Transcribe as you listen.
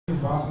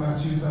Boston,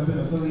 Massachusetts. I've been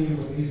affiliated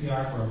with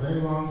ACI for a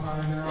very long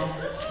time now.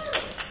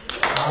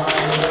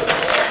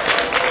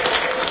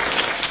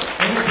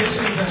 In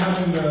addition to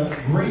having the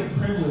great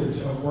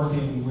privilege of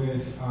working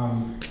with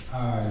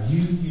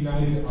Youth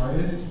United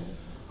Artists,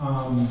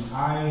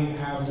 I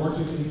have worked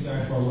with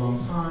ACI for a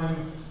long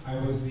time. I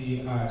was the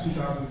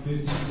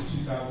 2015 to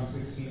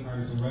 2016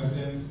 Artist in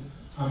Residence,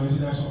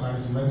 International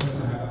Artist in Residence.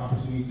 I had the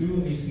opportunity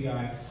through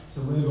ACI to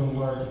live and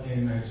work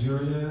in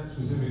Nigeria,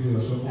 specifically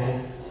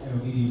Osogbo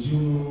and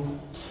Ogidi-Jumu,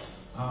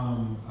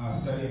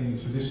 studying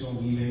traditional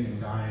weaving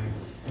and dyeing.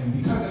 And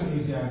because of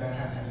ACI, that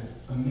has had an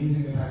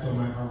amazing impact on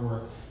my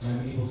artwork, and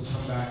I'm able to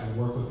come back and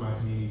work with my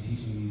community,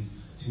 teaching these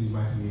to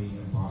my community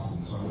in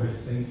Boston. So I'm very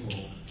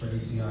thankful for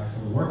ACI for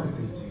the work that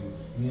they do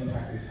and the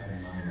impact they've had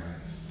in my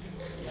life.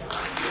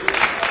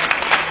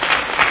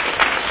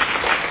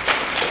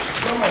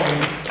 So,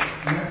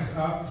 next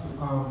up,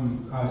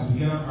 to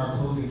begin our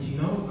closing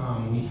keynote,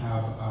 we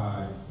have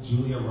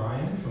Julia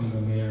Ryan from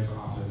the Mayor's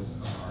Office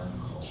of Art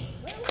and Culture.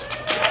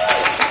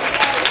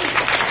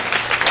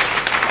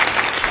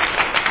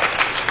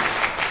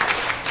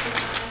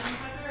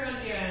 How's everyone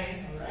doing?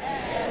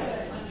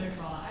 Great.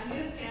 Wonderful. I'm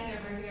going to stand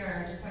over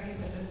here just so I can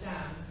put this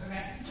down,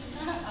 okay?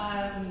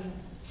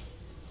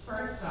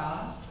 First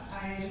off,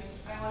 I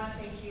want to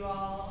thank you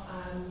all.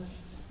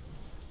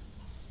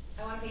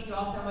 I want to thank you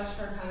all so much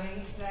for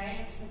coming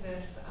today to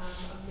this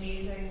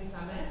amazing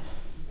summit.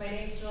 My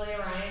name is Julia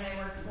Ryan. I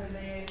work for the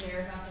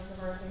Mayor's Office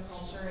of Arts and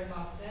Culture in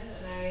Boston,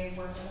 and I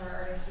work with our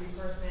Artist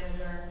Resource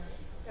Manager.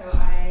 So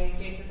I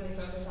basically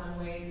focus on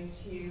ways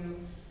to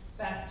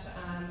best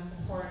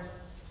support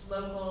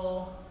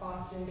local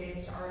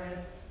Boston-based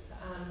artists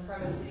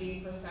from a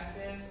city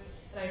perspective.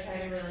 And I try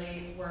to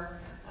really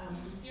work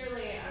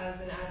sincerely as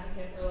an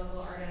advocate for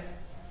local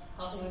artists,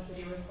 helping the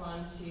city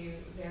respond to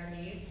their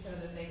needs so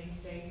that they can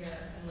stay here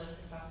and live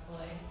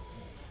successfully.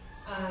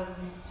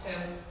 So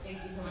thank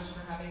you so much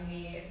for having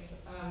me. It's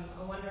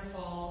a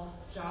wonderful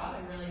job.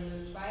 I'm really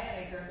moved by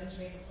it. I grew up in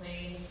Jamaica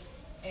Plain,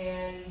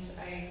 and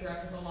I grew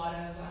up with a lot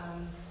of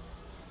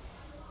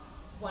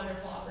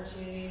wonderful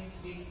opportunities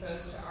to be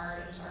exposed to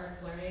art and to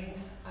arts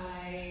learning.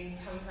 I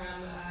come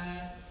from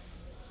a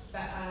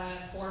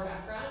poor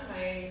background.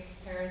 My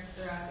parents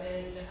grew up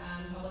in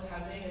public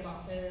housing in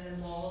Boston and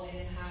in Lowell. They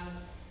didn't have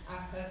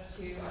access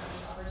to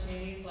arts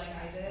opportunities like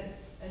I did,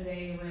 and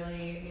they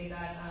really made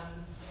that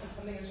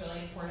something that's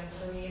really important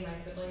for me and my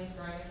siblings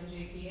growing up in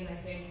JP. And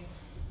I think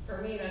for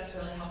me that's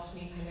really helped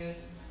me kind of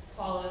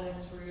follow this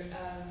route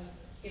of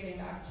giving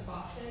back to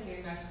Boston,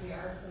 giving back to the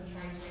arts, and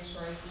trying to make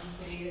sure it's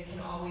a city that can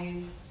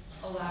always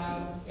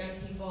allow young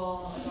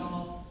people,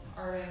 adults,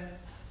 artists,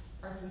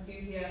 arts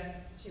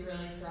enthusiasts to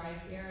really thrive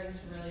here and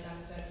to really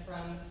benefit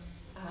from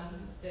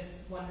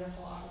this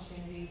wonderful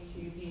opportunity to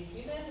be a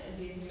human and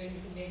be a human who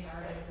can make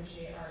art and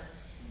appreciate art.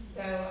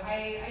 So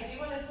I do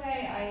want to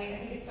say I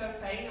think it's so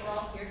exciting that we're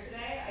all here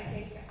today. I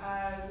think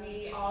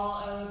we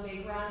all owe a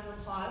big round of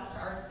applause to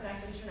Arts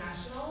Connect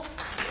International.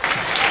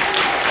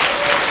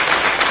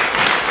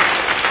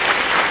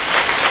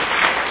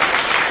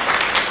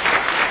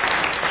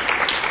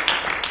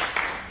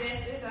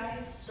 This is a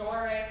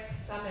historic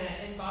summit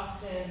in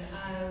Boston.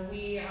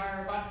 We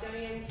are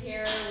Bostonians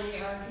here. We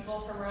are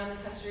people from around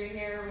the country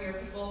here. We are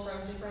people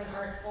from different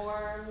art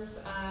forms.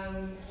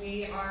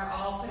 We are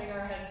all putting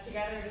our heads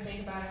together to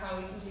think about how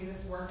we can do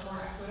this work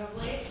more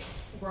equitably.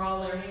 We're all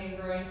learning and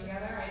growing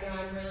together. I know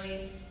I'm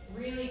really,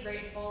 really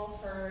grateful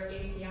for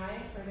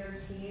ACI, for their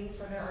team,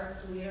 for their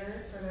arts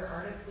leaders, for their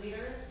artist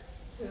leaders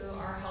who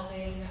are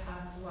helping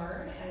us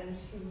learn and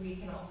who we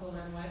can also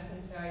learn with.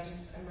 And so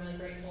I'm really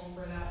grateful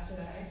for that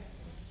today.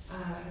 A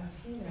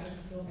few notes,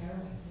 if you'll bear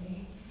with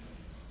me.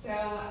 So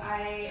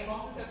I am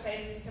also so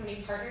excited to see so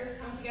many partners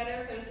come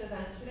together for this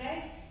event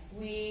today.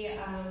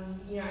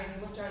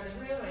 I've looked around the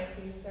room and I've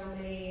seen so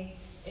many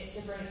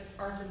different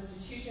arts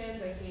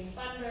institutions. I've seen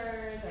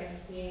funders. I've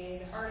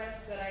seen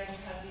artists that I've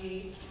had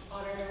the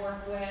honor to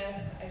work with.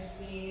 I've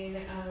seen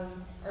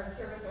art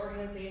service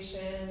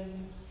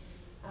organizations,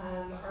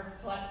 arts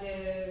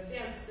collective,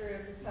 dance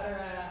groups,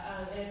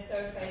 etc. And it's so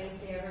exciting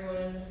to see everyone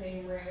in the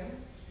same room.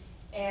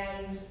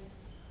 And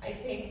I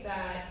think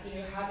that,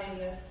 having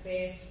this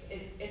space,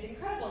 it's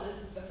incredible. This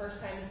is the first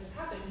time this has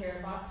happened here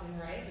in Boston,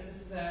 right? That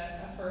this is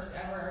a first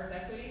ever Arts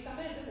Equity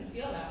Summit. It doesn't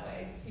feel that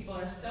way because people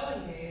are so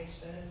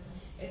engaged and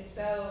it's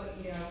so,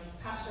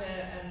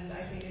 passionate, and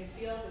I think it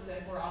feels as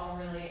if we're all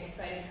really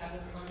excited to have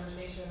this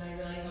conversation, and I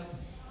really hope,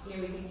 we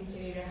can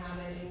continue to have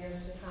it in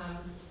years to come.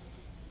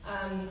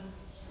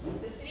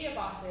 The city of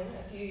Boston,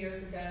 a few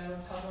years ago,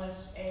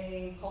 published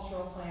a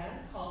cultural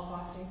plan called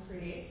Boston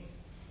Creates,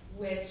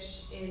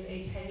 which is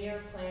a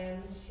 10-year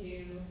plan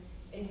to,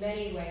 in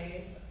many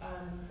ways,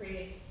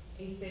 create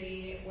a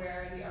city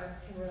where the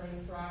arts can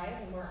really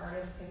thrive and where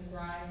artists can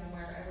thrive and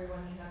where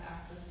everyone can have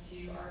access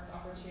to arts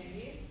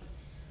opportunities.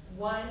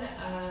 One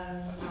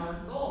of our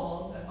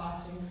goals at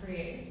Boston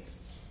Creates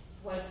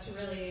was to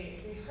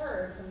we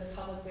heard from the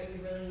public that we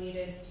really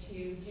needed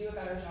to do a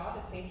better job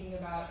at thinking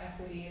about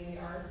equity in the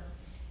arts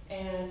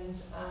and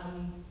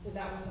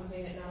that was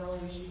something that not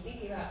only we should be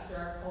thinking about through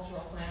our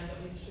cultural plan, but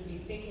we should be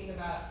thinking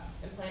about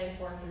and planning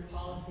for through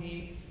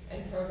policy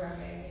and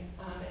programming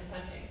and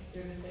funding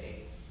through the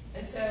city.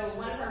 And so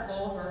one of our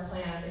goals or our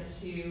plan is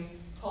to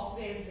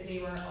cultivate a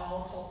city where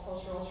all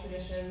cultural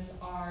traditions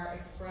are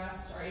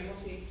expressed, are able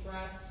to be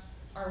expressed,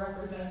 are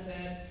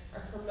represented,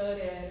 are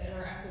promoted, and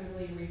are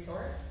equitably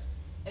resourced,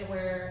 and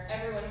where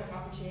everyone has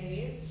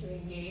opportunities to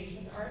engage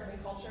with arts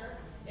and culture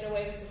in a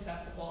way that's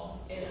accessible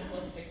in a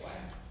holistic way.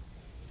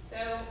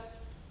 So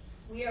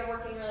we are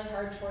working really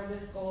hard toward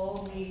this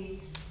goal.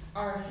 We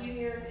are a few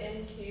years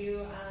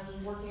into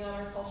working on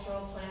our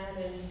cultural plan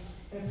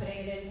and putting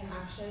it into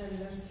action, and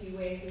there's a few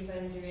ways we've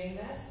been doing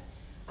this.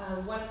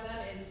 One of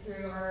them is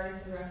through our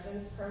Artists in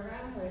Residence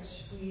program,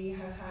 which we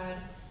have had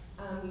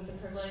the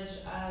privilege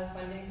of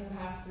funding for the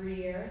past 3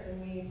 years,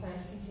 and we plan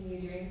to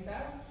continue doing so.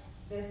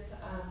 This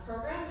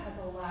program has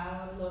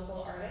allowed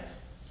local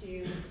artists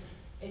to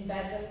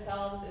embed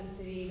themselves in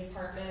city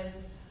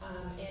departments,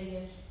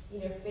 in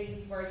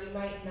spaces where you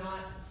might not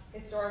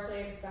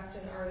historically expect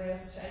an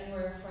artist,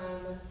 anywhere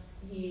from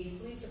the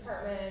police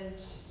department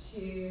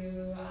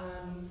to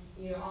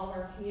all of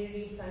our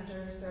community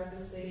centers throughout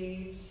the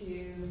city,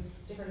 to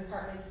different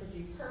departments that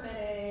do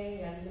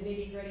permitting and the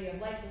nitty-gritty of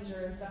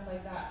licensure and stuff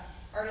like that.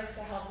 Artists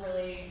to help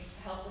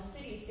the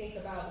city think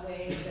about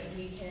ways that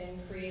we can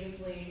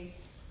creatively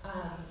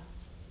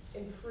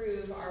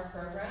improve our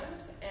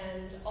programs,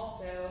 and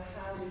also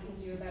how we can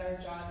do a better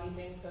job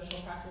using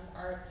social practice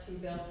art to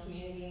build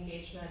community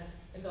engagement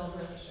and build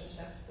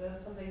relationships. So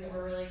that's something that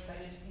we're really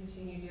excited to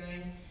continue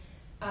doing.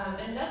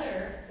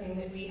 Another thing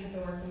that we have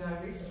been working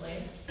on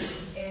recently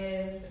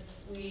is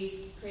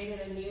we created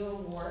a new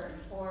award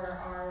for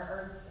our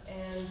arts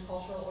and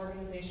cultural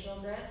organizational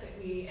grant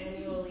that we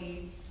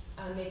annually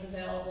make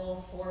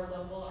available for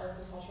local arts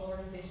and cultural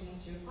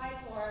organizations to apply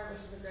for,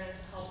 which is a grant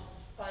to help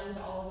fund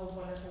all of the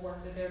wonderful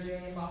work that they're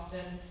doing in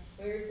Boston.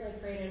 We recently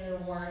created an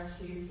award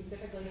to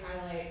specifically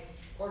highlight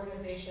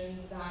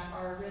organizations that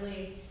are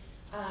really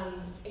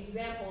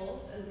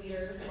examples and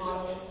leaders,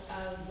 models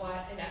of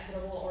what an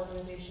equitable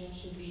organization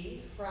should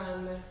be,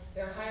 from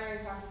their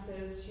hiring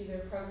practices to their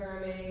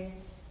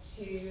programming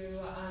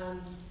to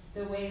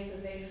the ways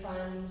that they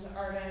fund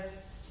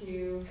artists,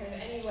 to kind of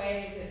any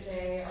way that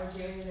they are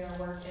doing their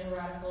work in a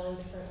radical and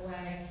different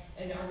way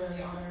and are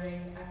really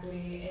honoring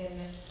equity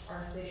in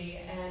our city.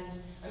 And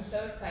I'm so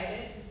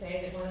excited to say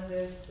that one of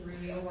those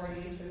 3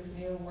 awardees for this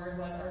new award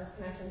was Arts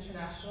Connect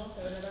International,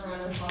 so another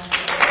round of applause.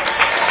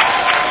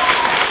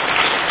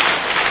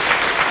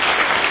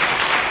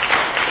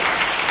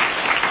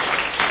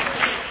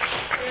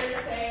 Fair to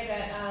say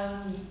that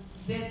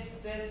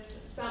this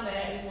summit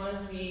is one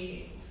of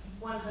the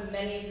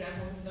many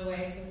examples of the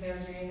ways that they're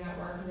doing that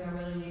work, and they're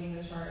really leading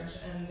the charge,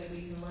 and that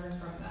we can learn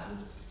from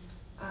them.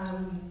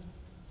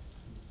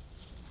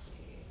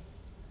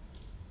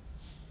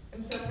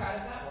 I'm so proud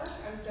of that work.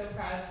 I'm so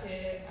proud to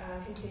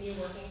continue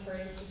working for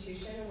an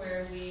institution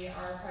where we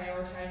are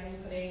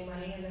prioritizing putting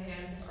money in the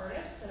hands of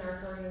artists and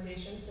arts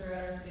organizations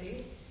throughout our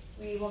city.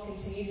 We will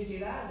continue to do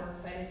that, and we're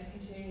excited to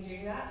continue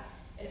doing that.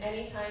 And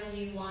anytime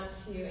you want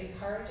to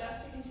encourage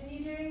us to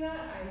continue doing that,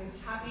 I'm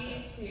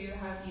happy to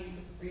have you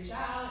reach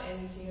out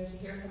and to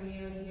hear from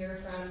you and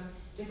hear from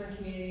different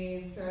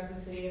communities throughout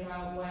the city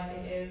about what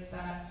it is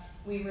that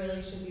we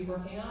really should be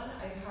working on.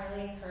 I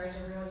highly encourage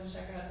everyone to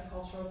check out the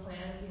cultural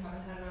plan if you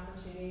haven't had an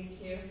opportunity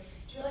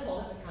to really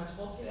hold us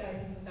accountable to it. I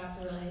think that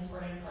that's a really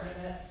important part of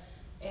it.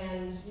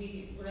 And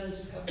we really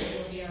just hope that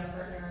you'll be our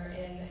partner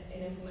in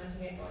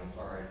implementing it going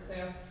forward.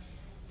 So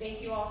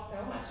thank you all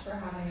so much for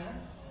having us.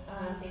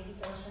 Thank you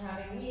so much for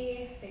having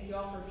me. Thank you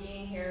all for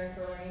being here and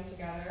for learning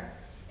together.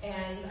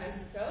 And I'm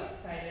so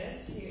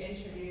excited to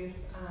introduce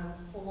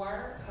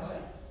 4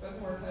 poets,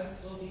 spoken word poets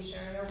who will be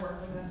sharing their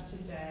work with us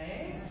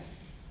today.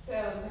 So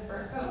the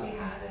first poet we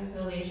have is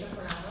Ny'lasia.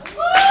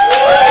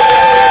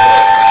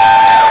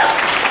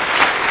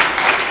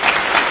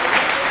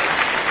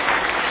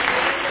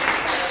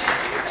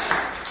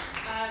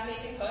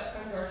 Amazing poet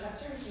from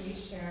Dorchester, who's going to be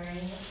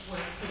sharing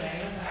work today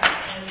with us.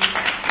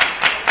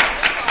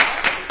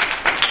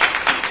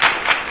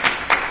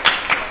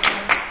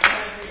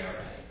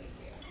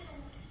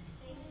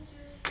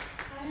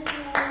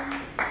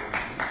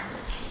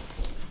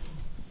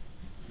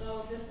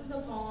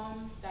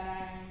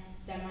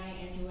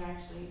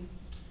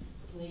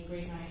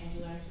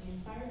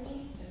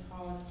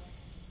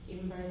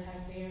 Even Birds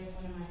Have Beyer is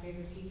one of my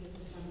favorite pieces.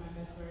 It's one of my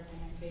best work,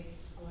 and I take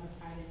a lot of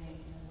pride in it.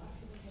 And a lot of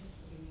people can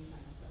forgive me by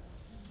myself.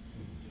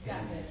 You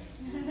got this.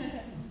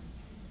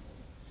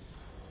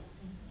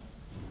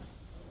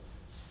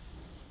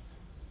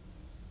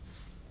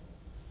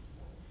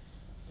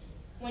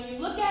 When you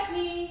look at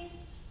me,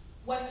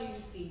 what do you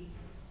see?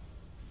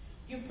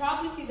 You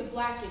probably see the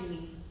black in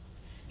me.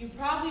 You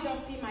probably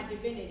don't see my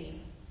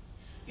divinity.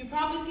 You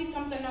probably see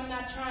something I'm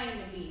not trying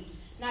to be.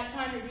 Not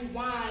trying to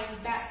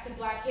rewind back to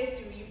black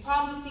history. You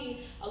probably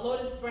see a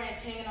lotus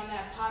branch hanging on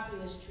that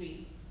populist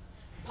tree.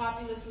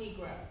 Populist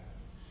Negro.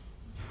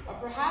 Or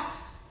perhaps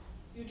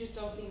you just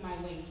don't see my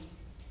wings.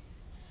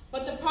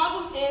 But the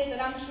problem is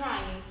that I'm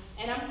trying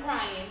and I'm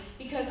crying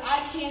because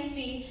I can't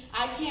see,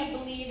 I can't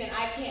believe, and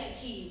I can't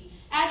achieve.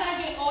 As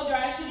I get older,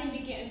 I shouldn't be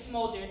getting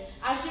smoldered.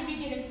 I should be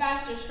getting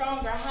faster,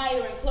 stronger,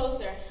 higher, and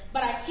closer.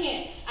 But I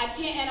can't. I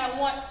can't and I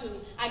want to.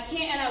 I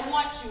can't and I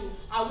want you.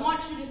 I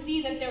want you to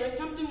see that there is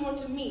something more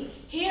to me.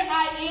 Here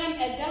I am,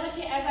 as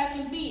delicate as I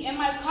can be. And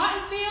my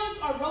cotton fields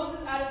are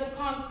roses out of the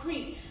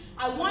concrete.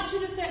 I want you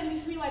to set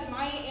me free like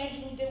Maya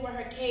Angelou did with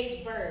her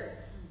caged bird.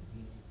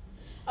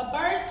 A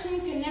bird's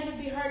tune can never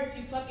be heard if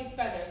you pluck its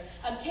feathers.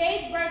 A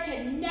caged bird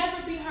can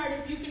never be heard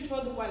if you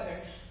control the weather.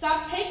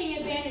 Stop taking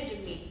advantage of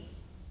me.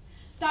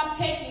 Stop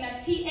taking,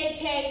 that's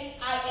T-A-K-I-N-G.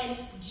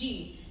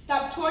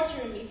 Stop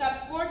torturing me, stop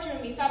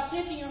scorching me, stop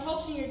planting your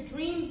hopes and your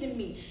dreams in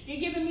me. You're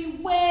giving me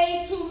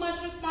way too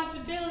much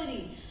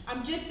responsibility.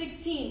 I'm just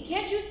 16.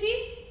 Can't you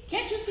see?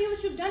 Can't you see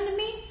what you've done to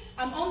me?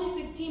 I'm only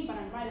 16, but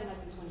I'm writing like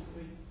I'm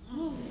 23.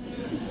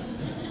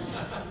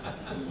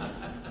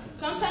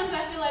 Sometimes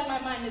I feel like my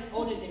mind is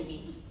older than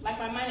me, like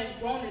my mind is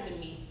growner than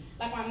me,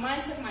 like my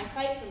mind took my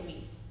sight from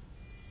me.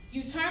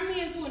 You turned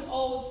me into an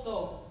old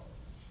soul.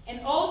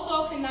 An old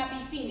soul cannot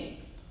be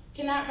phoenix,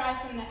 cannot rise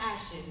from the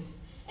ashes.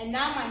 And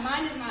now my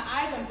mind is my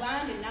eyes, I'm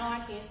blind, and now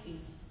I can't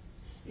see.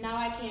 Now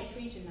I can't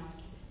preach, and now I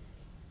can't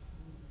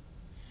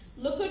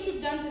see. Look what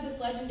you've done to this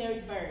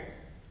legendary bird,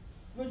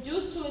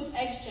 reduced to its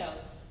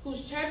eggshells,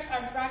 whose chirps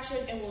are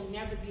fractured and will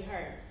never be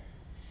heard.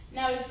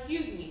 Now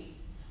excuse me,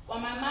 while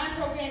my mind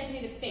programs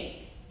me to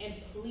think,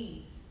 and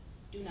please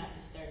do not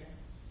disturb.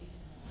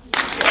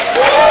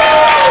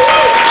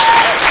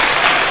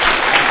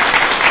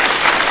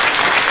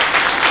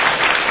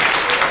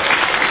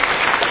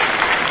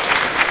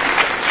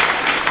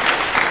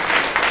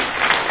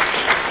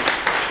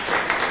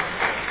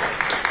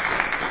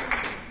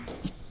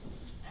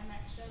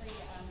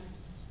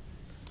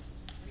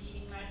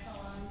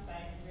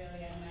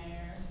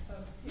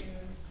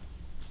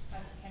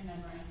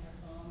 memorize their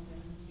poems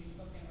and do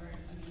spoken word,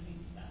 amazing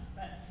stuff.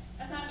 But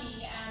that's not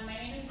me. My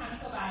name is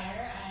Tamiko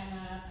Beyer. I'm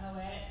a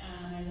poet.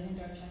 I live in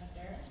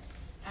Dorchester.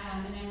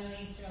 And I'm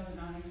really thrilled and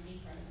honored to be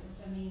part of this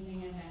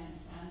amazing event.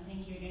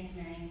 Thank you again to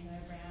Mary and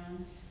Cuyler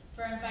Brown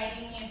for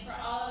inviting me and for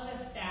all of the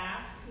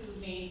staff who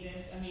made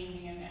this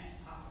amazing event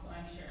possible.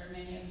 I'm sure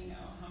many of you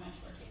know how much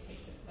work it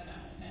takes to put on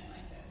an event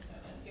like this. So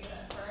let's give it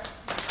up for us.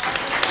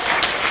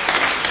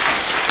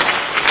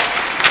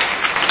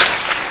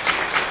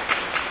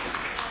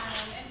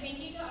 And thank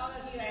you to all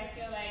of you. I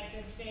feel like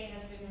this day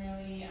has been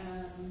really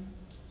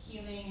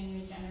healing and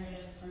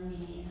regenerative for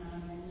me.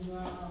 And you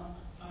all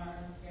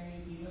are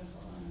very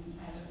beautiful, and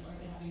I look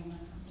forward to having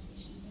more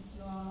conversations with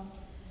you all.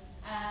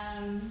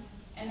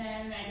 And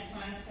then I just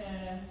wanted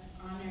to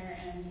honor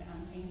and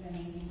thank the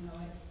amazing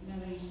poet,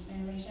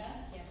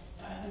 Ny'lasia. Yes.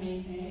 That was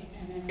amazing.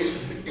 And then I'm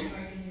looking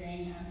forward to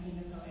hearing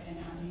Paine the poet and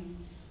Ali's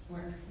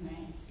work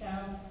tonight. So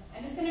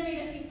I'm just going to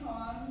read a few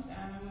poems.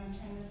 I'm going to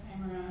turn the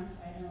time around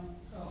so I don't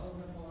go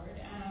overboard.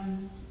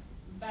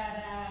 But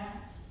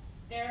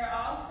they're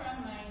all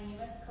from my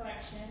newest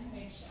collection,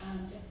 which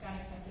just got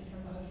accepted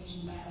for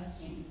publication by Alice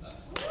James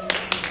Books.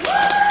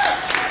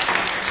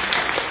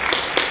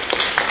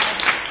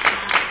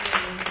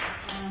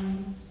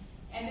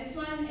 And this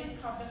one is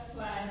called The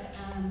Flood.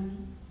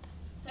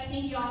 So I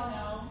think you all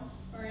know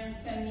we're in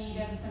some need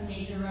of some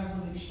major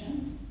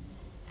revolution.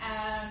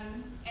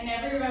 And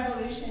every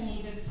revolution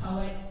needs its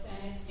poets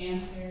and its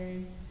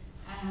dancers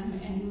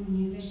and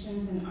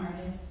musicians and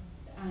artists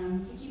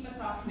to keep us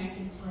all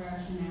connected to our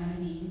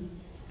humanity,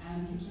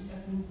 to keep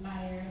us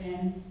inspired,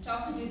 and to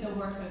also do the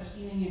work of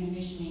healing and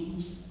visioning,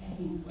 which is, I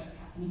think, what's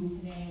happening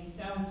today.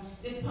 So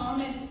this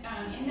poem is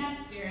in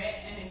that spirit,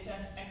 and it's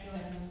a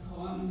speculative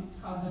poem.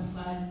 It's called The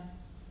Flood.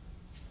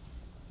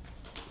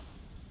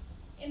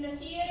 In the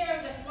theater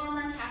of the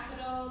former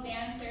Capitol,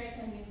 dancers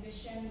and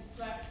musicians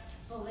swept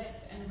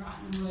bullets and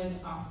rotten wood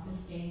off the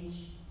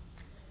stage.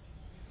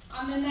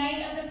 On the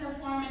night of the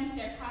performance,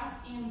 their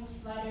costumes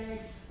fluttered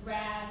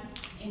rags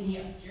in the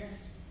updrift.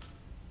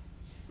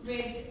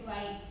 Rigged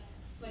lights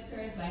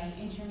flickered like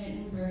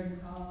intermittent bird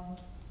calls,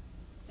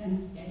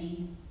 then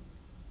steadied.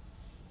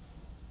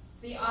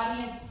 The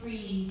audience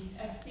breathed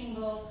a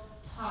single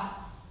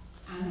taut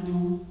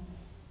animal.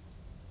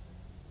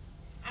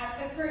 As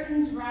the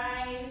curtains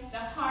rise, the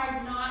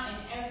hard knot in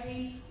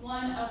every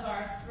one of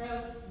our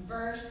throats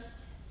burst.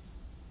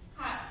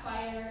 Hot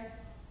fire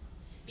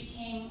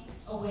became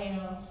a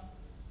wail.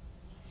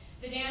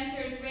 The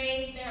dancers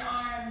raised their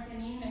arms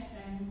in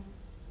unison.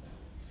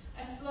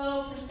 A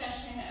slow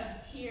procession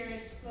of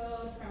tears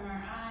flowed from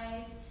our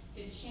eyes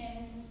to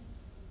chin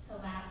to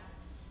laps.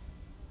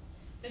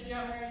 The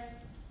drummers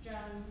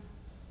drummed.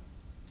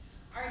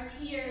 Our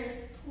tears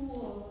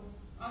pooled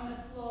on the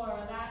floor,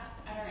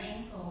 lapped at our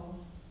ankles.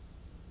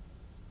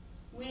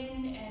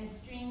 Wind and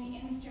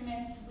string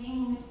instruments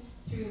winged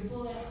through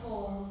bullet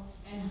holes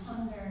and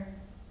hunger.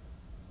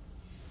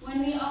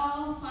 When we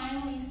all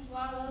finally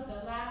swallowed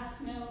the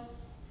last note,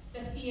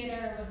 the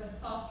theater was a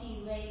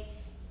salty lake.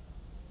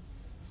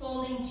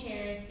 Folding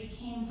chairs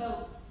became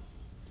boats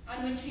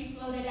on which we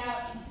floated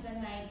out into the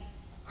night,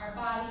 our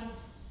bodies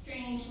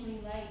strangely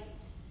light,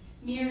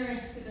 mirrors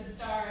to the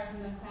stars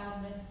in the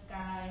cloudless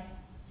sky,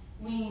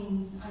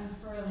 wings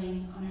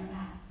unfurling on our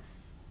backs.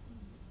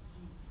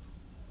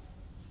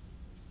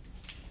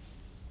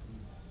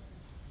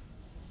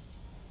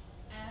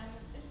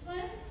 This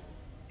one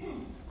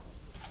is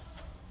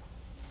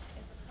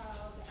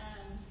called,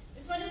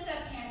 this one is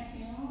a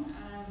pantoum,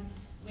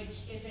 which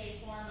is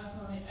a form of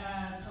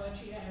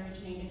poetry that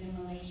originated in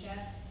Malaysia,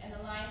 and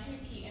the lines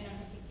repeat in a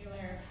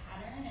particular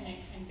pattern,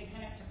 and they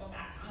kind of circle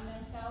back on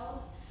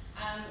themselves,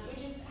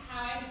 which is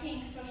how I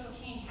think social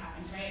change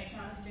happens, right? It's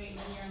not a straight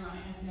linear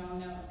line, as we all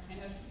know.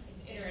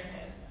 It's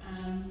iterative.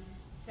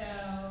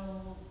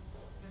 So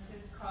this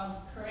is called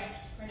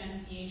correct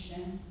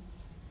pronunciation.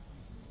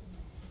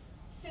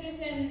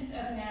 Citizens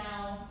of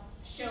now,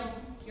 show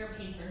your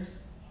papers.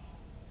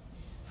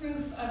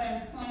 Proof of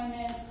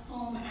employment,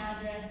 home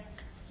address,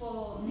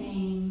 full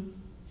name.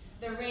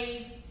 The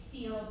raised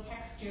seal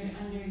textured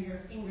under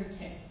your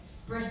fingertips,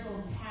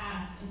 bristled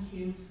past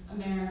into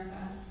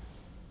America.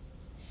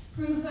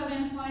 Proof of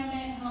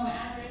employment, home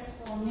address,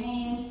 full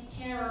name.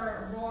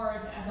 Terror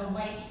roars as a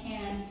white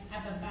hand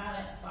at the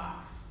ballot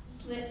box.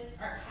 Slits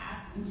are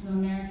cast into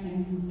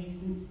American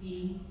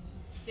complacency.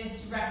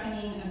 This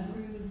reckoning, a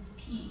bruised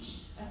peach,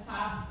 a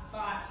soft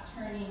spot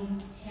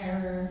turning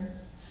terror.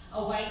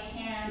 A white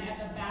hand at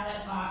the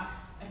ballot box,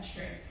 a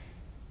trick.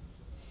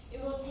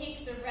 It will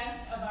take the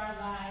rest of our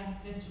lives,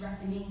 this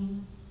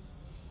reckoning.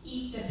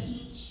 Eat the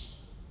peach,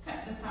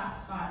 cut the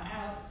soft spot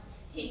out,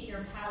 take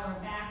your power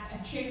back,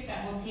 a trick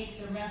that will take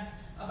the rest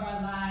of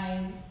our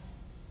lives.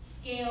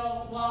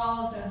 Scale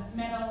walls of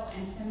metal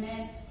and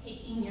cement,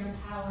 taking your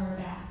power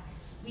back.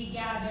 We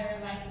gather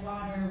like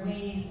water,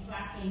 waves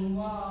slapping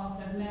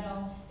walls of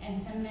metal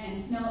and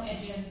cement, no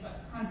edges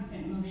but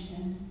constant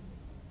motion.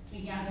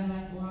 We gather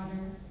like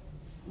water,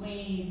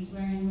 waves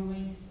wearing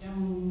away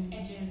stone,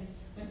 edges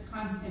with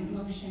constant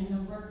motion,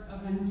 the work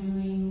of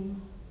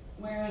undoing,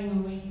 wearing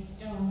away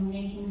stone,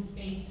 making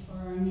space for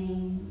our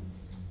names.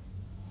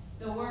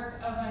 The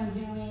work of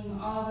undoing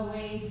all the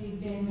ways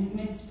we've been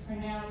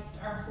mispronounced,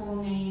 our full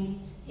names,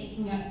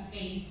 taking up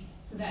space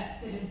so that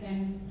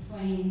citizen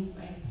flames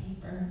like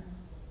paper.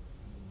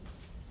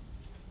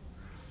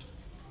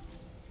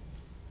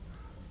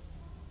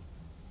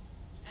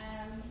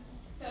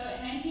 So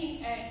in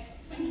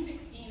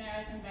 2016, I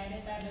was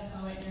invited by the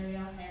poet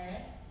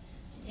Harris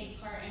to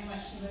take part in what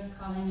she was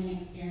calling an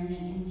experiment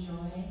in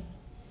joy.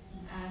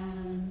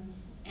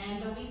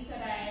 And the weeks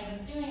that I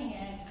was doing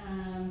it,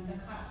 the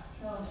cops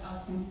killed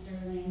Alton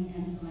Sterling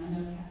and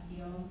Philando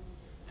Castile.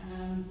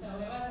 So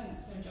it wasn't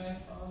so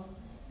joyful.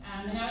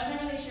 And I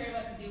wasn't really sure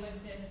what to do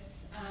with this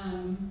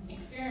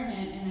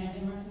experiment, and I've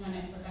been working on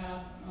it for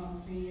about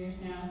 3 years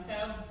now. So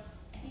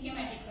I think it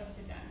might be close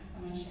to done, so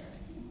I'm going to share it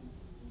with you.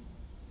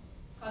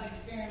 Called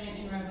Experiment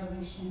in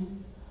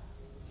Revolution.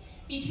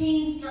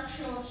 Between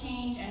structural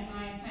change and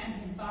my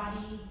planted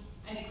body,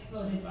 an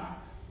exploded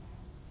box.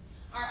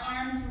 Our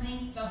arms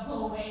link the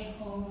whole way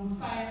home.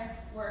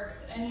 Fireworks,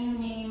 a new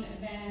name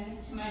then,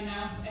 to my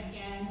mouth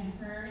again.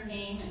 Her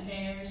name,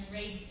 theirs,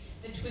 race,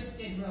 the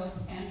twisted rope,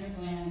 Sandra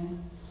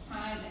Glenn.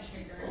 Time, a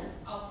trigger,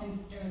 Alton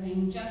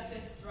Sterling,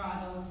 justice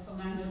throttled,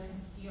 Philando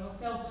Castile.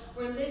 So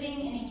we're living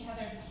in each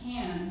other's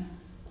hands.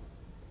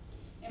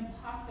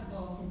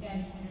 Impossible to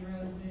deadhead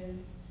roses.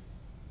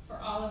 For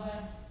all of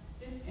us,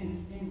 this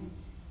instant,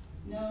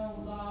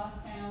 no law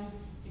sound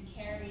to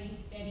carry,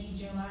 steady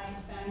July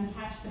sun,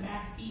 catch the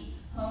backbeat,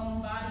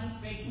 home, bodies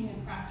breaking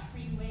across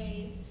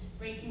freeways,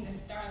 breaking the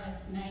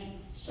starless night,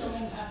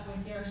 showing up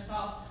with your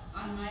salt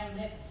on my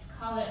lips,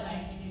 call it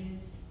like it is,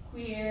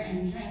 queer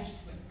and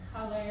drenched with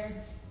color,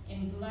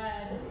 in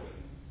blood.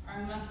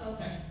 Our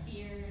muscles are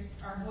spears,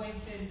 our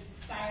voices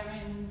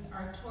sirens,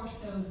 our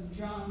torsos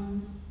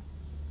drums.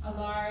 A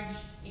large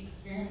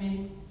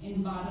experiment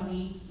in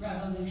bodily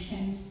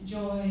revolution.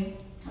 Joy,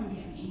 come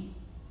get me.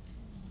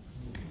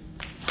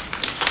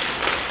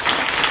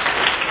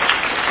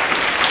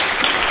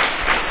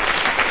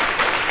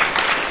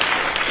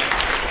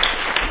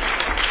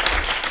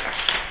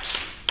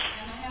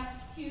 And I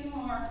have 2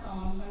 more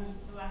poems.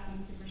 The last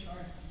one's super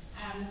short.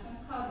 This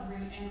one's called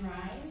Root and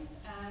Rise.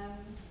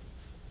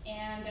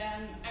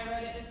 I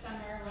wrote it this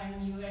summer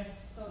when U.S.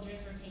 soldiers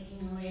were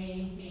taking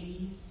away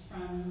babies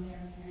from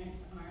their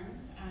parents' arms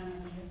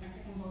at the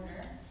U.S.-Mexican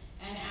border.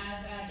 And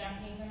as a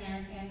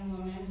Japanese-American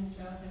woman whose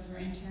relatives were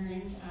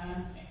interned,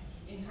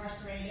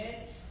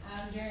 incarcerated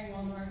during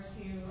World War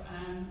II,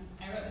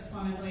 I wrote this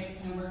poem as a way to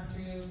kind of work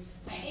through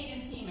my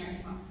agency, my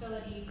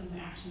responsibilities, and the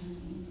actions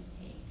we need to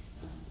take.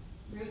 So,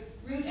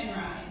 root and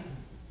rise.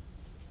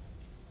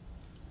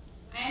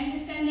 I am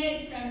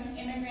descended from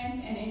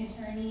immigrants and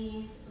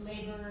internees,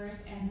 laborers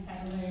and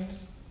settlers.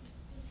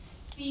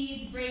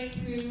 Seeds break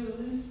through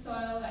loose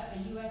soil at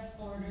the U.S.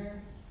 border.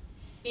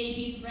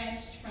 Babies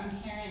wrenched from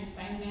parents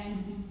by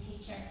men whose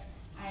paychecks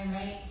I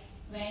write,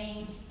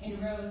 laying in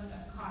rows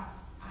of cots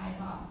I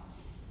bought.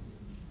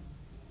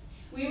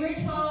 We were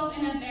 12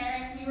 in a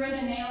barrack. We were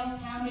the nails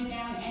pounded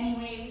down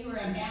anyway. We were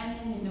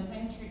abandoned in the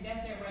winter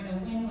desert where the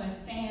wind was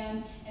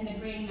sand and the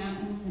gray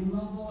mountains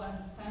immobile as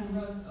the sun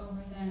rose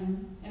over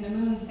them and the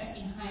moon set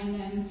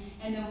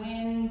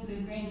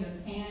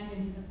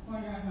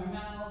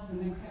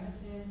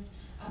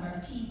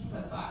our teeth,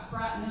 but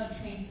brought no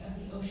trace of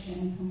the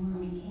ocean from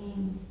where we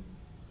came.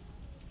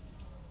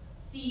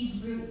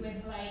 Seeds root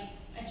with light.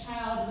 A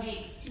child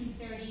wakes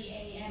 2:30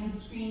 a.m.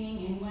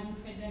 screaming in one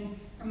prison,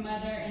 her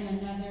mother in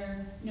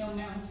another. No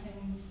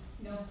mountains,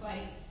 no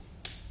flights.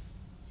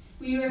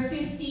 We were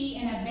 50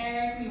 in a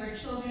barrack. We were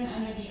children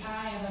under the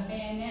eye of a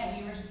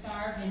bayonet. We were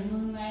starved in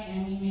moonlight,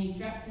 and we made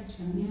dresses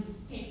from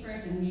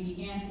newspapers, and we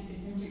began to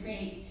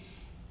disintegrate.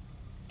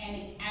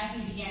 And as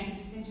we began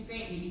to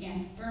disintegrate, we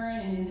began to burn,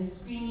 and in the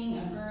screaming,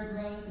 a bird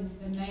rose into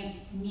the night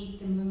to meet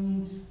the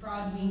moon,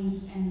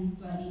 broad-winged and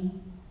bloody.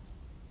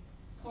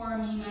 Pour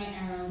me my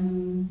arrow,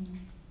 moon.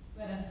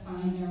 Let us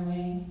find our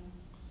way.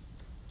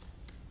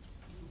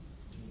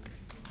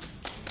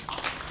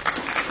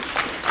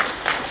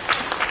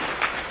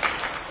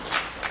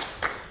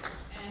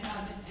 And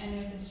I'll just end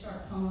with this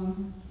short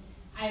poem.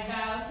 I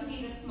vow to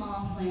be the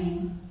small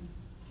flame.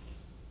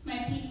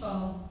 My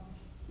people,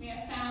 we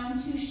have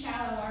found too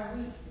shallow our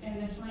roots in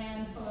this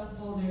land full of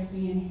boulders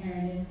we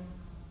inherited.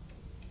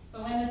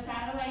 But when the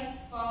satellites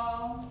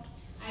fall,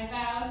 I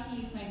vow to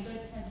use my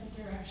good sense of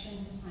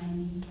direction to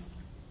find you.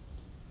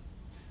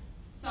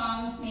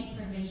 Songs make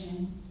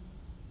provisions.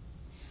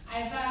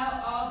 I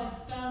vow all the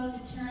spells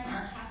to turn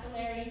our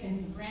capillaries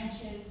into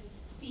branches,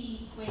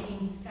 sea,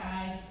 waving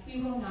sky.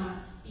 We will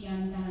not be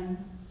undone.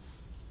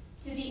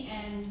 To the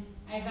end,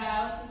 I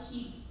vow to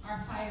keep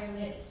our fire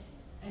lit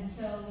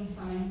until we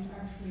find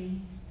our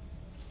free.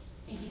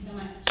 Thank you so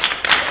much.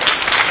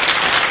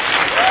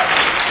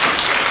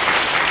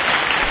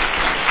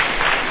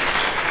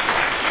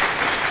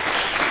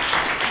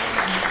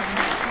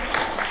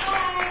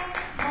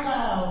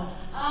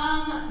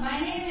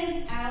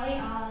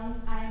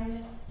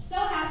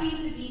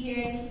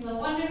 This is a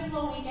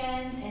wonderful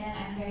weekend, and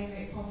I'm very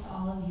grateful to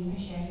all of you for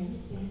sharing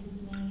this space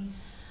with me.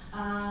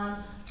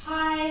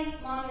 Hi,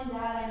 Mom and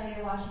Dad, I know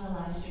you're watching the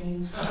live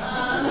stream.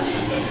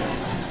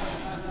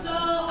 So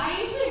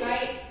I usually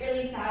write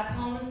really sad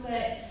poems,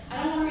 but I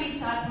don't want to read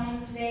sad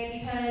poems today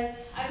because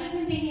I've just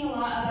been thinking a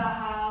lot about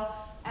how,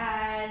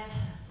 as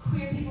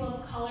queer people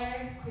of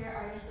color, queer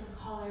artists of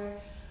color,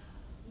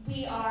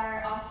 we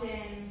are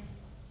often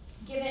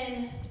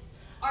given.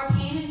 Our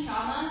pain and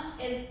trauma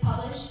is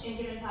published in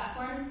given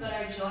platforms, but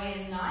our joy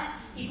is not.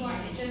 People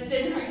aren't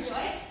interested in our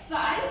joy. So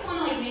I just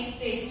want to make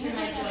space for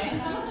my joy.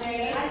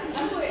 I'm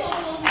so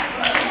full of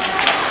happiness.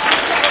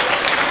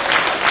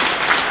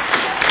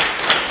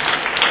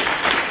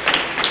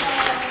 So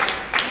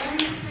learn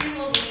 3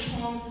 little baby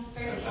poems. This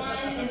first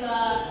one is a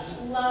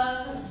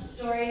love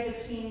story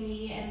between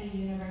me and the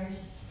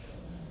universe.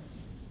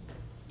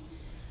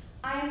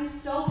 I am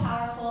so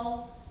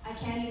powerful, I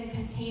can't even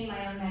contain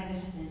my own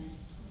magnificence.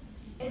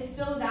 It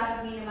spills out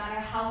of me no matter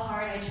how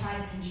hard I try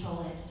to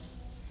control it.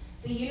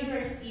 The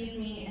universe sees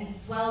me and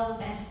swells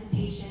with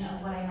anticipation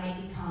of what I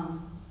might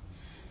become.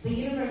 The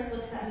universe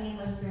looks at me and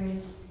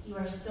whispers, "You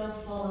are so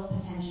full of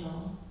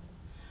potential."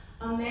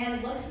 A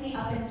man looks me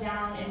up and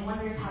down and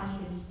wonders how he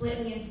can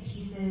split me into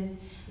pieces,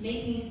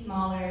 make me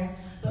smaller,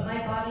 but my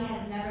body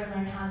has never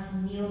learned how to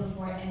kneel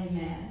before any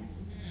man.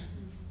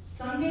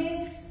 Some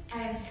days,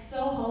 I am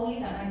so holy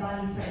that my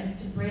body threatens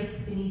to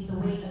break beneath the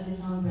weight of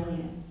its own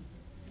brilliance.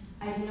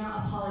 I do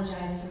not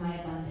apologize for my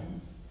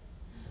abundance.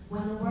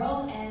 When the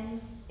world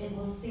ends, it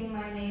will sing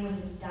my name with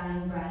its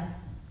dying breath.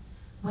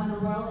 When the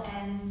world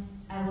ends,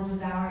 I will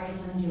devour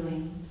its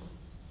undoing.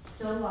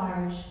 So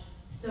large,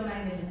 so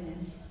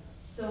magnificent,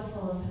 so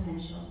full of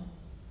potential.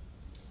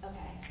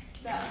 Okay,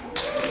 so.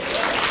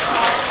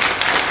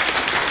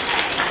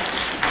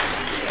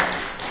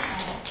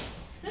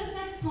 This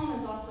next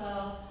poem is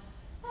also,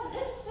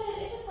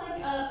 it's just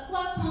like a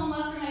love poem,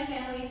 love for my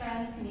family,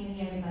 friends,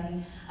 community,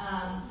 everybody.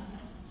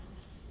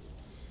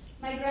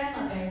 My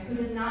grandmother, who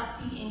does not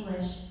speak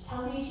English,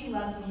 tells me she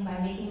loves me by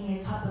making me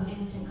a cup of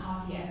instant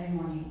coffee every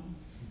morning.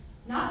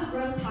 Not the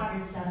gross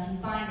powdered stuff you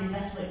find in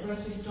desolate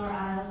grocery store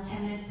aisles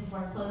 10 minutes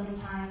before closing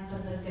time,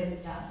 but the good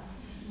stuff.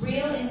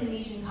 Real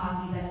Indonesian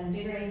coffee that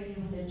invigorates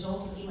you with a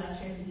jolt of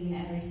electricity in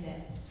every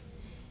sip.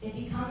 It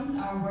becomes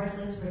our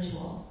wordless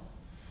ritual.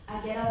 I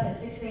get up at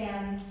 6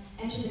 a.m.,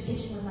 enter the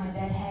kitchen with my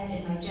bedhead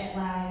and my jet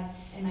lag,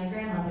 and my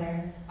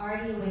grandmother,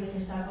 already awake for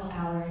several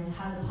hours,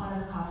 has a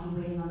pot of coffee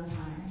waiting on the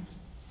counter.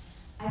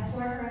 I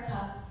pour her a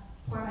cup,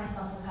 pour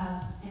myself a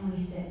cup, and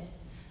we sit.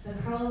 The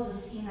curls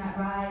of steam that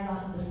rise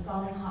off of the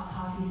scalding hot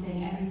coffee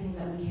saying everything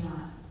that we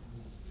cannot.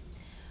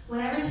 When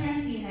I return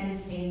to the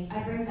United States,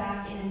 I bring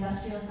back an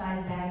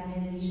industrial-sized bag of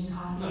Indonesian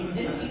coffee, and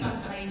this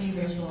becomes my new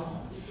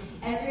ritual.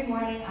 Every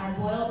morning, I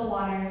boil the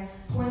water,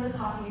 pour the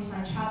coffee into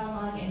my travel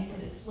mug, and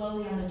sip it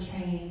slowly on the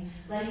train,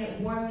 letting it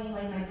warm me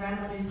like my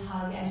grandmother's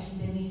hug as she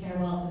bid me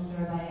farewell at the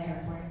Surabaya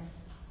airport.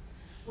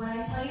 When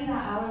I tell you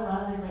that our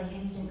love is like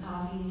instant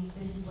coffee,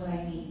 this is what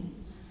I mean.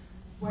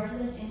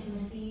 Wordless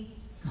intimacy,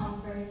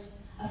 comfort,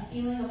 a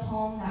feeling of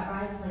home that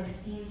rises like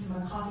steam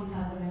from a coffee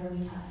cup whenever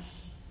we touch.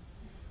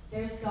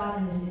 There's God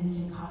in this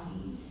instant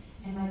coffee,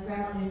 and my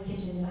grandmother's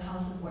kitchen is a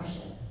house of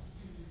worship.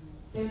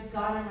 There's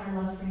God in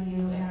my love for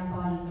you, and our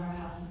bodies are a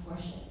house of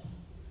worship.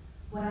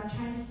 What I'm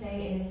trying to say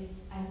is,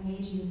 I've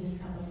made you this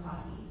cup of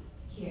coffee.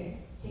 Here,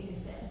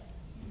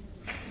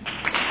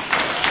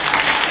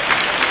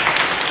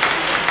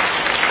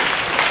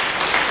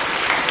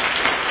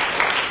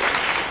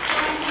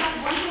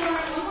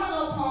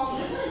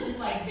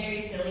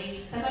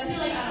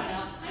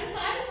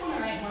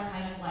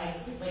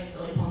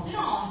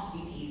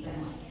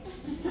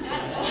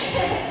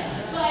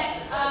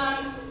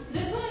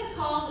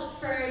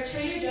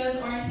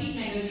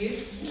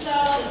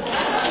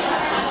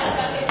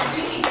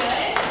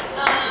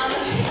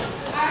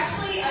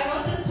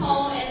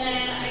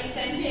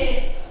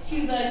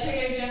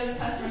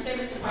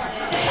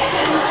 department. And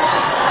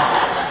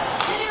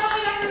they wrote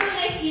me back a really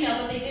nice email,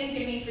 but they didn't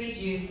give me free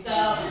juice. So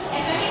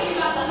if any of you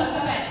got the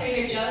hookup at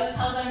Trader Joe's,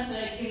 tell them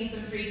to give me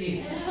some free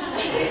juice.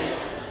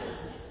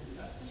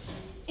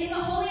 In the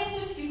holiest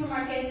of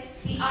supermarkets,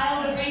 the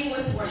aisles ring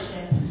with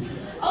worship.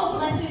 Oh,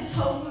 blessed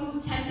tofu,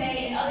 tempeh,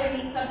 and other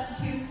meat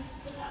substitutes.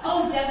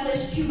 Oh,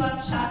 devilish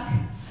 2-buck chuck.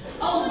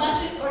 Oh,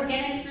 luscious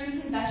organic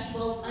fruits and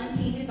vegetables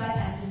untainted by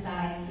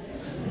pesticides.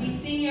 We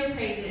sing your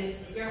praises,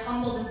 your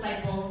humble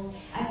disciples,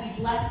 as you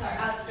bless our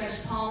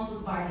outstretched palms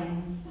with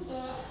bargains.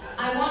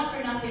 I want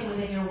for nothing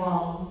within your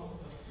walls.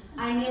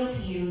 I kneel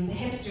to you, the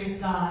hipster's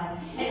God,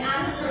 and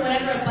ask for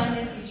whatever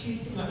abundance you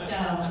choose to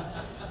bestow.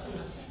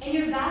 In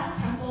your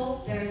vast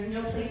temple, there is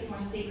no place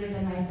more sacred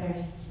than my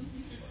thirst.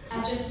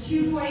 At just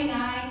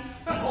 $2.49,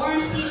 the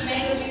orange peach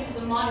mango juice is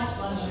a modest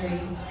luxury.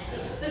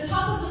 The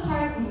top of the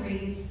carton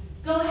reads,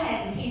 "Go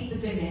ahead and taste the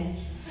goodness."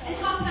 And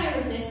how can I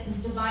resist this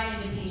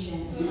divine invitation?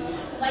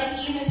 Like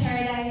Eve in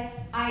paradise,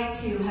 I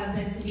too have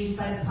been seduced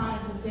by the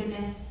promise of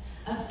goodness,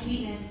 of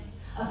sweetness,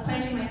 of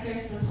quenching my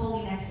thirst with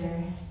holy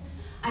nectar.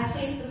 I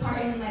place the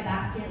carton in my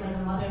basket like a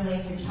mother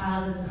lays her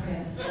child in the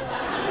crib.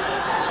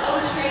 Oh,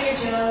 Trader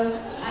Joe's,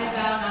 I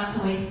vow not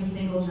to waste a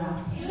single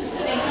drop.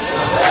 Thank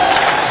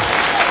you.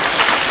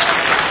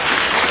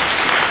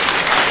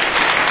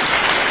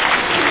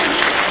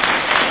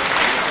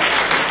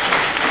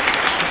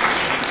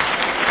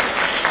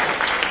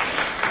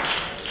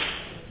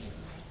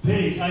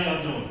 Peace, how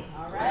y'all doing?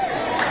 All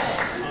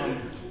right.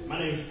 My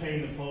name is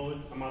Paine the poet.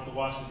 I'm out the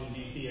Washington,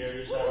 D.C.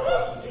 area. Shout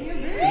out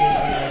Washington, D.C.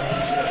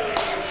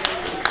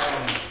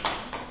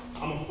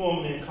 I'm a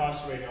formerly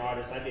incarcerated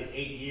artist. I did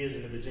 8 years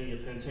in the Virginia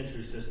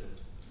penitentiary system.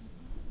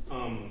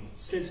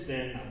 Since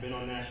then, I've been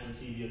on national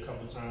TV a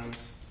couple times,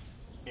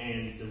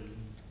 and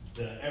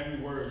the every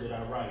word that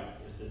I write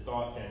is the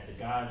thought that the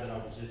guys that I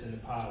was just in the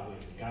pod with,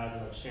 the guys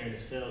that I was sharing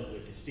the cells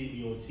with, could see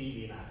me on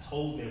TV, and I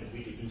told them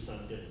we could do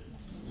something different.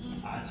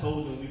 I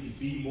told them we could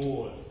be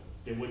more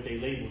than what they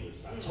labeled us.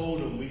 I told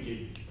them we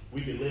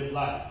could live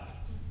life.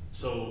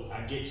 So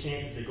I get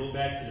chances to go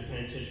back to the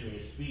penitentiary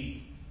and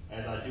speak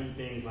as I do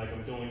things like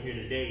I'm doing here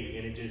today,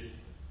 and it just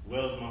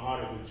wells my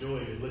heart up with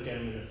joy to look at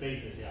them in the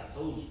face and say, I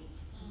told you.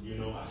 You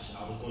know, I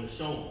was going to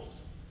show them.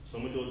 So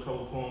I'm going to do a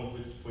couple poems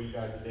for you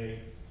guys today.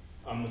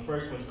 The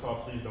first one's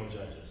called Please Don't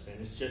Judge Us.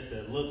 And it's just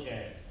a look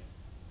at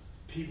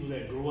people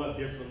that grew up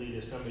differently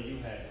than some of you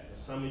have.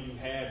 Some of you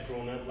have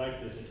grown up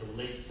like this and can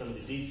relate to some of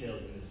the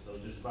details in this, so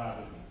just vibe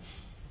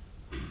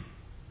with me.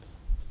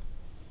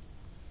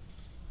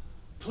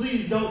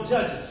 Please don't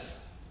judge us.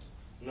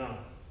 No.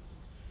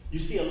 You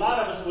see, a lot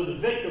of us were the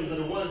victims of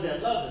the ones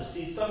that love us.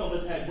 See, some of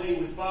us had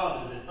wayward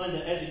fathers and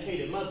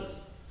undereducated mothers.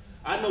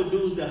 I know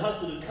dudes that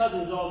hustle the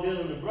cousins all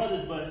dealing with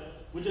brothers, but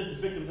we're just the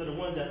victims of the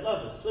ones that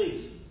love us.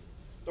 Please,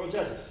 don't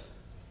judge us.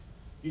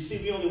 You see,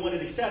 we only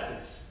wanted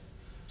acceptance.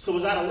 So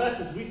as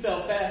adolescents, we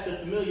fell fast to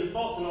familiar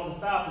faults and all the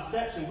foul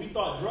perception. We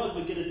thought drugs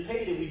would get us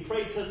paid, and we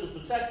prayed pistols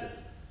protect us.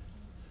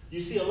 You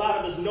see, a lot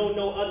of us know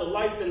no other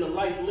life than the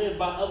life lived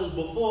by others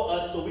before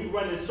us, so we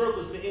run in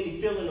circles to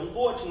any feeling of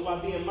fortune while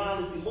being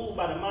mindlessly moved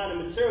by the mind of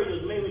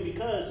materials, mainly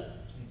because,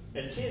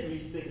 as kids, we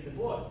used to think it's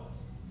important.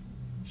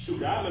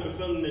 Shoot, I remember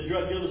feeling the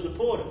drug dealer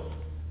supporter.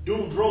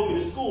 Dude drove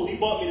me to school. He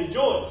bought me the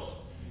Jordans.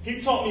 He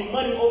taught me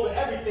money over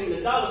everything.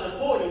 The dollar's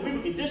important. We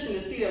were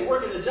conditioned to see that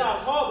working the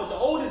job's hard, but the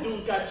older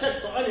dudes got checks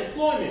for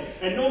unemployment.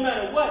 And no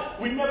matter what,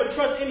 we never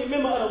trust any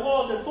member of the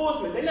law's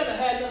enforcement. They never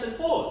had nothing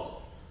for us.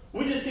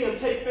 We just see him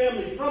take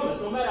family from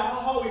us. No matter how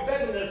hard we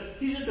beg him to,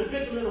 he's just a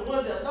victim of the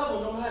ones that love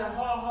him. No matter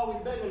how hard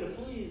we beg him to,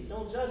 please,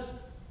 don't judge him.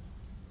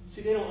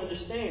 See, they don't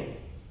understand.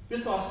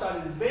 This all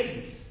started as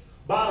babies.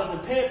 Bottles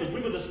and Pampers. We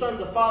were the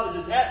sons of fathers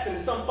just absent,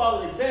 and some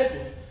followed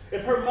examples.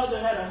 If her mother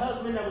had a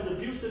husband that was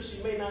abusive,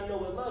 she may not know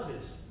what love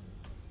is.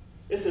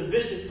 It's a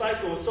vicious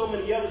cycle, and so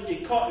many of us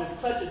get caught in its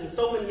clutches, and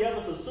so many of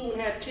us will soon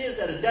have kids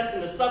that are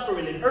destined to suffer,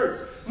 and it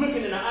hurts.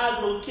 Looking in the eyes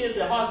of those kids,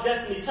 their heart's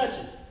destiny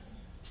touches.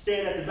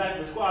 Standing at the back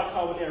of the squad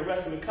car when they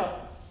arrest them and cuff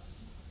them.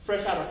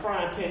 Fresh out of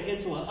frying pan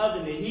into an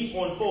oven, they heat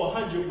on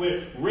 400.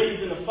 We're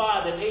raising a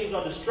fire that aids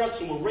our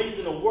destruction. We're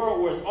raising a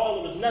world where it's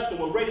all of us nothing.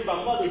 We're raised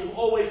by mothers who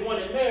always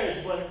wanted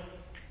marriage, but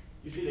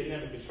you see, they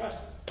never could trust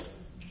them.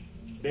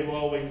 They were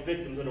always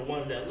victims of the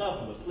ones that love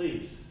them, but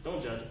please,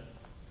 don't judge them.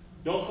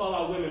 Don't call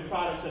our women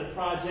products of the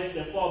projects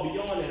that fall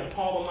beyond that. A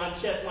palm on my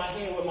chest, my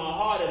hand with my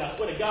heart, and I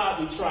swear to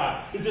God we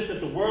try. It's just that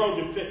the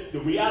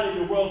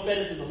reality of the world fed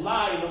us is a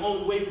lie, and the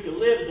only way we can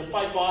live is to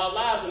fight for our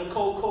lives in a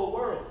cold, cold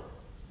world.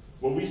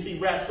 Where we see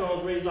rap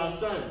songs raise our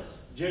sons.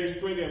 Jerry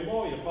Springer and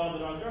Moria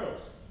fathered our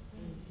girls.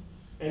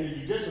 And the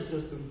judicial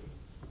system,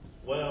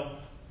 well,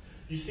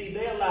 you see,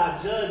 they allow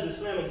a judge to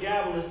slam a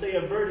gavel and say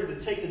a verdict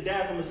that takes a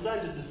dad from a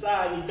son to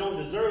decide you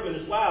don't deserve, and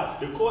it's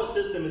wild. The court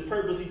system is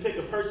purposely pick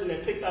a person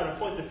that picks out and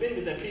points the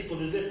fingers at people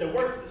as if they're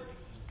worthless.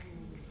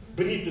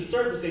 Beneath the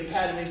surface, they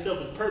pattern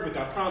themselves as perfect.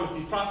 I promise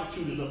these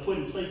prosecutors are put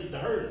in places to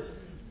hurt us.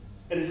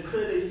 And it's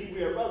clear they see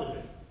we are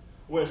relevant.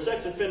 Where a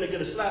sex offender get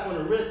a slap on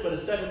the wrist, but a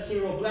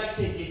 17-year-old black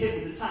kid get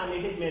hit with the time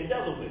they hit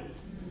Mandela with.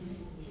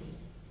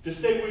 To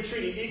say we're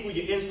treated equal,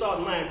 you're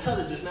insulting my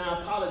intelligence. Now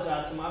I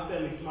apologize to my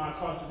family for my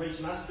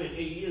incarceration. I spent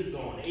 8 years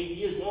gone, 8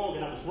 years long,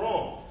 and I was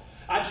wrong.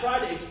 I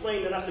tried to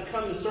explain that I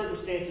succumbed to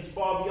circumstances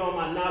far beyond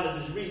my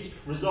knowledge's reach,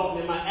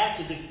 resulting in my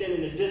actions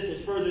extending the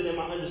distance further than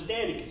my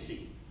understanding could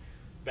see.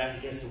 Back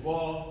against the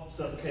wall,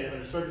 suffocated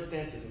under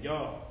circumstances, and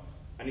y'all,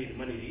 I needed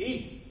money to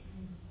eat.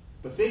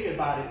 But thinking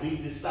about it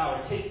leaves this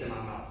sour taste in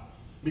my mouth.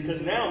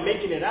 Because now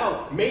making it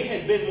out may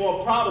have been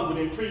more probable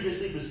than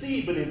previously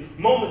perceived, but in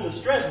moments of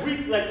stress,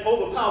 reflex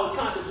overpowers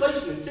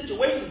contemplation and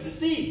situations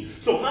deceive.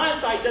 So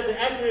hindsight doesn't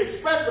accurately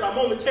express what I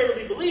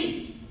momentarily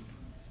believed.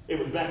 It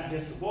was back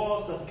against the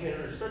wall, suffocated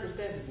under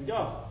circumstances, and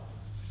y'all,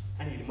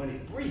 I needed money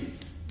to breathe.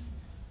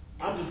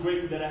 I'm just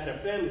grateful that I had a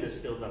family that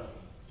still loved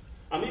me.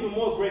 I'm even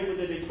more grateful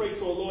that they pray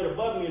to a Lord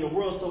above me in a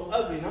world so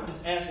ugly, and I'm just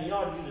asking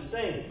y'all to do the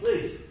same.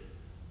 Please,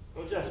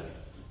 don't judge me.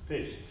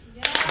 Peace.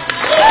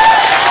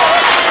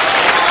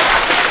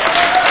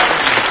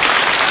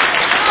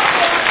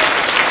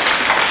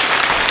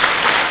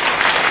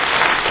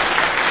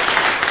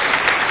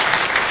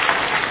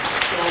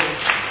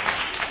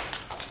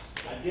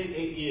 I did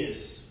 8 years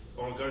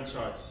on gun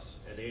charges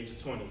at the age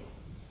of 20.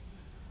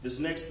 This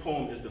next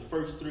poem is the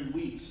first 3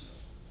 weeks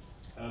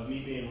of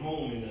me being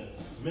home and the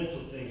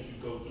mental things you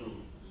go through.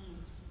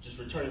 Just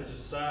returning to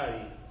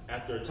society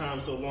after a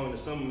time so long that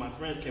some of my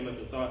friends came up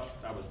and thought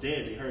I was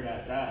dead. They heard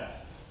I died.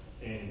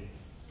 And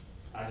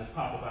I just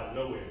popped up out of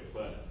nowhere.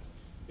 But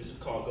this is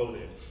called Go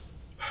There.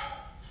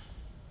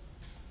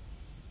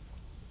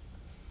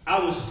 I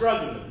was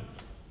struggling,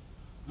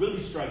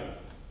 really struggling.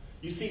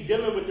 You see,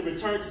 dealing with the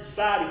return to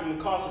society from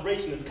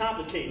incarceration is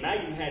complicated. I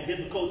even had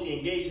difficulty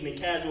engaging in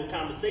casual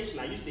conversation.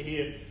 I used to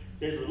hear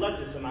there's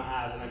reluctance in my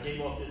eyes, and I gave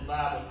off this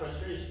vibe of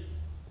frustration.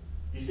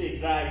 You see,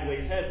 anxiety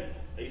weighs heavy.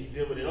 I used to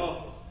deal with it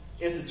often.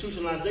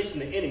 Institutionalization,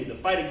 the enemy. The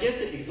fight against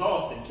it,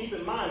 exhausting. Keep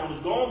in mind, I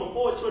was gone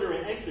before Twitter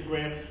and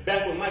Instagram,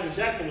 back when Michael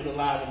Jackson was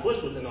alive and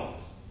Bush was in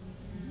office.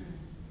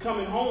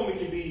 Coming home, it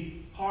can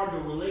be hard to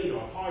relate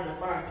or hard to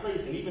find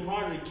place, and even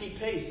harder to keep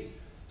pace.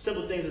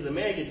 Simple things as a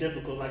man get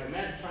difficult, like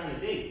imagine trying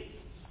to date.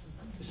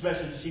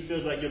 Especially if she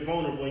feels like you're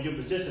vulnerable and your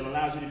position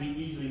allows you to be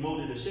easily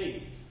molded or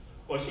shaped.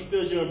 Or she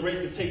feels your embrace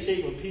can take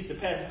shape or piece to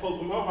pass the poke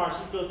from her heart,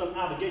 she feels some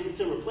obligation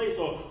to replace.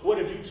 Or what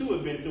if you too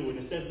have been through it?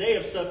 And since they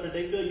have suffered,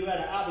 they feel you had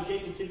an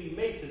obligation to be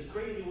mates. It's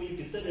crazy when you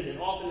consider that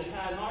often the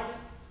kind-hearted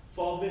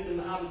fall victim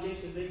to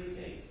obligations they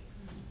create.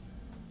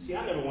 See,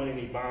 I never won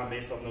any bond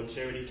based off no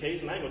charity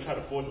case, and I ain't gonna try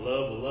to force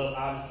love, but love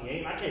obviously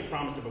ain't. I can't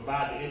promise to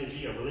provide the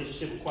energy a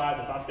relationship requires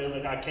if I feel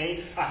like I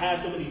can't. I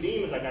have so many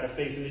demons I gotta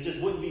face, and it just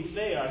wouldn't be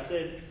fair. I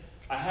said,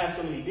 I have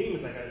so many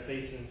demons I gotta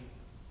face, and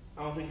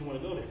I don't think you wanna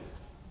go there.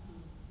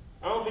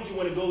 I don't think you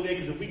want to go there,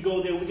 because if we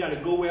go there, we got to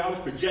go where I was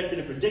projected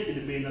and predicted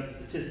to be another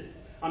statistic.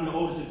 I'm the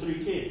oldest of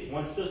 3 kids,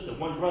 1 sister,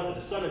 1 brother,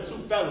 the son of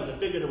 2 fellas, a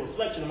figure, the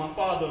reflection of my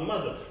father and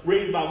mother,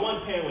 raised by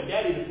 1 parent when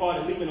daddy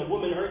departed, leaving a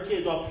woman and her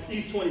kids off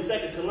East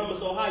 22nd,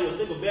 Columbus, Ohio,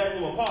 single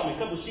bedroom apartment,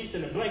 couple sheets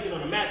and a blanket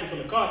on a mattress on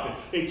the carpet.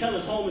 They tell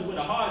us home is where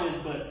the heart is,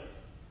 but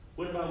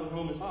what about when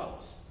home is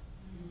ours?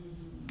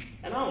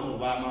 And I don't know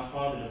why my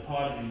father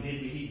departed and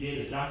did what he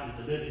did. The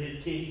doctors delivered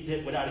his kid. He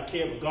did without a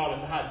care, regardless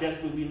of how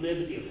desperate we live.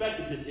 But the effect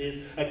of this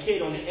is a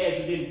kid on the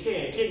edge who didn't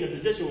care. A kid in a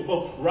position where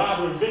both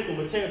robber and victim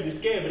were terribly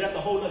scared. But that's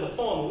a whole other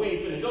form, and we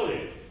ain't finna go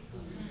there.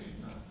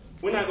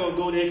 We're not going to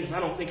go there because I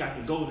don't think I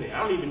can go there. I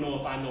don't even know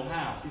if I know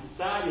how. See,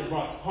 society has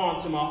brought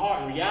harm to my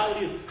heart, and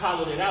reality has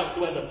hollowed it out.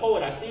 So as a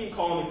poet, I seem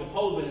calm and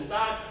composed, but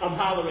inside, I'm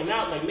hollering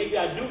out like maybe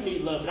I do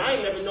need love, but I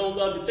ain't never known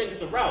love to think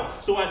it's a route.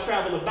 So I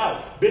travel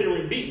about, bitter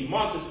and beaten,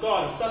 marked and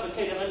scarred, and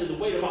suffocated under the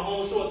weight of my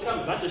own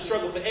shortcomings. I just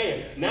struggle for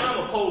air. Now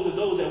I'm opposed to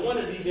those that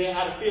want to be there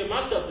out of fear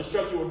my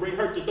self-destruction will bring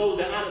hurt to those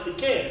that honestly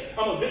care.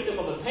 I'm a victim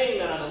of a pain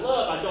that out of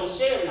love I don't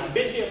share, and I've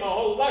been here my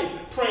whole life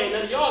praying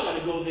none of y'all got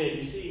to go there,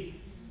 you see.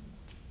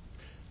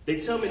 They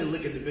tell me to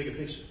look at the bigger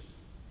picture.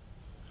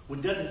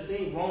 What doesn't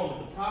seem wrong, but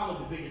the problem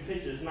with the bigger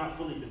picture is not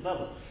fully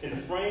developed. And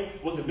the frame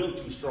wasn't built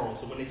too strong.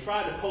 So when they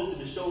tried to post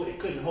it to show it, it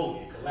couldn't hold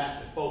it. It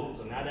collapsed and folded.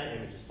 So now that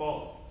image is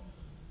falling.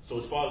 So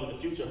as far as what the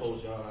future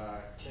holds, y'all,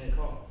 I can't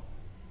call.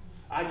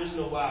 I just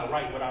know why I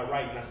write what I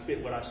write and I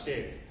spit what I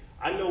share.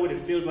 I know what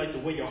it feels like to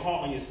wear your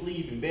heart on your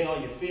sleeve and bear all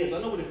your fears. I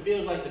know what it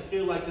feels like to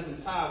feel like this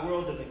entire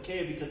world doesn't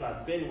care because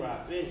I've been where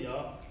I've been,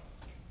 y'all.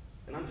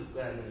 And I'm just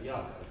glad none of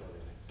y'all got to go there.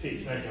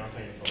 Peace. Thank you. I'm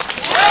Paine.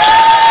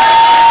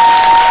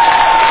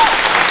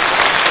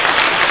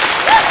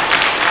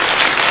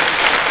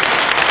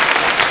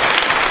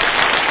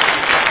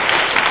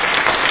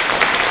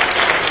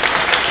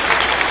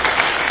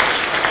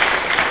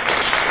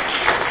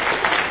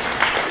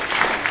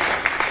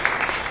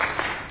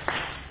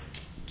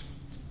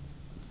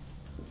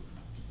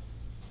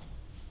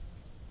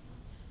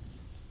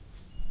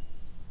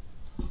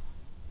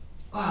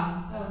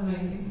 Wow, that was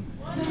amazing.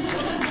 Thank you.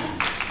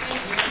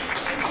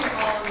 Thank you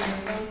all of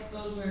you.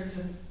 Those were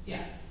just,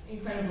 yeah, incredible.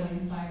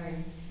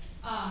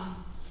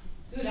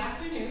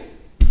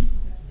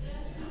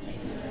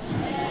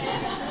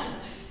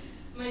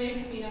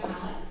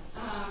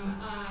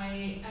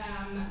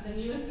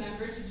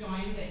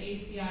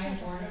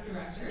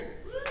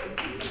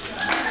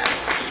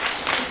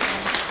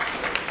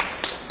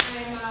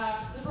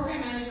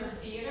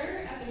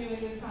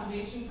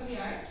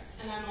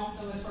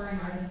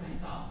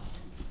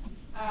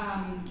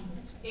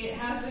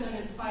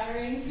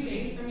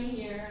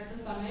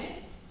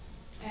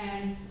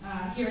 and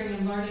hearing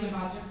and learning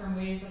about different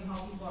ways of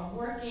how people are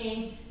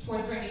working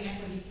towards bringing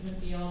equity to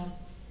the field.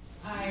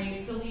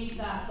 I believe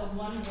that the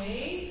one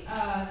way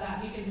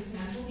that we can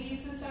dismantle these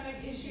systemic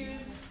issues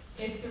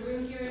is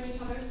through hearing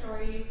each other's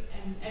stories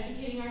and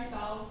educating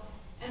ourselves,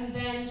 and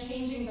then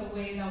changing the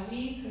way that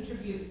we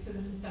contribute to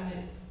the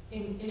systemic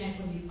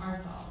inequities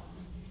ourselves.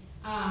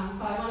 So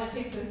I want to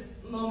take this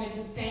moment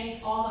to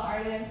thank all the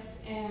artists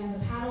and the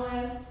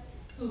panelists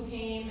who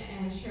came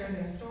and shared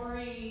their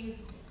stories,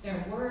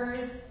 their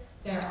words,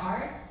 their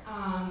art.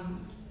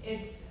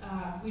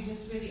 We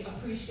just really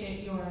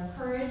appreciate your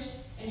courage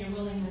and your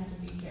willingness to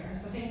be here.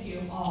 So thank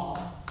you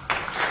all.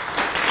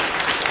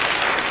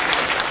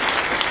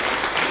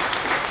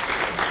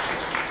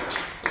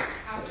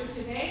 After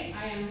today,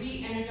 I am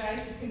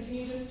re-energized to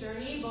continue this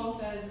journey,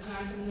 both as an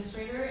arts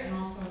administrator and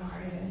also an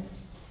artist.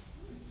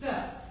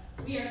 So,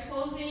 we are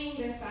closing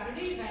this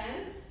Saturday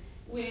event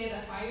with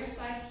a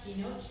Fireside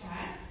Keynote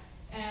chat,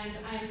 and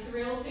I'm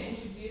thrilled to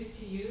introduce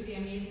to you the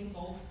amazing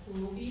folks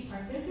who will be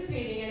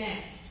participating in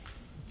it.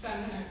 So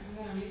I'm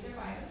gonna read their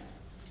bios.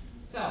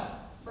 So,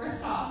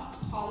 first off,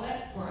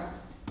 Pawlet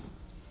Brookes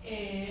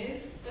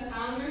is the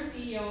founder,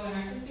 CEO, and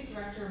artistic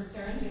director of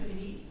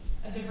Serendipity,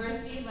 a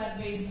diversity-led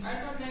based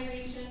arts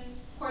organization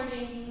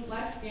coordinating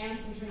Let's Dance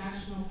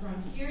International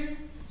Frontiers,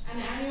 an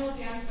annual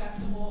dance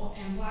festival,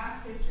 and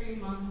Black History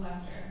Month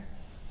Leicester.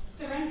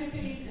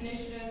 Serendipity's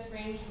initiatives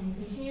range from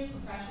continued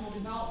professional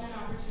development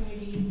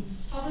opportunities,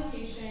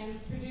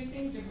 publications,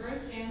 producing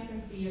diverse dance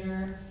and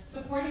theater,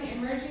 supporting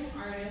emerging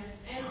artists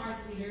and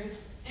arts leaders,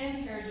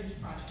 and heritage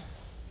projects.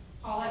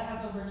 Pawlet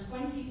has over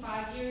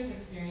 25 years'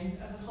 experience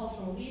as a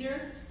cultural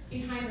leader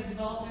behind the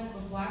development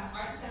of Black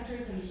art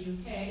centers in the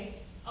UK,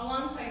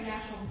 alongside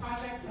national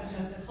projects such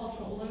as the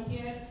Cultural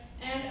Olympiad,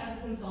 and as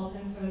a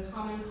consultant for the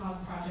Common Cause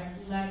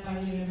project led by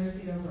the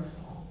University of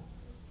Bristol.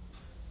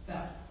 So,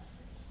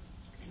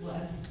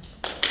 let's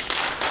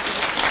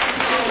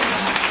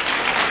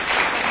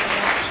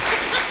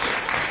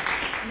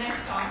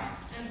next off,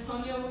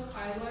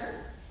 Cuyler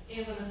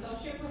is an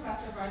associate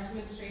professor of arts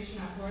administration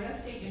at Florida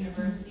State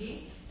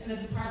University in the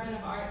Department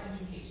of Art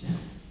Education.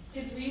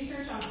 His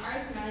research on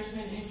arts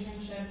management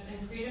internships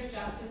and creative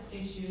justice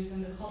issues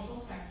in the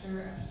cultural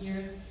sector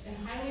appears in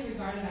highly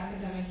regarded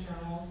academic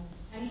journals,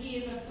 and he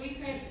is a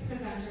frequent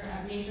presenter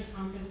at major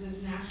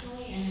conferences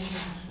nationally and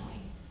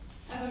internationally.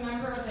 As a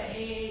member of the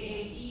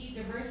AAAE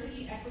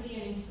Diversity, Equity,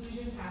 and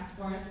Inclusion Task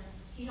Force,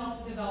 he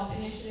helped to develop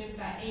initiatives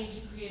that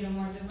aim to create a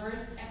more diverse,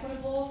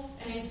 equitable,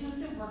 and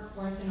inclusive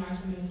workforce in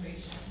arts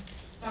administration.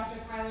 Dr.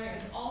 Cuyler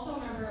is also a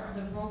member of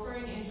the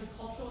Brokering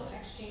Intercultural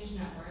Exchange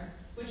Network,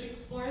 which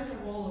explores the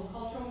role of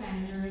cultural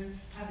managers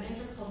as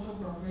intercultural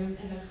brokers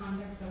in the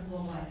context of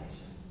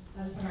globalization.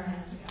 Let's put our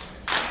hands together.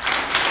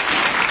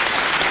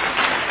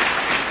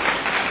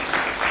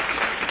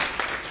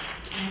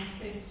 Next,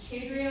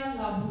 Chadria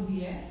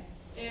Labouvier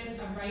is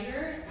a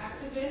writer,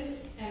 activist,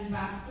 and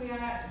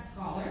Basquiat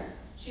scholar.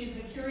 She is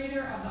the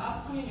curator of the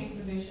upcoming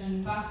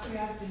exhibition,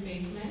 Basquiat's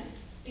Debasement,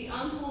 The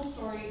Untold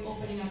Story,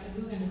 opening at the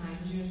Guggenheim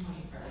June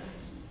 21st.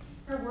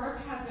 Her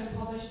work has been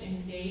published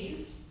in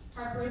Dazed,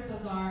 Harper's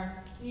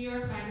Bazaar, New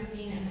York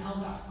Magazine, and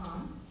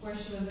Elle.com, where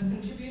she was a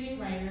contributing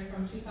writer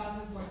from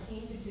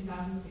 2014 to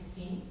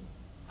 2016.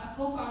 A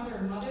co-founder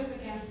of Mothers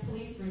Against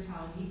Police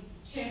Brutality,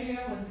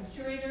 Chadria was the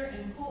curator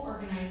and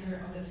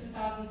co-organizer of the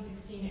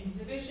 2016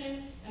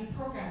 exhibition and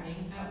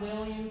programming at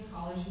Williams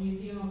College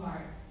Museum of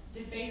Art,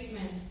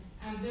 Debasement,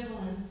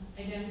 Ambivalence,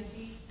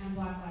 Identity, and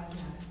Black Lives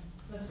Matter.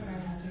 Let's put our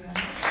hands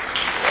together.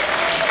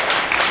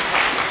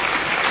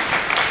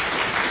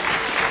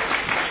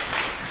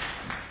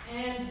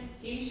 And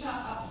Aysha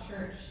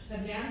Upchurch, the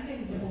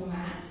dancing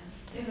diplomat,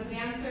 is a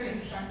dancer,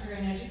 instructor,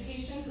 and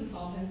education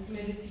consultant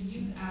committed to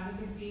youth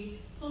advocacy,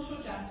 social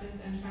justice,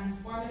 and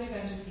transformative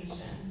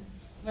education.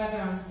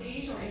 Whether on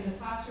stage or in the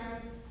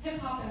classroom,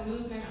 hip-hop and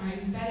movement are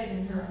embedded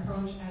in her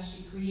approach as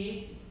she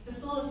creates,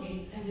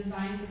 facilitates, and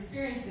designs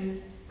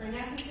experiences for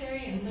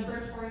necessary and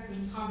liberatory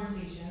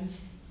conversations,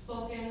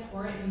 spoken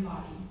or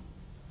embodied.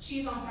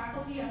 She's on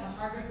faculty at the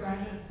Harvard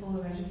Graduate School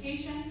of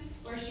Education,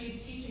 where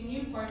she's teaching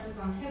new courses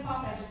on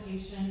hip-hop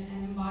education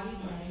and embodied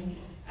learning,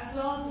 as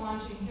well as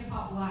launching Hip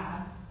Hop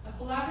Lab, a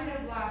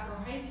collaborative lab for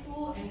high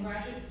school and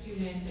graduate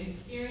students to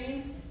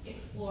experience,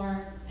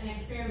 explore, and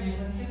experiment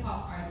with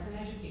hip-hop arts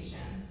and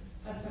education.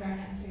 Let's put our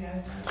hands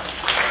together for her.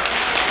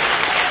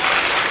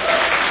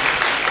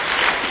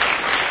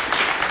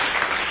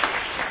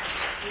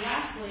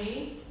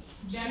 Lastly,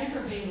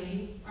 Jennifer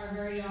Bailey, our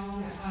very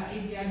own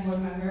ACI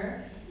board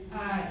member,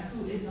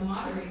 who is the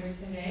moderator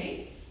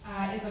today,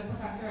 is a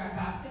professor at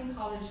Babson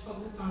College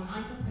focused on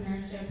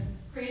entrepreneurship,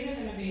 creative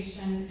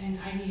innovation, and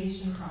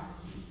ideation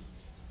processes.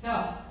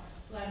 So,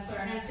 let's put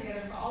our hands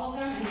together for all of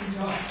them and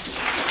enjoy.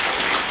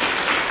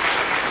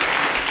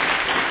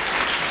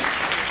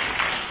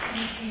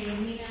 Thank you,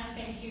 Meena.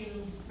 Thank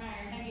you,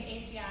 Meyer. Thank you,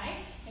 ACI.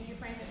 Thank you,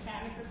 friends and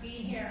family, for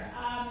being here.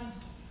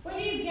 What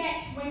do you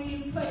get when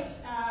you put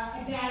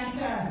a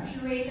dancer, a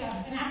curator,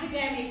 an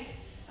academic,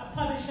 a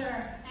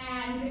publisher,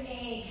 and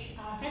a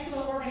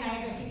festival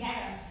organizer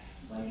together?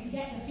 Well, you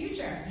get the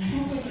sure.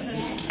 That's what you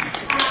get.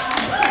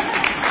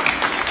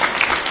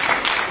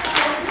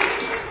 So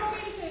we're just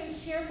hoping to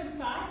share some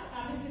thoughts.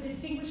 This is a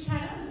distinguished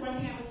panel, is one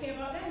thing I would say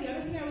about them. The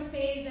other thing I would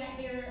say is that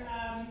they're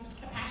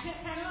a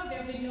passionate panel.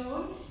 They've been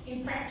known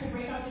in prep to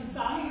break out in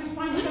song in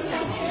response to the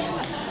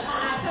question.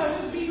 So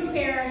just be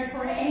prepared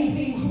for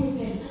anything with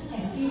this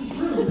esteemed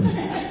group.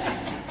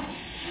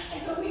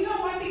 And so we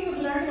know one thing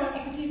we've learned about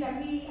equity is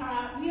that we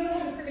don't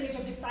have the privilege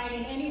of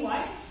defining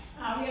anyone.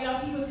 We allow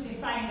people to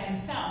define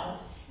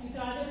themselves. And so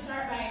I'll just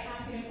start by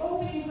asking an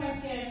opening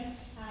question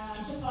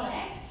to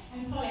Pawlet.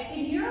 And Pawlet,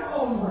 in your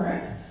own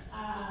words,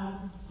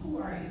 who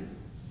are you?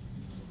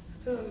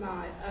 Who am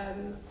I?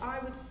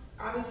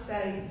 I would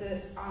say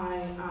that I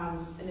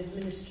am an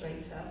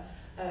administrator,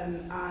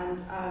 and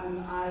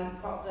I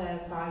got there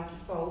by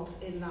default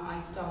in that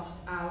I started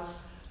out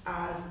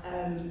as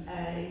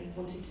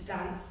wanting to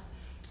dance.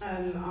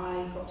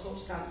 I got taught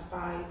to dance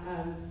by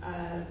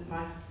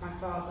my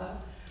father,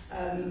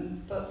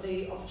 but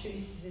the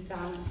opportunities to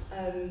dance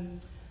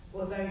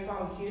were very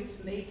far and few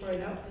for me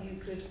growing up. You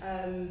could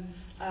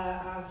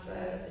have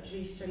a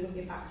G-string up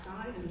your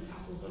backside and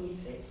tassels on your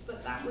tits,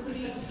 but that would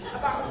be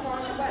about as far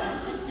as it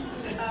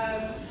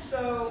went.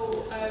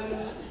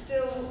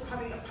 Still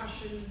having a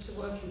passion to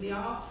work in the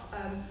arts,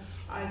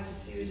 I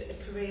pursued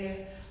a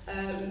career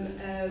as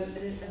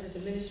an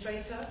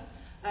administrator,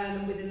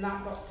 and within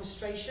that got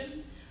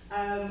frustration.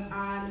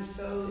 And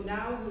so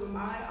now, who am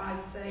I? I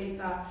say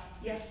that,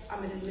 yes,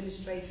 I'm an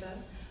administrator,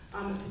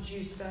 I'm a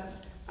producer,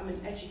 I'm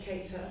an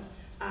educator,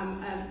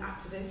 I'm an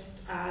activist,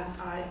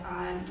 and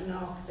I'm an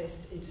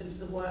archivist in terms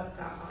of the work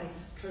that I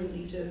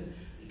currently do.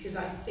 Because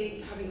I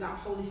think having that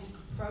holistic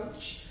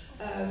approach,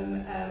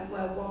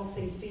 where one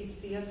thing feeds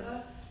the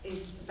other,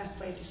 is the best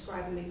way of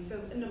describing me.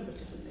 So a number of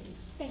different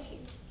things. Thank you.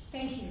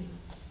 Thank you.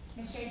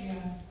 Ms.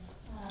 Adrian,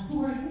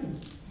 who are you?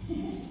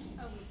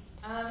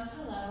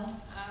 Hello.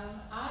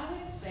 I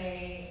would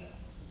say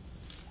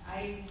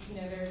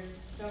there's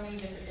so many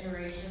different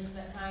iterations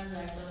at times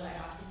that I feel like I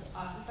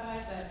occupy,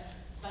 but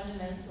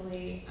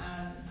fundamentally,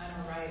 I'm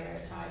a writer.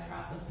 It's how I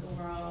process the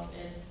world.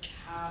 It's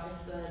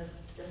the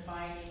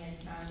defining and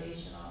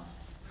foundational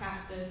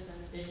practice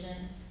and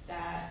vision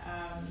that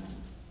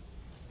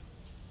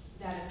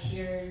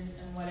appears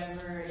in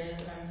whatever it is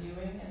that I'm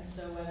doing. And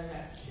so whether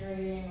that's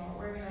curating or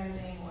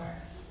organizing or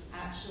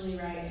actually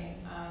writing,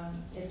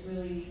 it's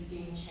really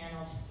being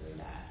channeled through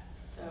that.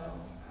 So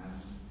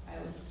I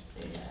would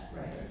say that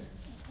writer.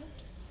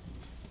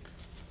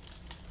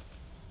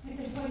 Ms.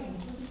 Antonio, we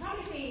could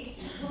probably say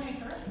women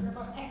first. We're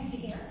about equity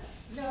here.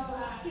 So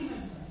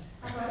humans first.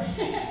 How about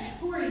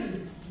who are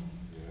you?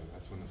 Yeah,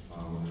 that's when the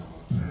song will come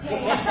up.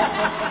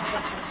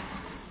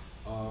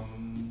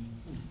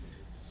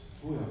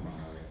 Who am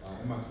I?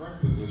 In my current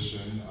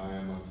position, I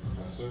am a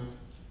professor.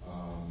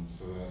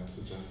 So that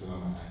suggests that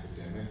I'm an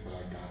academic, but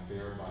I got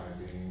there by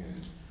being an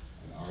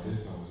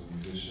artist. I was a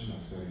musician. I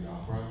studied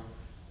opera.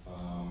 I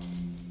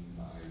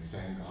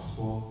sang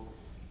gospel,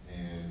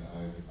 and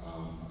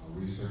I'm a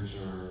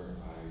researcher.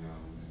 I'm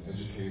an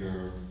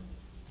educator.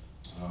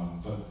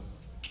 But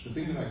the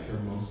thing that I care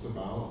most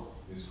about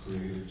is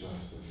creative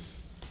justice,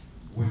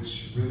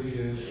 which really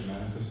is a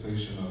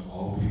manifestation of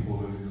all people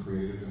living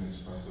creative and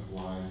expressive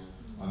lives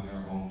on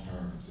their own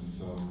terms. And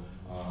so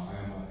I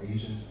am an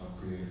agent of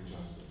creative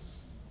justice.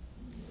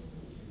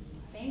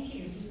 Thank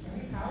you.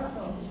 Very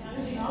powerful.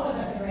 Challenging all of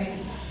us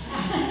already.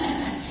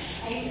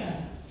 Aysha,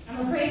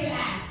 I'm afraid to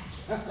ask,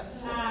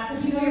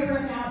 because we know your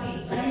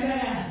personality, but I'm going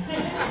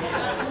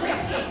to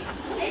risk it.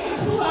 Aysha,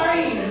 who are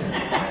you?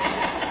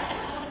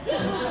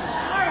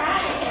 All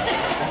right.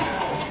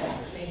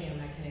 Maybe I'm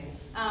not kidding.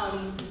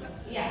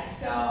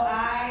 So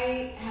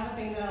I have a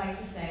thing that I like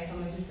to say, so I'm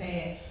going to just say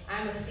it.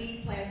 I'm a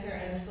seed planter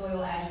and a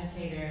soil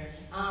agitator,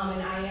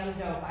 and I am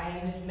dope. I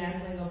am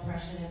dismantling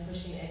oppression and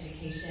pushing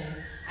education.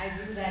 I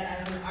do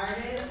that as an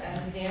artist,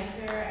 as a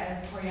dancer,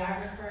 as a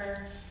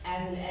choreographer,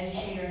 as an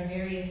educator in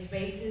various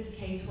spaces,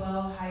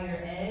 K-12,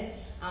 higher ed.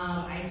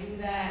 I do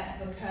that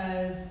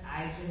because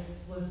I just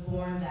was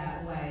born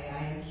that way.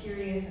 I am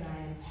curious and I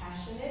am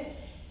passionate,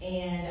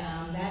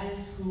 and that is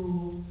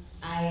who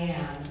I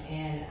am.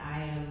 And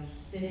I am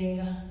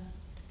sitting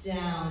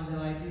down,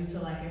 though I do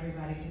feel like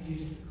everybody could do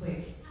just a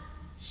quick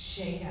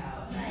shake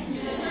out.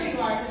 Just where you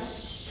are,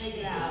 just shake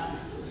it out.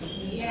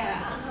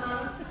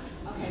 Yeah,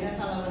 Okay, that's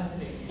all I wanted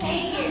to do.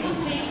 Thank you.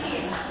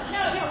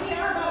 No, we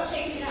are about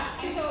shaking it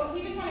up. And so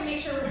we just want to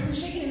make sure we're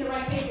shaking in the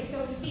right places,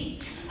 so to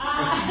speak. So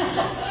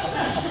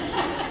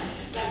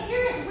I'm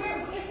curious, if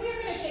we're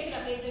going to shake it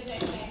up, ladies and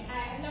gentlemen,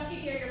 I'd love to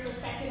hear your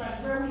perspective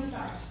on where we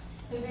start,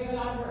 because there's a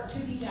lot of work to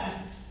be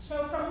done.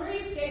 So from where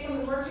you sit, from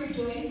the work you're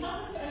doing,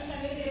 help us to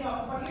understand a little bit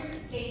about what your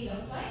day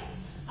looks like.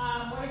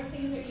 What are the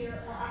things that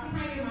are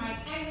occupying your mind?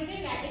 And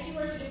within that, if you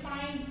were to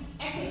define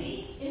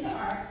equity in the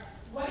arts,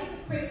 what is the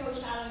critical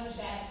challenge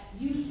that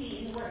you see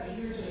in the work that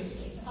you're doing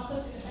today? So help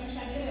us to just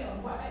understand a little bit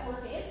of what that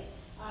work is.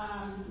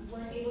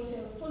 We're able to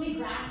fully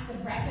grasp the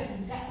breadth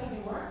and depth of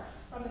your work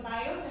from the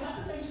bio. So help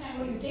us understand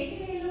what your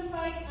day-to-day looks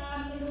like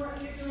in the work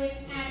that you're doing.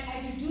 And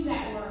as you do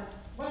that work,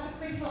 what's the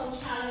critical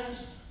challenge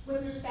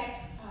with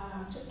respect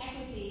to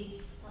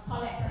equity.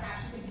 Pawlet,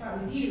 perhaps we can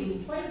start with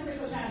you. What is the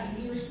critical challenge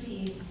that you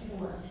receive in the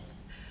work?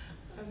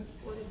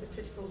 What is the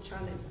critical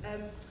challenge?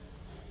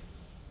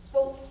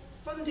 Well,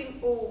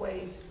 funding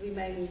always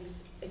remains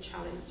a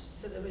challenge,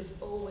 so there is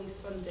always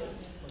funding.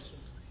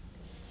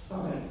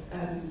 Sorry.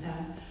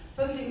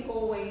 Funding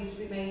always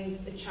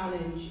remains a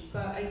challenge,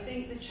 but I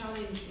think the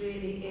challenge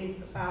really is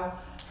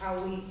about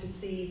how we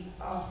perceive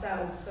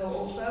ourselves. So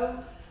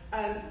although,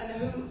 and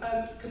who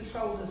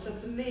controls us. So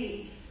for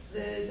me,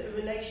 there's a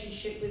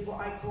relationship with what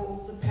I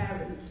call the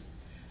parent,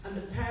 and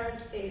the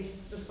parent is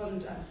the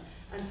funder.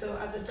 And so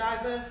as a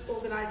diverse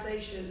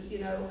organisation,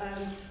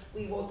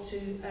 we want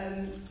to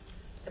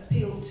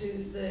appeal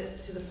to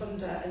the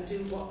funder and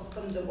do what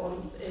the funder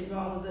wants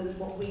rather than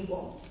what we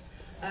want.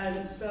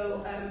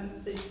 So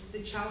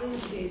the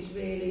challenge is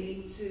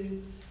really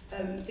to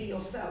be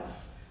yourself,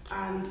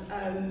 and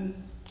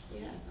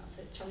that's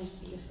it. Challenge to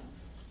be yourself.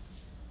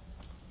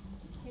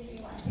 Who do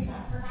you want to pick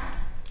up, perhaps?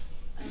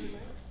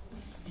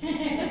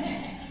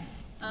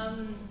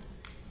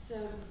 So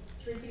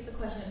to repeat the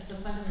question, it's the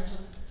fundamental.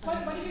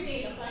 What does your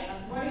day look like?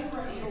 What is the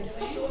work you're doing?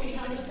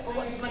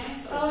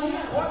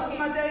 What's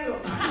my day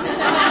look like?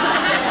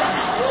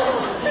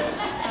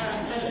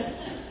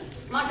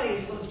 My day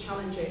is full of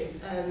challenges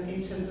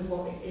in terms of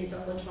what it is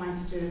that we're trying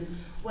to do.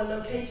 We're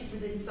located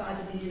within inside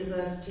of the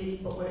university,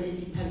 but we're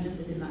independent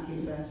within that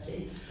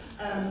university.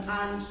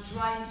 And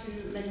trying to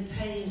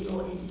maintain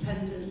your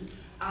independence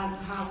and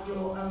have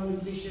your own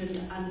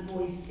vision and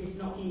voice is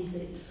not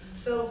easy.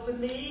 So for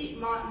me,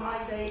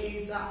 my day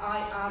is that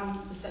I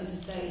am the centre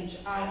stage.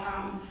 I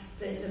am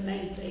the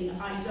main thing.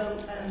 I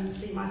don't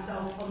see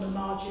myself on the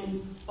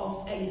margins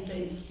of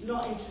anything.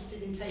 Not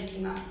interested in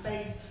taking that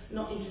space,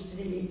 not interested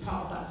in being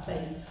part of that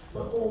space,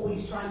 but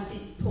always trying to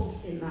be put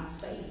in that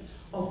space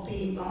of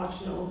being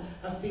marginal,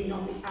 of being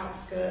on the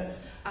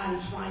outskirts and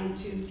trying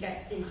to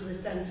get into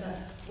the centre.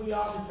 We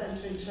are the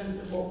centre in terms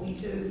of what we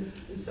do.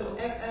 And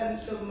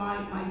so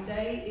my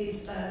day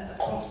is a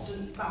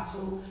constant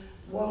battle.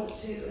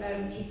 Want to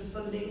keep the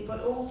funding,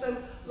 but also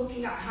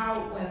looking at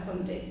how we're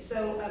funded.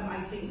 So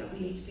I think that we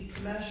need to be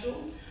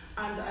commercial,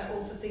 and I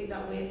also think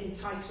that we're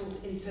entitled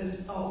in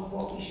terms of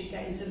what we should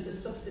get in terms of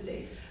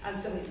subsidy.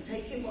 And so it's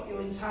taking what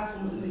your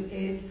entitlement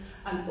is,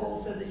 and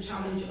also the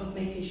challenge of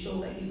making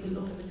sure that you can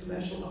look at the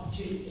commercial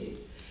opportunities.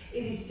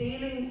 It is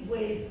dealing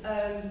with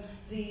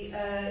the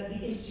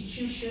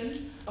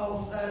institution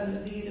of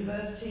the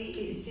university.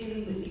 It is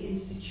dealing with the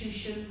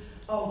institution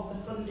of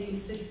the funding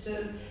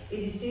system. It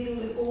is dealing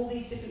with all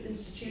these different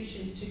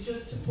institutions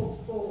to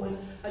put forward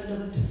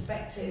another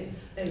perspective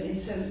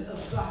in terms of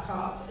black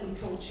arts and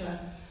culture.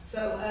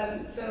 So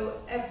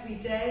every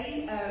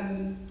day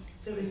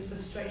there is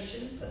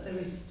frustration, but there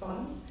is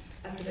fun,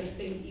 because I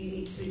think you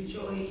need to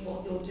enjoy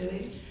what you're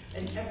doing.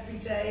 And every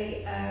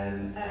day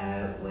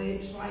we're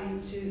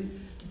trying to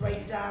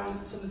break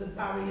down some of the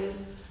barriers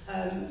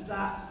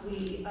that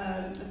we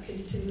are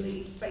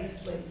continually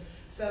faced with.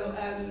 So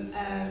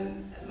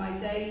my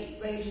day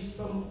ranges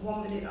from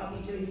 1 minute I'll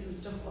be doing some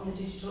stuff on the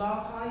digital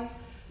archive,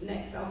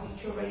 next I'll be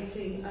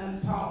curating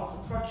part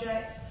of the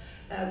project,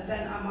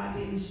 then I might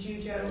be in the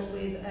studio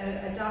with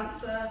a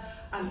dancer,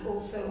 and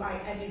also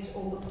I edit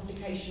all the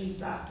publications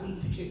that we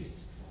produce.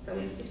 So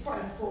it's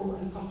quite a full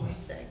and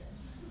complex day.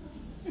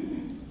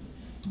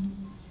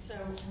 So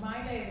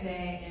my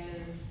day-to-day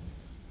is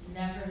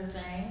never the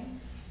same.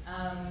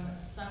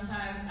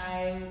 Sometimes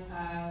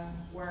I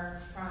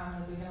work from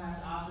the Beacon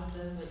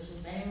offices, which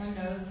if anyone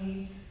knows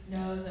me,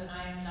 knows that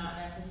I am not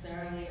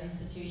necessarily an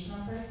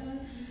institutional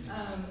person.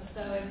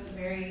 So it's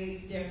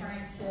very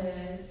different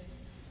to,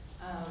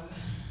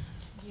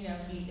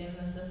 be in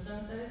the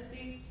system, so to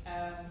speak.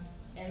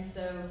 And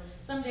so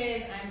some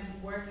days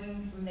I'm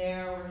working from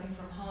there, working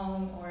from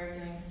home, or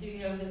doing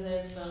studio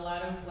visits, but a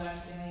lot of what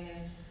I'm doing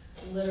is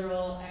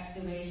literal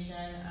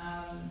excavation.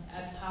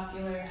 As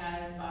popular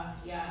as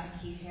Basquiat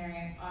and Keith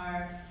Haring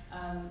are,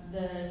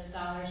 the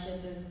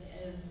scholarship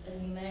is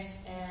anemic,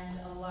 and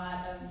a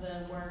lot of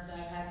the work that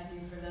I've had to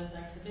do for those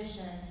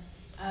exhibitions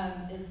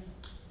is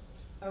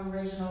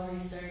original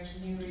research,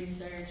 new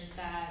research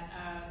that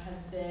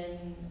has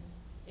been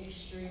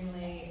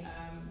extremely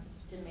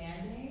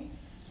demanding.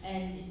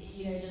 And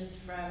just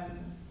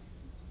from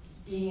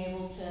being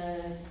able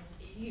to,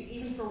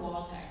 even for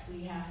wall text,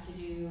 I have to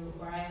do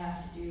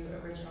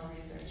original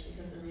research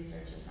because the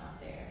research is not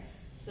there.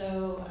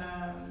 So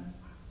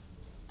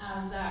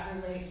as that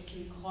relates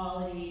to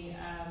quality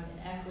and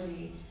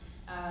equity,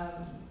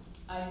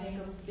 I think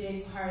a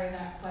big part of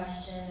that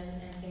question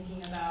and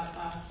thinking about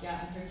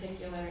Basquiat in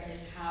particular is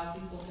how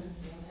people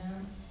consume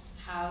him,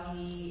 how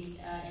he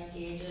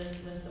engages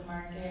with the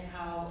market,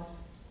 how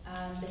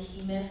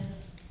behemoths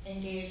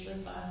engage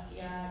with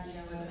Basquiat,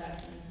 whether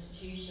that's an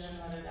institution,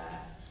 whether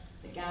that's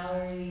the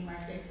gallery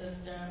market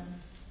system,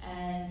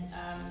 and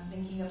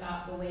thinking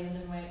about the ways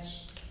in which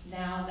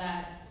now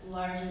that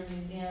larger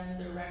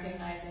museums are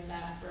recognizing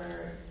that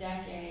for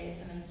decades,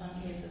 and in some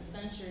cases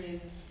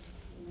centuries,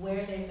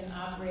 where they've been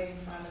operating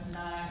from is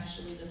not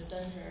actually the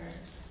center,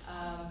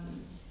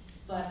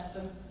 but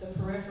the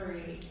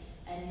periphery.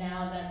 And now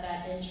now that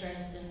that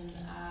interest and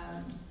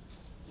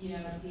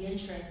the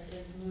interest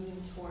is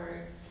moving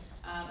towards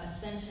a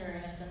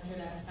center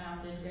that's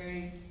founded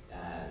very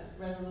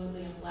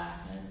resolutely in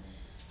Blackness.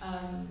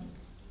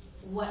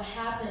 What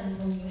happens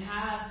when you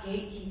have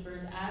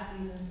gatekeepers at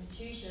these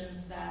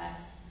institutions that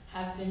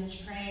have been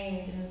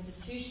trained and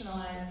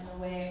institutionalized in a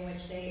way in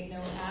which they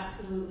know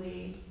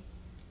absolutely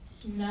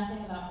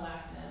nothing about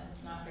Blackness?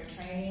 It's not their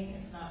training,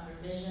 it's not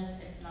their vision,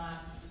 it's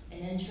not an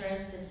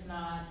interest, it's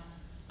not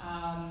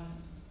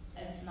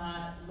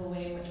the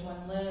way in which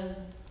one lives.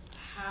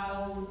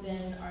 How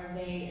then are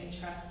they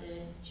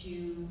entrusted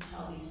to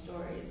tell these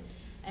stories?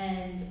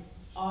 And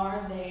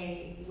are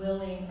they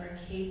willing or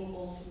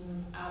capable to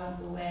move out of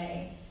the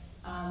way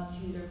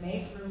to either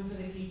make room for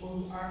the people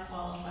who are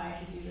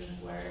qualified to do this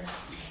work,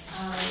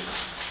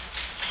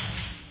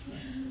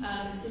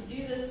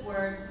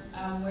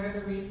 where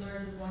the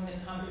resource is going to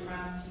come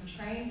from to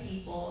train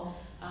people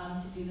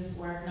to do this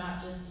work,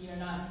 not just,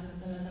 not in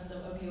the sense of,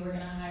 okay, we're going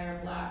to hire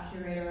a Black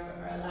curator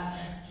or a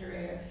Latinx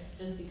curator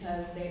just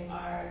because they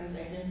are these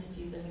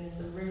identities. I mean, is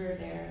the rigor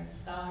there, is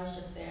the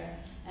scholarship there,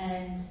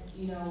 and,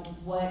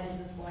 what is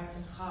this going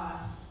to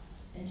cost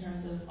in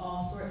terms of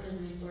all sorts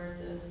of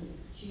resources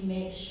to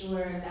make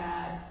sure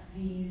that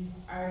these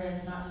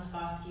artists, not just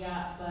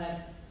Basquiat,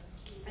 but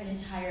an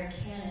entire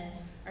canon,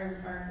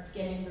 are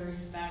getting the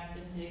respect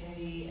and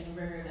dignity and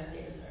rigor that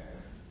they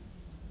deserve.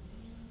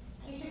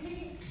 Aysha, can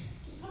you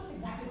just tell us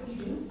exactly what you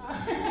do?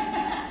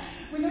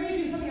 We know you're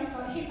doing something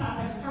about hip hop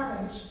and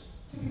Harvard, which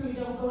typically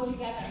don't go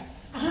together.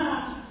 Tell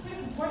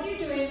us what you're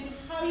doing,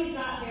 how you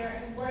got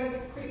there, and what are the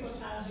critical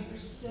challenges you're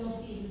still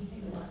seeing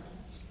in the work?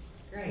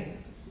 Great.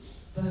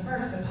 But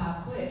first, a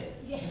pop quiz,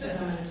 because I'm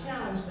going to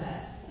challenge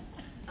that.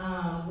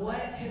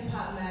 What hip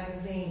hop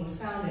magazine was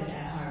founded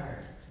at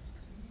Harvard?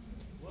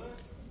 What?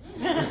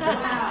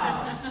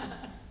 Wow.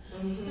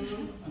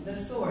 The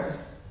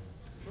Source.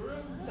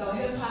 So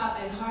hip hop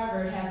and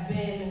Harvard have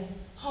been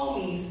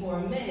homies for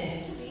a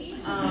minute.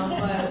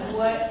 But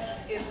what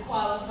is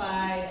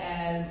qualified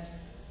as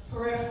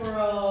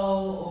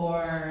peripheral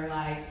or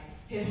like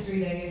history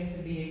that gets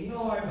to be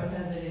ignored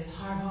because it is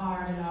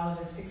Harvard and all of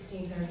its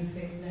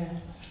 1636ness.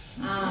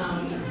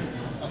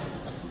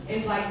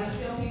 It's like, but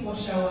still people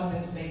show up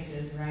in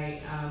spaces,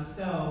 right?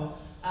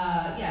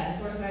 The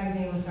Source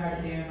magazine was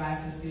started there by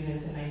some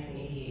students in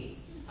 1988.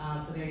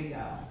 So there you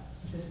go,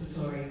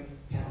 participatory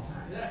panel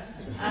time.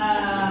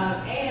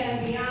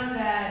 And beyond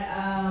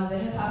that, the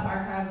Hip Hop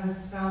Archive was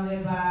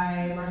founded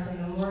by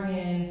Marcelina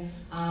Morgan,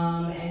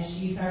 and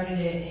she started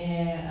it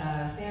in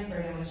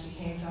Stanford, and when she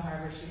came to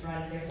Harvard, she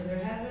brought it there. So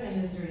there has been a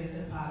history of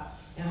hip hop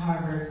in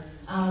Harvard,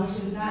 which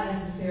is not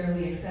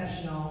necessarily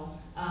exceptional,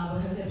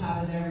 because hip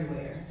hop is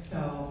everywhere.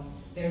 So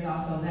there's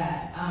also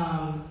that.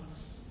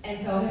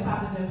 And so hip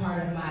hop has been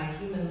part of my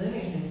human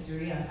living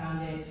history. I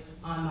found it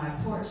on my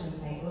porch in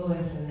St. Louis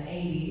in the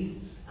 80s.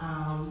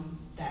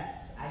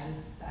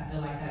 I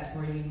feel like that's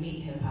where you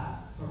meet hip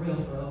hop, for real.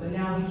 But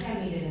now we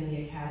can meet it in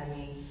the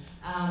academy.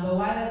 But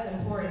why that's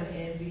important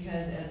is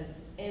because as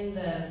in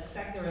the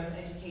sector of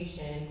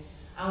education,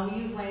 we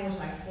use language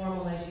like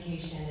formal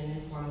education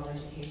and informal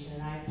education.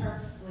 And I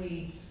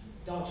purposely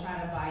don't try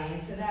to buy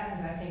into that,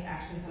 because I think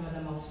actually some of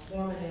the most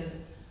formative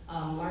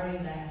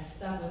learning that has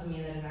stuck with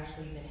me, that has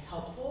actually been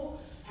helpful,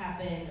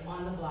 happened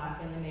on the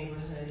block, in the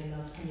neighborhood, in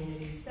those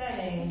community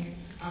settings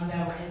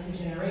that were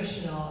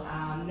intergenerational.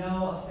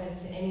 No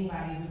offense to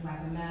anybody who's like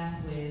a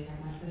math whiz,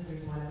 like my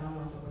sisters want to, I don't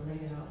know if we're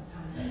related all the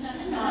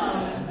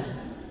time.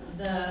 But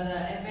the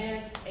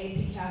advanced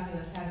AP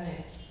calculus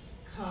hasn't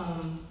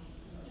come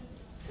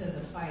to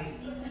the fight.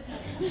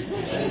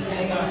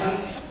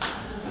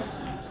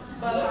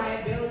 But my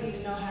ability to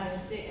know how to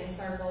sit in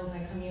circles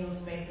and communal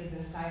spaces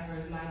and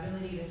ciphers, my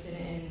ability to sit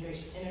in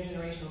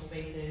intergenerational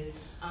spaces,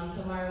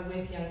 to learn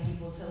with young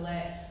people, to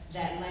let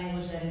that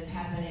language that is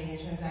happening and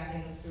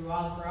transacting for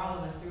all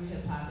of us through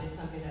hip hop is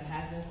something that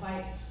has been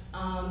quite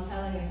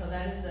telling. And so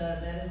that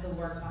is the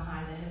work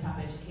behind the Hip Hop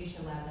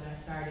Education Lab that I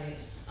started.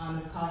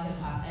 It's called Hip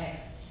Hop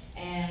X,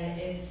 and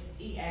it's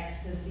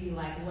EX to see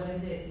like what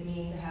does it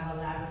mean to have a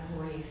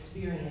laboratory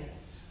experience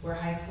where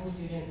high school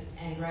students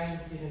and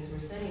graduate students who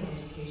are studying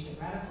education,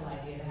 radical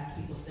idea to have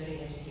people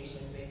studying education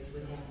spaces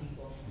with young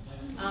people.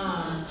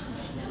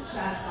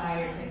 Shots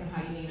fired, take them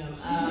how you need them.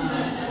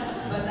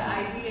 But the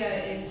idea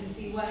is to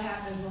see what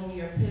happens when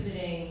we are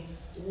pivoting.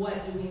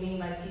 What do we mean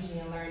by teaching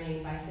and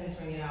learning by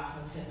centering it off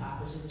of hip hop,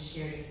 which is a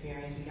shared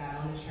experience we got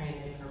on the train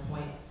at different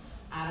points.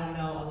 I don't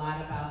know a lot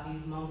about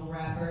these mumble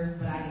rappers,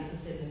 but I get to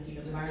sit in the seat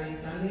of learning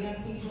from the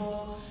young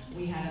people.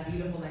 We had a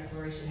beautiful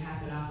exploration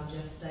happen off of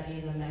just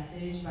studying the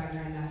message by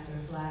Grandmaster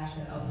Flash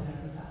that opened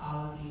up into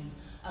all of these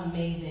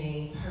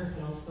amazing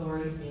personal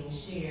stories being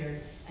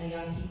shared, and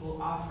young people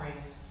offering.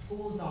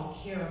 Schools don't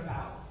care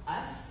about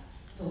us,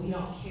 so we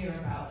don't care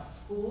about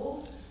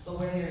schools, but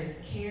where there is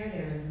care,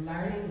 there is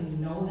learning. We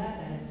know that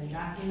has been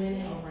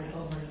documented over and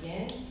over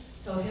again.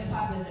 So hip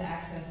hop is the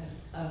access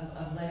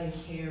of letting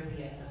care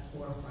be at the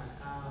forefront.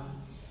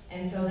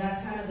 And so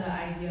that's kind of the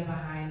idea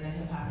behind the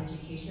Hip Hop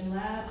Education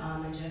Lab,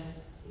 and just,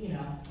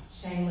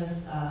 shameless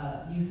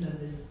use of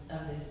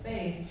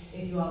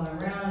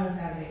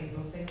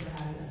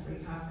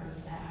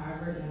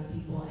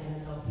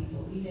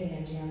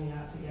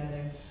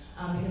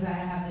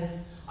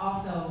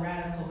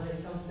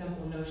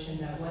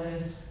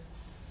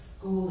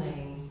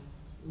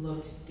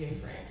looked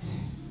different?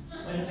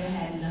 What if it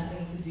had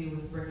nothing to do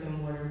with brick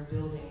and mortar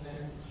buildings that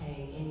are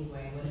decaying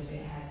anyway? What if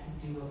it had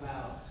to do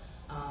about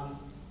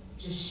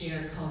just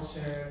shared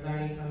culture,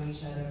 learning from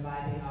each other,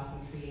 vibing off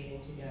and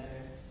creating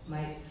together?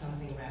 Might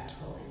something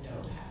radical and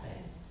dope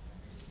happen?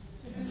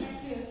 With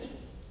respect to,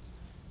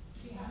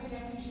 do you have a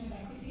definition of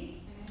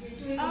equity? And if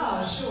you're doing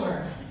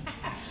Sure.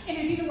 And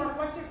if you do work,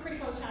 what's the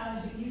critical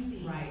challenge that you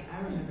see? Right,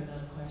 I remember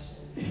those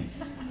questions.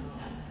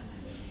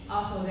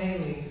 Also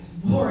daily,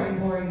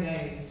 boring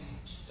days,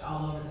 just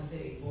all over the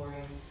city,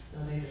 boring,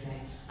 no days the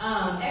same.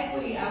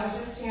 Equity, I was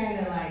just sharing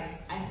that,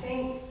 like, I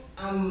think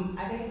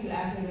if you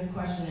ask me this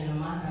question in a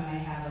month, I might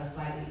have a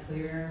slightly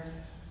clearer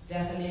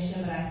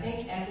definition, but I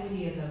think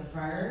equity is a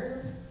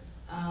verb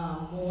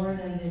more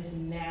than this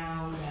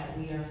noun that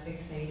we are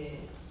fixated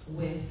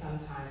with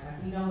sometimes.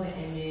 Like, we know the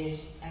image,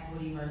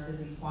 equity versus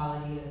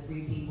equality, the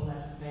three people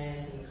at the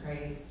fence and the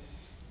crates.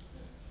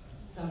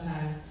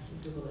 Sometimes,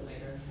 we Google it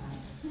later, it's fine.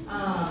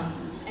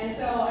 And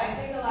so I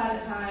think a lot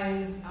of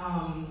times,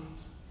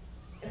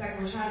 it's like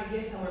we're trying to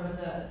get somewhere,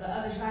 but the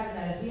other side of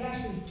that is we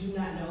actually do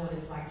not know what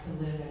it's like to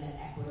live in an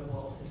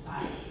equitable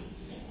society.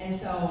 And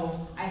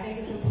so I think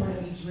it's important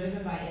to be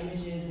driven by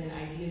images and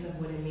ideas of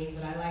what it means,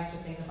 but I like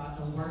to think about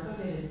the work of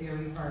it as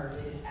very verb,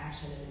 it is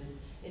action,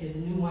 it is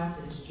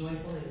nuanced, it is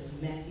joyful, it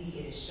is messy,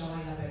 it is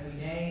showing up every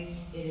day,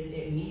 it is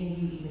it meeting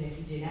you even if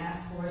you didn't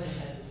ask for it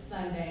because it's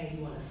Sunday and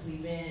you want to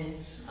sleep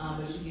in,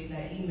 but you get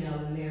that email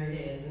and there it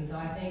is. And so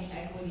I think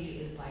equity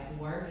is like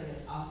work, and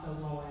it's also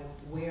going,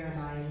 where am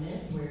I in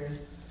this?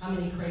 How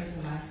many crates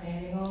am I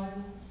standing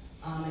on?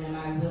 And am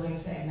I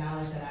willing to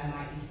acknowledge that I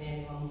might be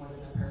standing on more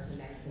than the person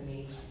next to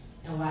me?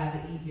 And why is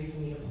it easier for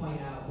me to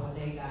point out what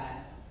they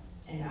got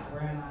and not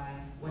where am I?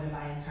 What have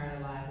I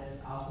internalized as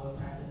also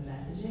oppressive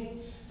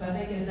messaging? So I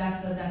think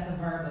that's the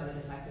verb of it.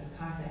 It's like this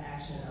constant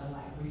action of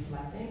like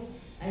reflecting.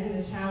 I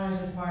think the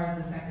challenge as far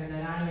as the sector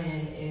that I'm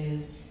in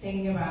is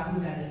thinking about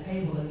who's at the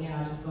table. Again,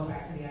 I'll just go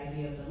back to the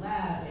idea of the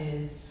lab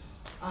is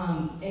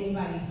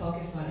anybody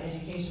focused on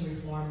education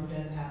reform who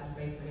doesn't have a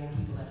space for young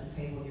people at the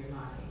table, you're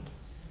lying.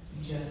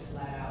 Just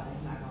flat out,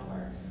 it's not gonna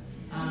work.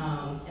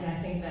 And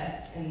I think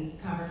that in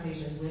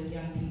conversations with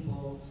young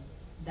people,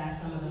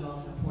 that's some of the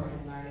most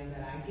important learning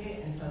that I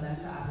get. And so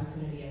that's the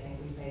opportunity I think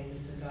we face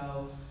is to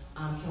go,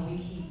 can we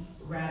keep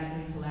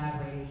radically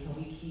collaborating? Can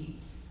we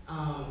keep,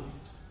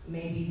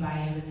 maybe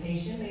by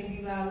invitation,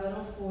 maybe by a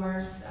little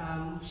force,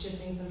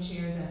 shifting some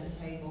chairs at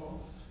the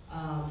table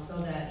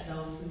so that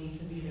those who need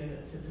to be there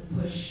to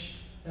push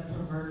the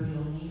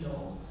proverbial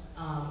needle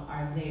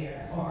are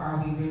there? Or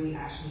are we really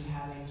actually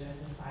having just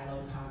a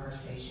siloed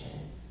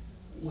conversation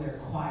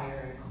where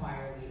choir and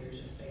choir leaders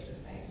just say the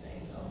same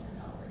things over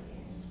and over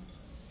again?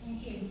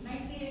 Thank you.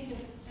 Nice lead into,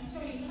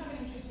 Antonio, you have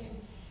an interesting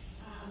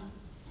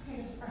kind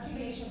of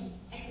articulation.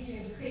 Equity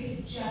is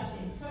creative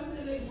justice. Tell us a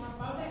little bit more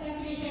about that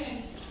definition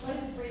and what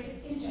is the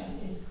greatest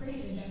injustice,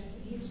 creative injustice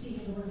that you've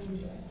seen in the work you're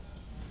doing?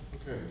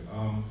 Okay,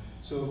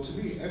 so to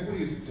me,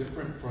 equity is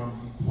different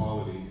from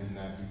equality in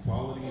that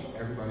equality,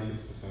 everybody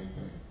gets the same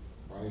thing,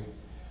 right?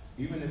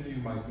 Even if you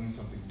might need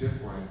something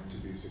different to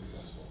be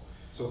successful.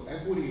 So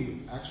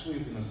equity actually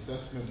is an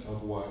assessment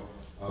of what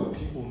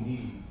people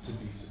need to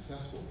be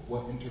successful,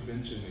 what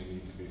intervention they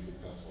need to be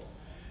successful.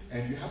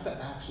 And you have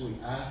to actually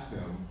ask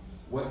them,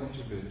 what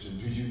intervention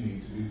do you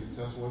need to be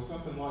successful, or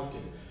something like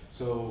it.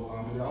 So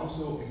it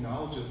also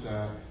acknowledges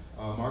that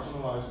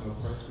marginalized and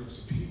oppressed groups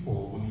of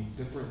people will need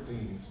different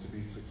things to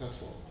be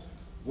successful.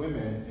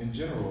 Women, in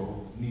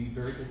general, need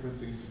very different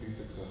things to be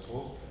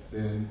successful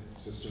than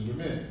cisgender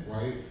men,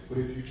 right? But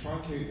if you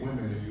truncate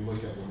women and you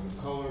look at women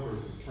of color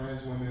versus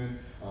trans women,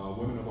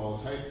 women of all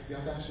types, you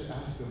have to actually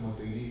ask them what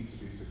they need to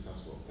be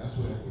successful. That's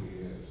what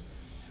equity is.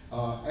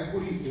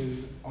 Equity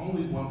is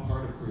only one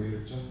part of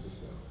creative justice,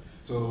 though.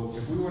 So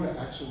if we were to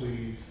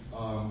actually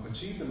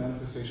achieve the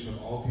manifestation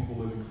of all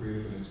people living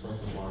creative and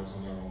expressive lives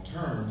on their own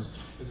terms,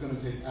 it's going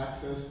to take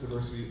access,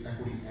 diversity,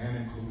 equity, and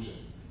inclusion.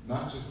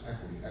 Not just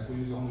equity.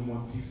 Equity is only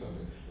one piece of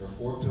it. There are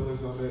 4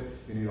 pillars of it.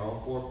 You need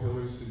all 4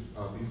 pillars to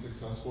be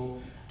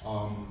successful.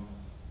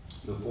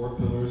 The 4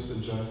 pillars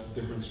suggest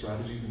different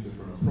strategies and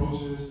different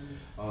approaches.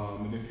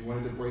 And if you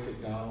wanted to break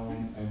it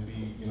down and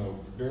be,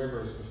 very,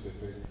 very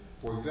specific,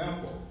 for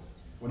example,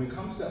 when it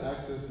comes to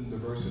access and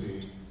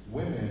diversity,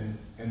 women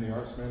in the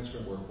arts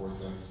management workforce,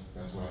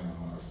 that's why I'm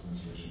an arts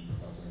administration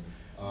professor,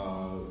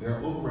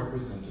 they're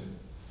overrepresented.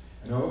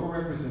 And they're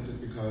overrepresented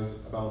because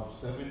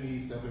about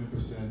 77%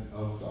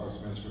 of the arts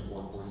management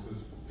workforce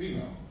is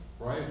female,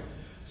 right?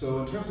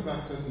 So in terms of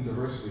access and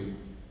diversity,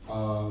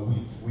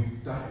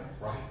 we've done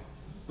it, right?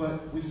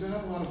 But we still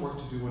have a lot of work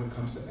to do when it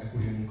comes to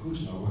equity and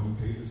inclusion. Are women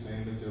paid the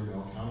same as their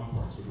male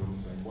counterparts for doing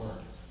the same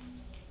work,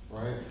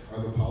 right?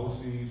 Are the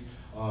policies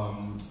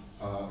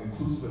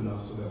inclusive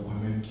enough so that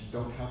women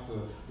don't have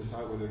to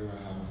decide whether they're going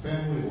to have a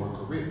family or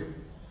a career?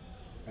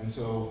 And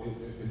so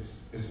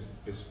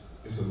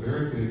it's a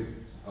very big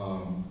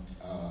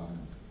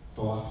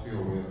philosophy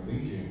or way of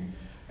thinking.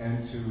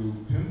 And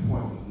to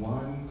pinpoint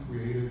one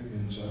creative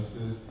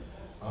injustice,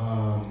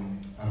 I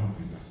don't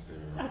think that's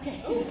fair.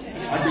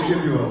 Okay. I could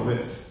give you a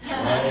list.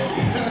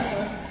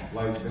 right?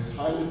 Like, it's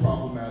highly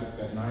problematic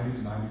that 90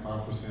 to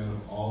 95%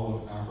 of all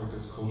of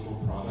Africa's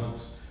cultural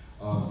products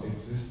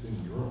exist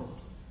in Europe.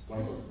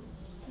 Like,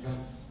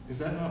 is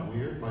that not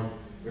weird? Like,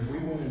 if we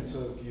went and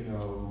took, you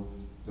know,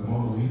 the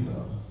Mona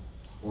Lisa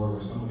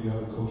or some of the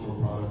other cultural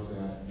products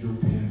that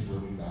Europeans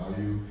really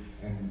value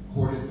and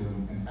hoarded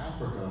them in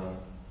Africa,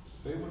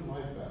 they wouldn't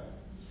like that.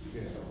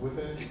 Yeah, with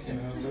it, you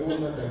know, they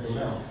wouldn't let that go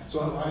down.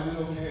 So is it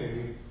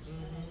okay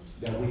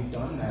that we've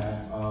done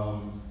that?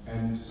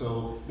 And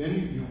so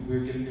then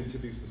we're getting into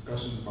these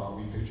discussions about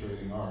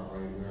repatriating art,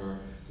 right? Where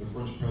the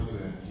French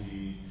president,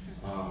 he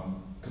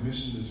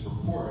commissioned this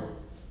report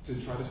to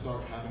try to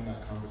start having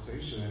that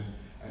conversation.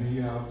 And then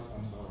you have,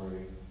 I'm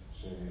sorry,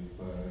 Shay,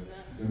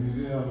 but the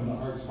museum and the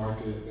arts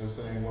market, they're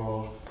saying,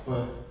 well,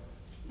 but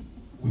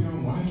we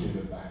don't want to give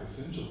it back,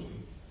 essentially.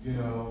 You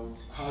know,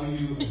 how do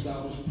you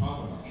establish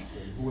provenance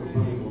and who it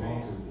really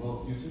belongs to?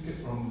 Well, you took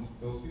it from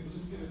those people,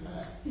 just give it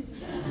back. I mean,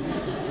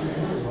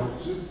 really,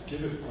 like, just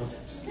give it back.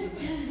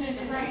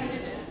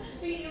 Right.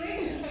 So you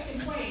raise an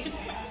interesting point on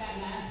that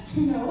last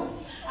note,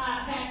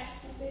 that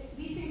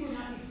these things will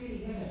not be freely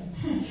given.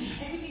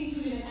 Everything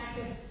food and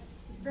access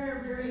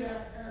very, very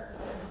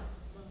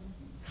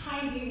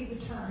kindly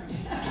returned.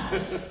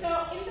 So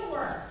in the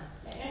work,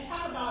 let's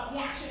talk about the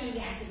action and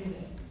the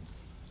activism.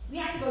 We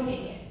have to go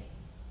take it.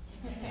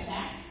 Let's say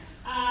that.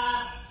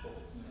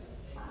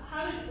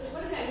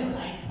 What does that look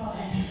like,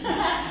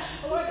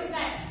 Pawlet? What is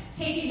that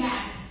taking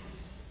back?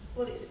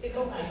 Well,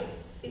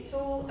 it's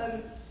all,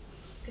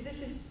 because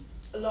this is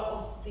a lot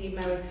of the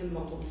American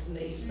model for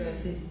me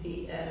versus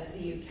the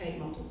UK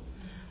model.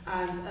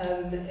 And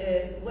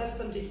we're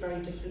funded very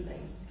differently.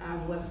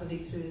 We're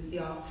funded through the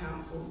Arts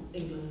Council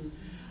England.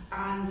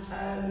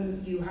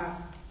 And you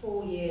have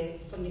 4-year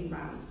funding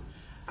rounds.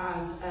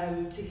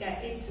 And to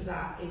get into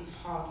that is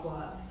hard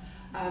work.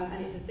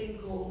 And it's a thing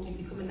called, you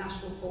become a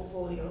national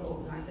portfolio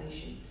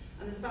organisation.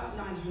 And there's about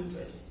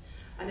 900.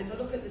 And if I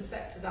look at the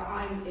sector that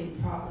I'm in,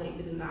 partly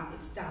within that,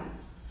 it's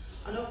dance.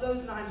 And of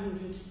those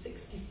 900,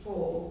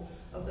 64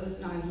 of those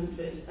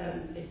 900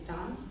 is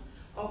dance.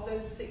 Of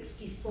those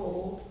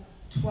 64,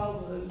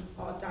 12 of them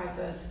are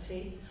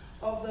diversity.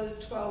 Of those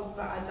 12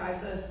 that are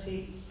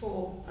diversity,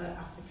 4 are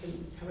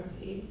African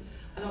Caribbean.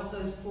 And of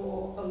those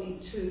 4, only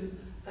 2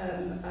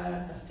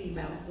 are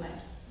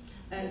female-led.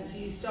 And so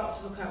you start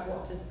to look at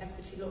what does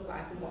equity look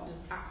like and what does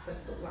access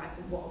look like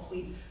and what have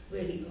we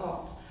really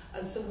got.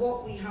 And so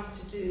what we have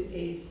to do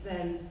is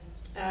then,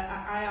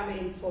 I am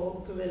in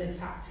for guerrilla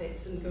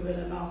tactics and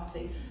guerrilla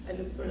marketing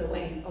and guerrilla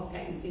ways of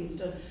getting things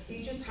done.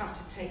 You just have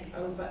to take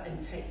over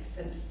and take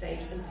centre stage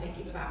and take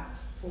it back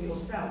for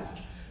yourself.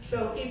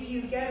 So if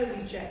you get a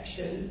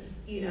rejection,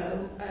 you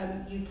know,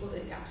 you put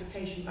the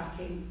application back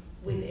in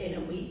within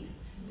a week.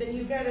 Then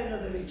you get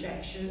another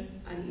rejection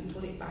and you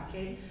put it back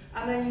in,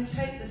 and then you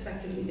take the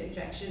second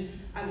rejection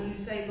and you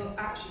say, well,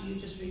 actually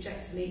you just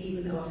rejected me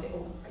even though I fit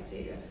all the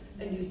criteria,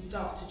 and you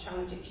start to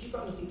challenge it because you've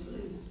got nothing to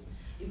lose.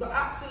 You've got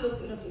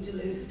absolutely nothing to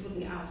lose to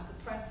putting it out to the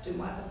press, doing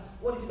whatever.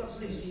 What have you got to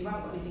lose? Because you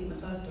haven't got anything in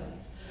the first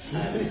place.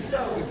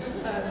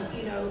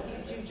 You know,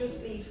 you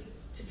just need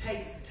to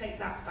take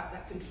that back,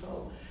 that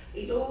control.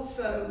 It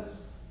also,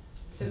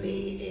 for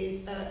me,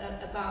 is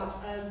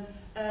about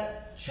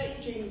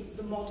changing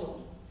the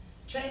model.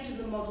 Changing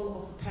the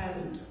model of the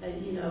parent,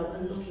 you know,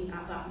 and looking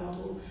at that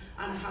model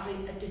and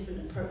having a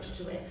different approach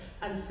to it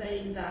and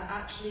saying that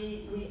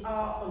actually we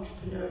are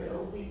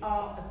entrepreneurial, we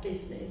are a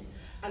business,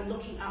 and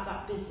looking at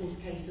that business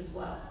case as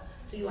well.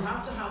 So you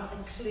have to have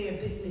a clear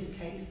business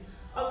case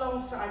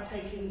alongside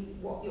taking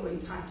what you're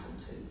entitled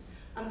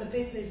to. And the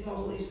business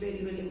model is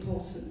really, really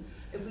important.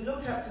 If we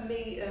look at, for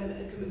me,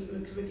 coming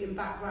from a Caribbean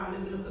background,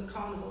 and we look at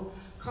Carnival,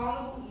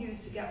 Carnival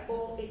used to get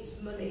all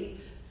its money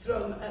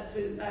through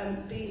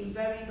being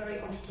very, very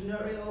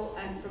entrepreneurial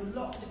and from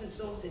lots of different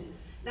sources.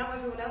 Now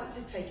everyone else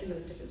is taking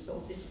those different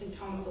sources and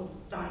Carnival's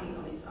dying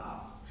on its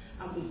arse.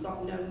 And we've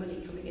got no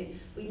money coming in.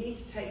 We need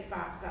to take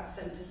back that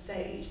centre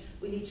stage.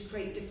 We need to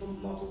create different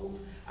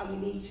models, and we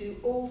need to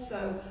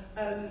also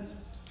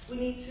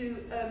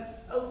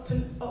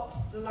open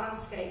up the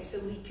landscape so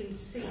we can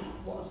see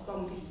what has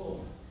gone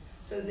before.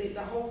 So the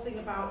whole thing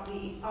about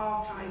the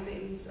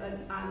archivings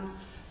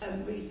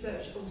and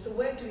research. So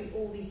we're doing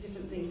all these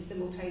different things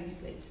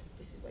simultaneously.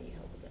 This is where you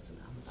help me get some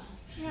out of that.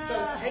 Yeah.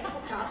 So take a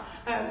book out.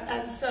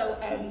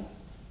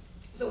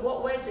 So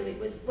what we're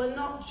doing is we're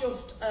not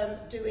just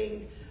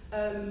doing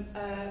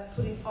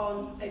putting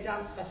on a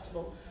dance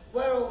festival.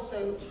 We're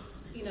also,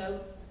 you know,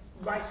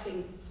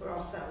 writing for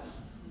ourselves.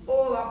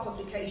 All our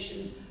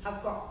publications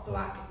have got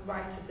black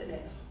writers in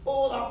it.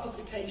 All our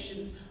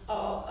publications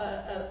are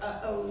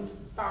owned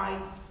by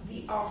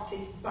the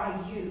artist, by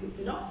you,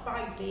 not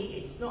by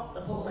me. It's not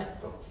the Pawlet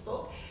Brookes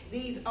book.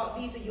 These are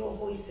your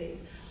voices,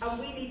 and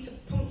we need to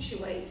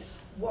punctuate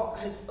what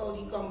has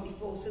already gone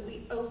before. So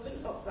we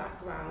open up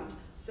that ground,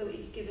 so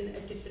it's given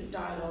a different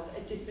dialogue,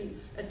 a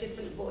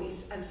different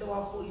voice, and so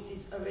our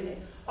voices are in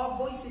it. Our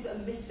voices are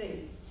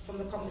missing from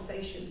the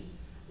conversation.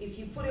 If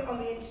you put it on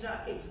the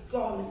internet, it's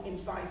gone in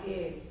 5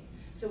 years.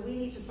 So we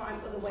need to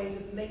find other ways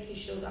of making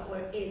sure that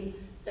we're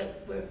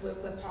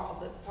part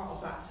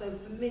of that. So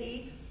for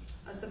me,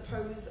 I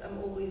suppose I'm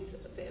always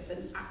a bit of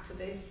an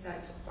activist. I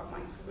talk about my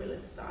guerrilla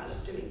style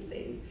of doing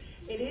things.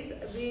 It is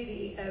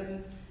really,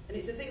 and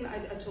it's a thing that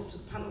I talked to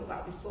the panel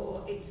about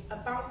before, it's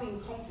about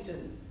being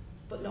confident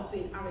but not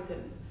being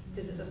arrogant,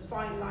 because there's a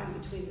fine line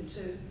between the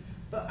two.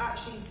 But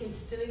actually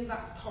instilling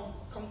that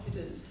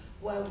confidence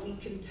where we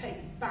can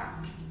take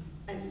back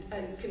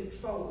and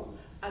control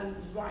and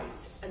write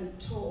and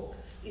talk,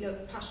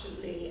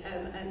 passionately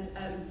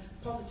and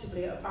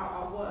positively about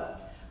our work,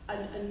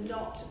 and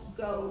not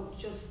go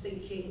just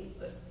thinking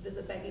that there's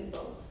a begging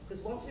bowl.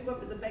 Because once we went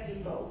with the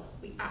begging bowl,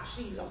 we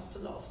actually lost a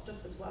lot of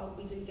stuff as well.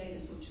 We didn't gain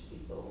as much as we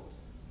thought.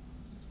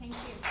 Thank you.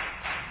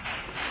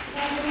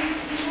 Well, we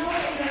know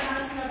that you're an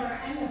arts lover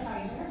and a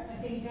fighter.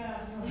 I think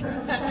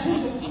personal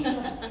discussions we've seen the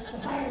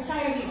fighter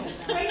side of you.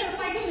 When you're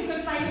fighting the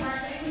good fight of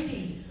arts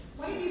equity,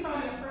 what have you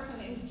found at a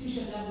personal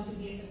institution level to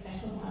be a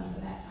successful one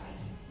for that fight?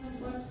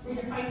 When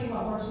you're fighting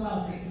what works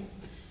well for you?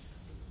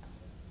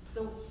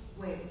 So,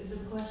 wait, is the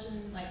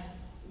question like,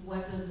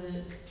 what does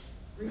it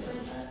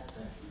rephrase that?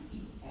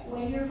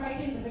 When you're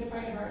fighting the good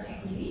fight of art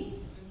equity,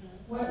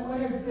 what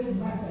are good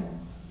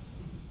weapons?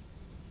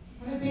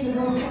 What have been the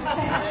most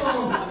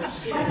successful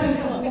weapons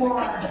of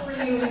war for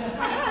you in the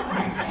fight for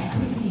arts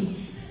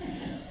equity?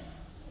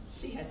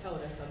 She had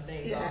told us some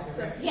things. Yes,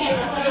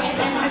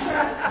 I'm sure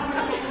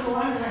I'm going to go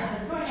on the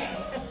record. Go ahead.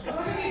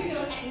 What do you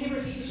feel at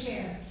liberty to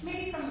share?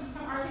 Maybe from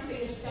artists that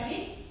you're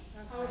studying,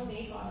 how have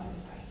they gone in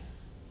the fight?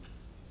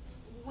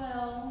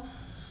 Well,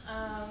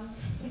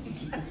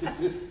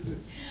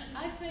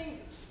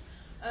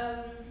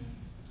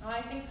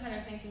 I think kind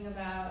of thinking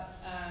about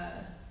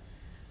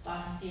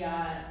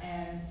Basquiat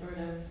and sort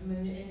of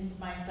in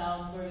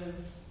myself sort of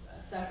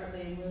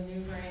separately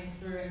maneuvering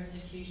through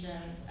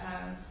institutions.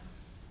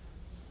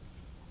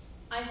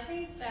 I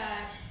think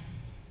that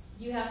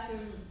you have to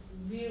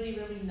really,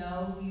 really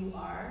know who you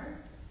are,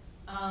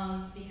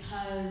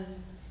 because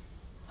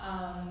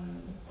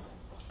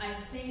I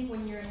think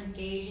when you're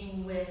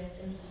engaging with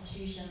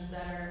institutions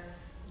that are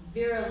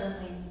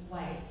virulently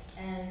white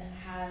and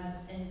have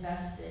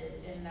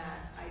invested in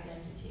that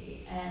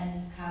identity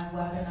and have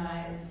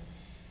weaponized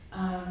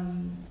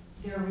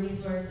their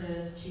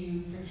resources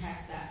to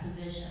protect that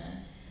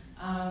position,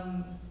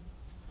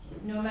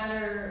 no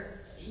matter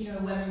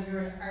whether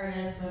you're an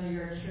artist, whether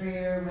you're a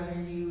curator, whether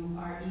you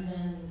are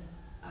even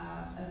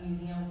a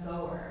museum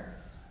goer,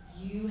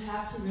 you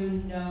have to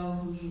really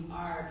know who you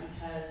are,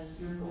 because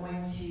you're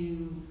going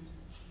to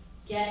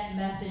get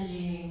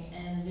messaging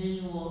and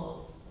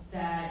visuals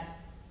that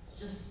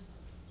just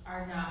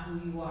are not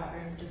who you are,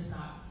 and just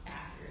not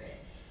accurate.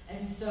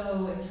 And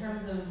so in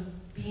terms of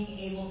being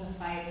able to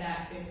fight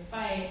that good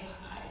fight,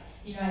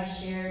 I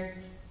shared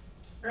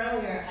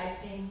earlier, I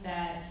think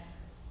that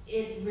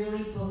it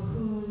really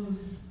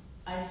behooves,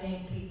 I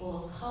think,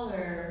 people of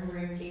color who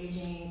are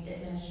engaging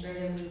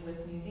administratively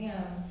with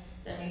museums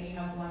that maybe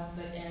have one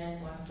foot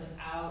in, one foot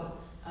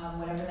out,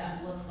 whatever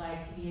that looks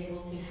like, to be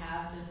able to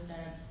have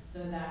distance so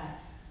that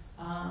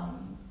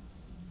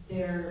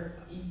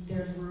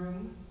there's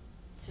room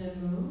to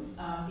move.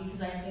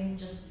 Because I think,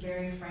 just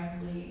very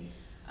frankly,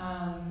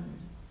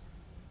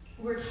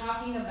 we're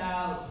talking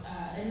about,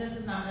 and this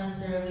is not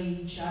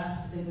necessarily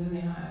just the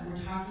Guggenheim,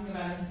 we're talking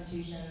about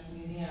institutions,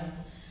 museums,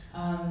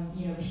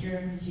 pure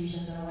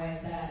institutions in a way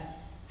that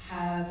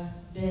have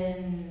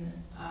been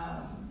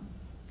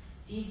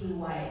deeply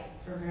white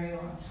for a very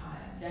long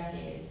time,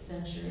 decades,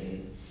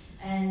 centuries,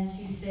 and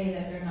to say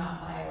that they're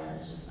not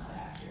violent is just not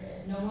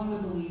accurate. No one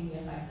would believe me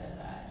if I said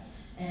that,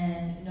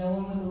 and no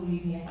one would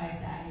believe me if I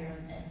sat here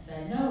and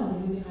said, no,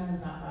 the Guggenheim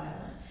is not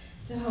violent.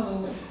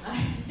 So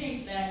I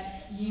think that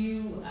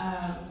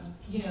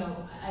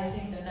I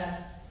think that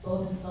that's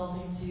both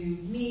insulting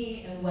to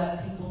me and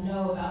what people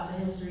know about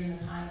the history and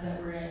the times that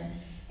we're in,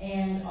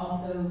 and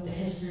also the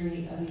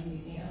history of these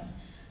museums.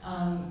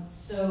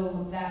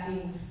 So that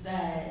being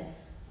said,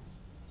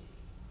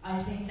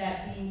 I think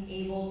that being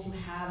able to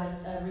have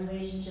a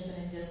relationship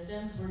and a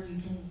distance where you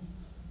can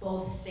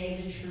both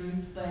say the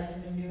truth but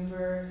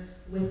maneuver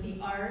with the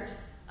art,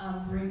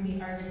 bring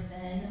the artist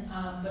in,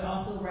 but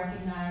also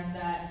recognize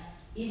that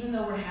even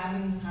though we're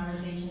having these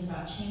conversations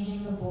about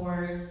changing the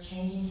boards,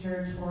 changing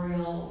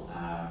curatorial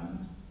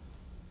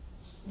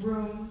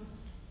rooms,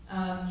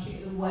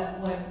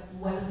 what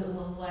does it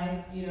look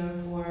like,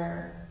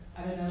 for,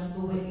 I don't know, the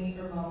Whitney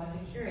or moment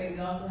to curate,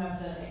 we also have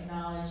to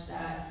acknowledge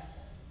that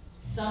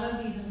some of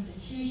these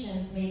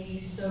institutions may be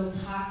so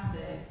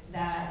toxic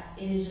that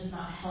it is just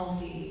not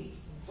healthy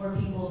for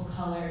people of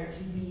color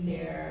to be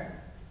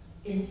there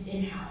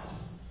in-house.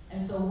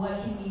 And so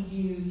what can we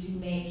do to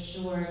make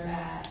sure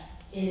that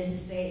it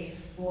is safe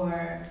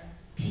for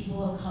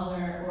people of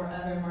color or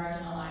other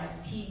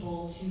marginalized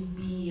people to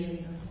be in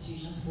these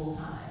institutions full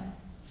time?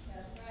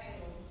 That's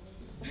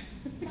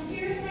right. I'm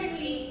curious, when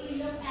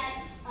we look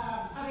at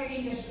other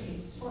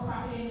industries,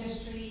 for-profit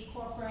industry,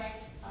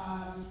 corporate,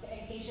 the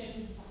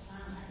education,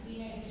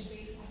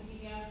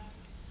 academia,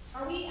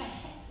 are we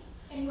ahead,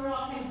 and we're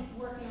all kind of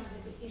working on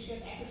this issue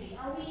of equity,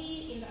 are we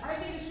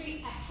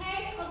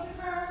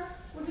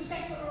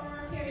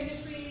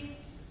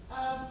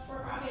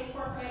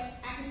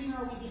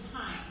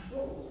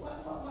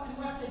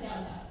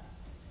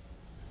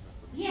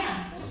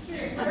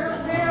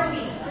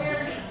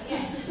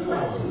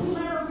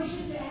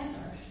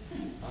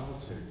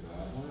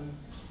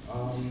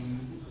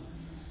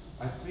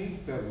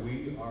think that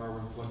we are a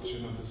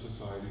reflection of the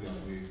society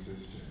that we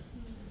exist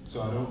in.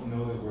 So I don't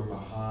know that we're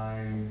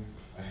behind,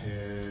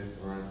 ahead,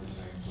 or at the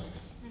same place.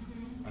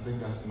 I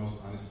think that's the most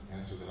honest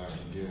answer that I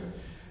can give.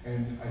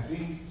 And I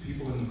think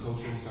people in the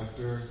cultural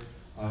sector,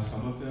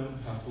 some of them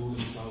have fooled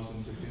themselves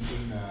into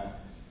thinking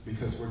that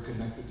because we're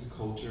connected to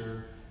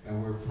culture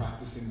and we're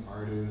practicing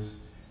artists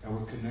and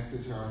we're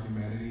connected to our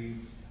humanity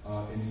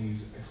in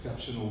these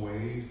exceptional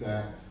ways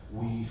that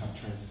we have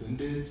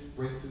transcended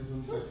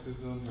racism,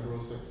 sexism,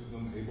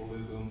 heterosexism,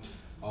 ableism,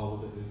 all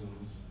of the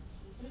isms,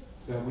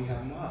 that we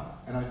have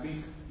not. And I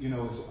think,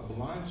 it's a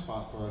blind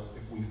spot for us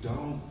if we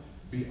don't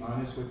be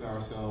honest with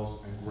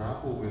ourselves and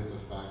grapple with the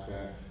fact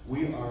that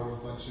we are a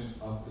reflection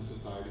of the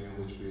society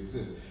in which we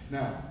exist.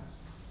 Now,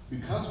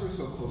 because we're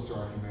so close to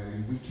our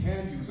humanity, we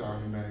can use our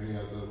humanity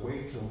as a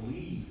way to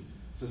lead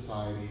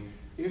society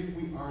if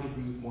we are to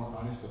be more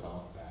honest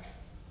about that.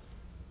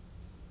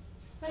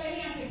 But let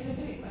me ask you a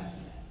specific question.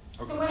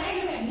 Okay. So when I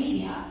look at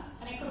media,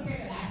 and I compare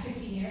the last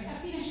 15 years,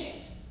 I've seen a shift,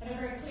 and a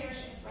very clear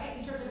shift, right?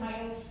 In terms of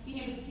my own being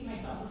able to see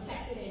myself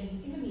reflected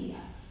in the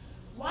media.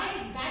 Why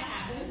did that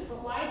happen?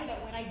 But why is it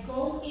that when I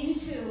go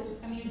into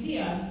a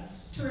museum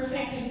to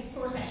reflect in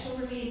source that shall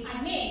remain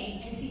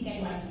unnamed, I see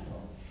dead white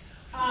people?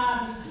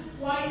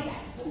 Why is that?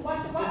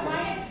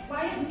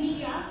 Why is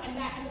media and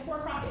the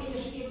for-profit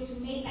industry able to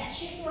make that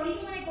shift? Or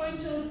even when I go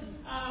into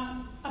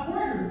a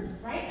boardroom,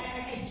 right?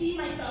 I see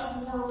myself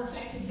more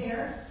reflected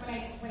there.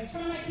 When I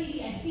turn on my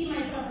TV, I see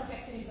myself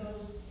reflected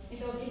in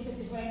those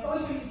instances. When I go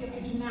into a museum, I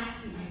do not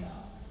see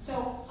myself.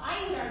 So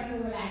I would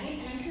argue we're lagging,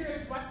 and I'm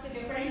curious, what's the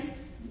difference?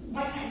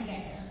 Why can't we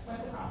get there?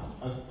 What's the problem?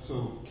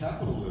 So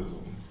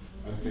capitalism,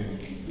 I think,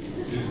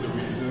 is the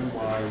reason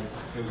why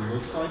it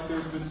looks like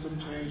there's been some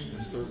change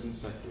in certain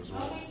sectors,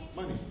 right?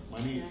 Okay.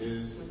 Money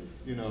is,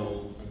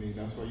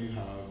 that's why you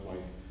have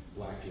like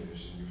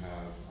Blackish and you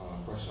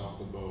have Fresh Off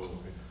the Boat,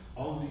 and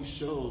all of these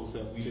shows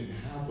that we didn't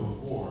have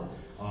before.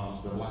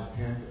 The Black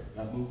Panther,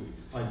 that movie.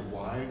 Like,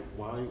 why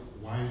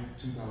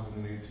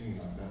 2018?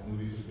 That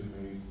movie could have been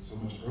made so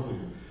much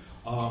earlier.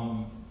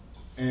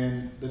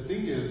 And the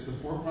thing is, the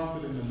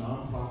for-profit and the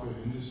non-profit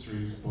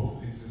industries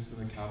both exist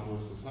in a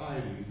capitalist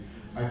society.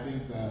 I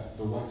think that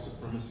the white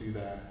supremacy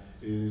that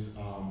is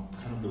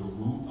kind of the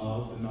root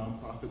of the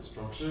non-profit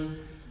structure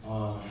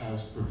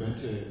has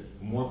prevented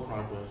more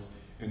progress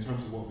in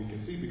terms of what we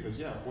can see, because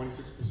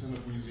 46%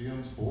 of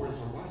museums boards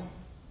are white.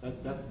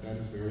 That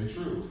is very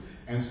true.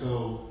 And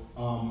so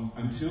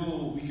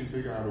until we can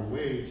figure out a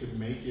way to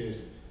make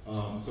it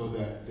so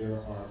that there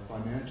are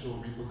financial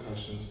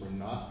repercussions for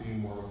not being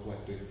more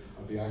reflective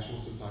of the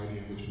actual society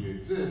in which we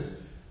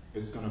exist,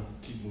 it's going to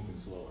keep moving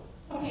slower.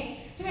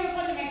 Okay, so we have a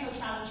fundamental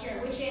challenge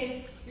here, which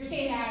is you're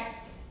saying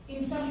that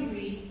in some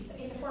degrees,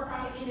 in the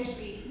for-profit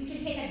industry, we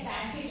can take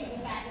advantage of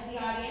the fact that the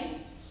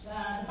audience,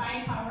 the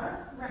buying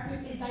power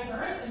is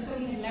diverse, and so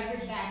we can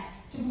leverage that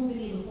to move the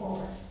needle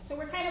forward. So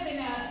we're kind of in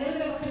a little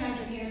bit of a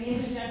conundrum here,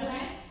 ladies and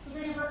gentlemen, because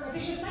we're in a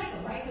vicious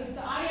cycle, right? Because if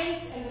the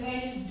audience and the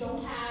venues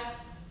don't have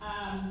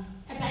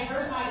a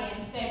diverse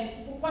audience,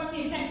 then what's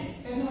the incentive?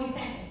 There's no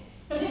incentive.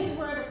 So this is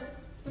where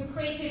the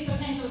creative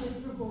potential of this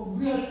group will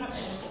really come to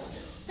the fore.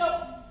 So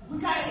we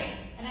got to fix it,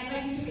 and I'd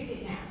like you to fix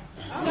it now.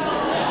 So,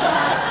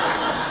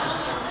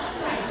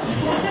 right.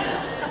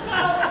 So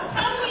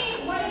tell me,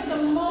 what is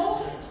the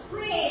most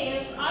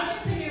creative,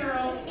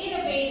 entrepreneurial,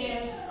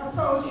 innovative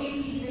approach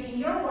either in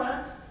your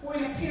work or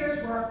in a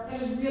peer's work that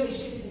has really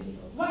shifted the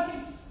needle?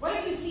 What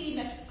have you seen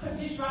that could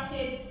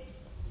disrupted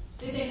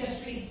this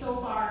industry so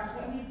far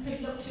that we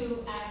could look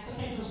to as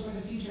potentials for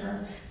the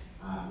future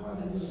world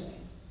that we live in?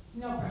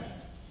 No pressure.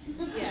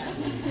 Yeah.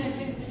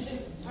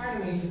 Part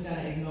of me is just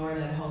gonna ignore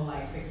that whole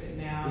fix it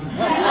now.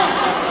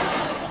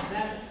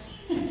 That's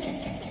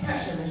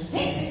pressure. Fix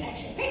it,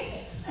 actually, fix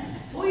it.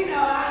 Well,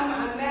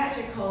 I'm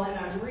magical and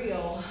I'm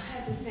real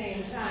at the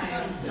same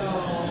time. So,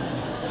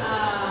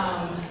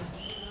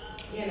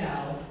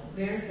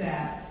 there's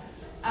that.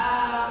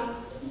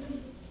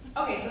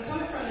 Okay, so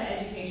coming from the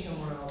education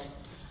world,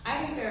 I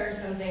think there are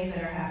some things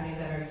that are happening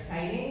that are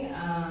exciting,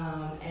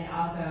 and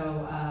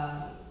also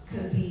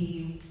could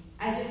be,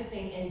 I just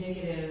think,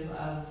 indicative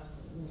of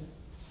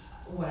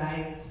what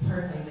I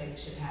personally think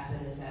should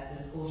happen is that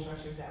the school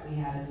structures that we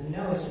have, as we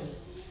know,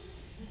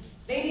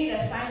 they need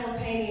a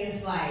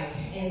simultaneous,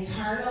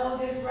 internal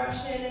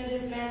disruption and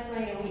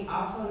dismantling, and we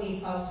also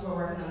need folks who are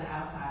working on the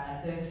outside.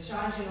 Like this,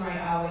 Sean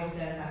Wright always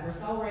says, we're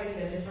so ready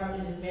to disrupt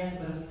and dismantle,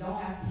 but if we don't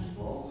have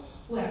people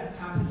who have the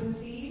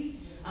competencies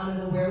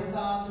and the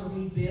wherewithal to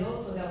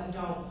rebuild so that we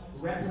don't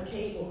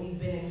replicate what we've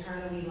been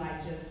internally,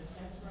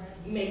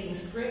 making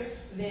script,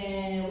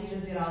 then we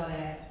just did all of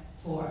that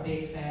for a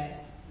big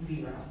fat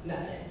zero,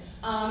 nothing.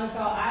 So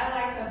I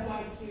like to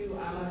point to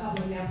a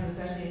couple examples,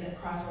 especially at the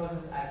crossroads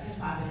of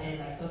hip-hop and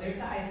ed. So there's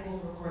the High School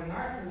for Recording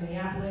Arts in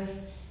Minneapolis.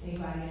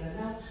 Anybody in the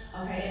know?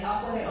 Okay, and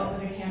also they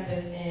opened a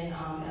campus in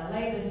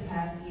LA this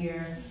past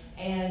year,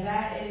 and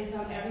that is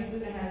every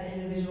student has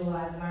an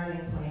individualized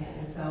learning plan.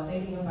 And so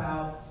thinking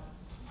about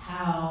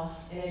how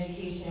an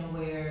education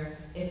where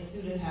if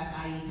students have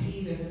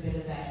IEPs, there's a bit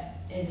of that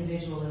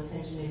individual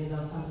attention, even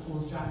though some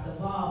schools drop the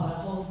ball, but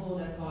a whole school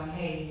that's going,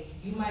 hey,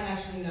 you might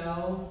actually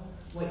know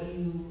what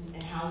you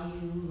and how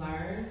you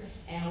learn,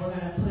 and we're going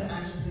to put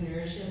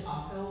entrepreneurship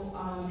also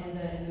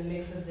in the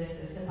mix of this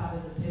as hip hop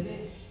as a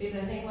pivot,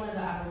 because I think one of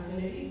the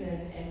opportunities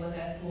and what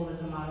that school is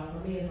a model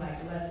for me is like,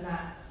 let's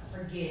not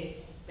forget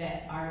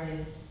that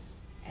artists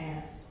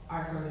and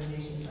arts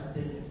organizations are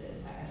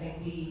businesses. Like, I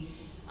think we,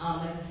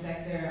 as a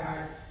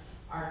sector,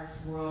 arts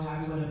world,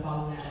 however you want to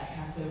follow that, like,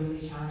 have to really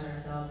challenge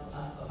ourselves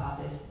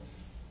about this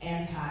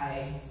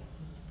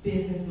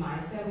anti-business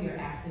mindset we are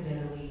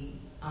accidentally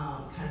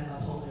kind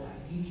of upholding. Like,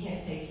 if you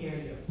can't take care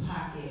of your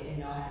pocket and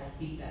know how to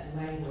speak that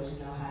language and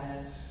know how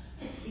to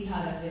see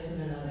how that fits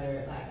with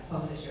another, like,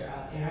 folks that you're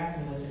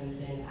interacting with,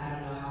 then I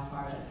don't know how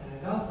far that's going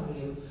to go from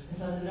you. And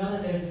so to know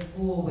that there's a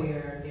school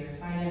where there's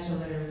financial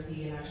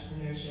literacy and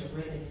entrepreneurship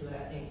written into it,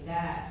 I think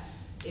that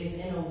is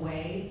in a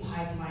way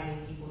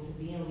pipelining people to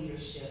be in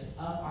leadership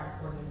of arts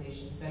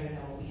organizations better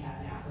than what we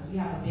have now. Because we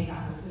have a big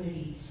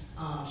opportunity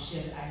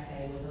shift, I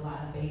say, with a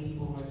lot of baby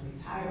boomers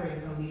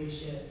retiring from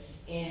leadership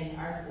in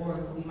arts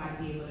orgs, so we might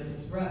be able to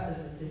disrupt the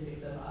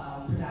statistics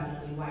of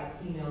predominantly white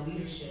female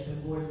leadership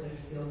in boards that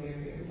are still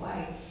very, very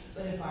white.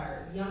 But if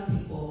our young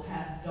people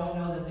don't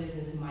know the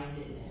business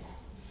mindedness,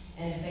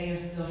 and if they are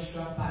still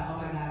struck by, oh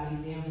my God,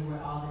 museums are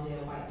where all the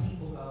dead white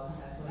people go,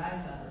 because that's what I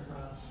suffer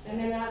from, then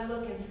they're not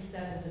looking to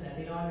step into that.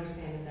 They don't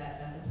understand that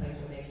that's a place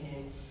where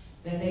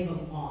they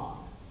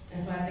belong.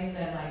 And so I think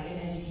that, like, in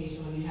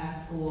education, when you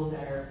have schools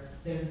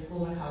there's a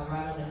school in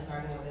Colorado that's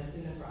starting where the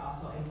students were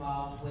also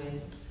involved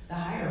with the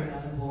hiring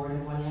of the board,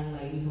 and one young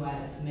lady who I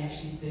met,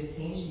 she's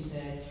 15, she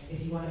said,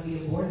 if you want to be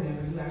a board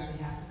member, you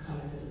actually have to come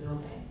into the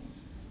building.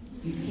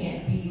 You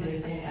can't be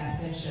this in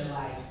absentia,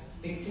 like,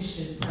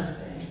 fictitious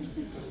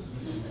person.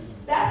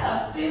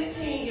 That's a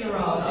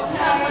 15-year-old, okay?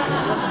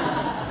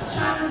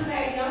 Trying to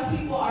say young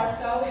people are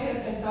so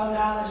hip and so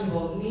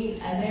knowledgeable,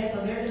 so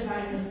they're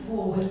designing a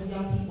school with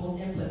young people's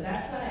input.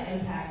 That's going to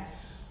impact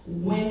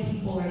when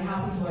people and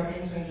how people are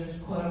entering this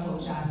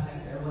quote-unquote job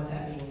sector, what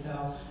that means.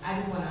 So I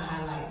just want to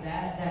highlight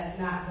that. That's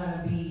not going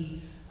to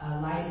be a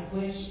light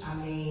switch. I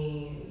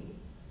mean,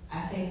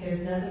 I think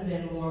there's nothing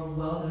been more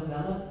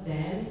well-developed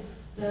than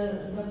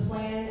the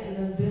plan and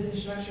the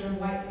business structure of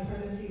white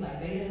supremacy. Like,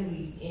 they didn't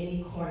leave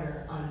any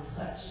corner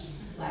untouched.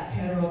 Like,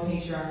 hetero,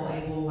 patriarchal,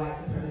 able white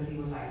supremacy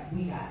was like,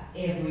 we got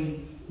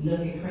every nook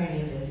and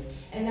cranny of this.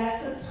 And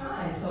that took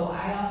time. So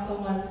I also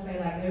want to say,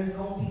 like, there's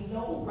going to be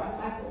no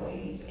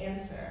microwave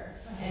answer.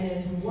 And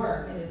it's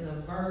work. It is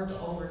a verb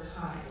over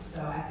time.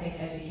 So I think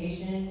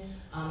education,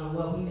 how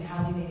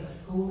we think of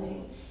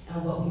schooling,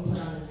 and what we put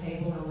on the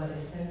table and what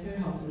is centered,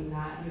 hopefully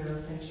not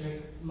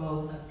Eurocentric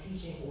modes of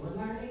teaching or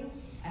learning,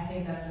 I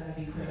think that's going to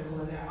be critical.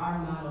 And there are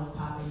models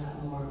popping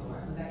up more and more.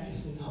 So that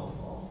keeps me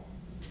hopeful.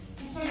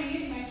 And so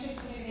you mentioned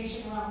some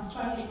innovation around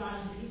funding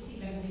models that you've seen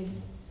that have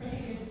been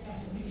particularly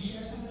successful. Can you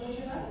share some of those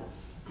with us?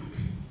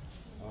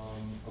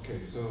 Okay,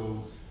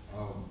 so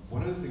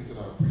one of the things that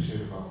I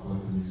appreciate about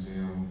what the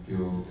museum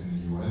field in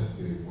the U.S.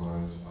 did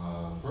was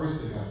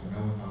first they got the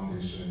Mellon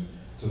Foundation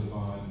to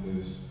fund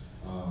this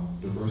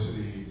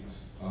diversity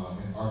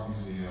in art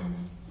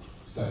museum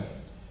study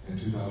in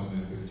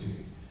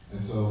 2015.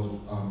 And so,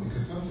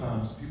 because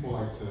sometimes people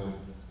like to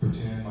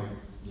pretend like,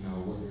 you know,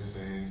 what you're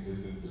saying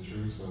isn't the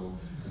truth, so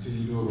until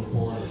you do a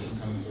report or some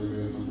kind of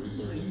survey or some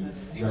research and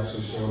you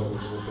actually show that what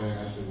you were saying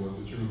actually was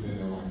the truth, then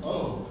they're like,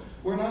 oh,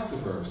 we're not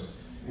diverse.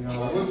 You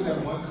know, I went to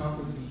that one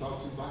conference and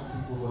talked to black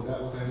people, but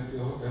that was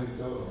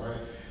anecdotal,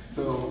 right?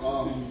 So,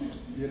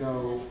 you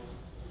know,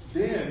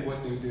 then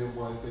what they did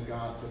was they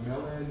got the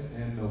Mellon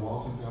and the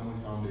Walton Family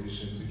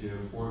Foundation to give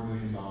 $4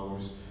 million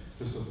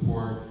to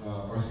support,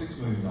 or $6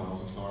 million,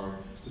 I'm sorry,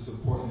 to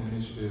support an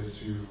initiative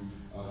to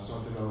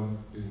start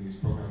developing these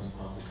programs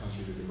across the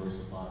country to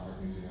diversify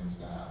art museum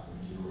staff and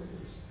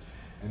curators.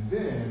 And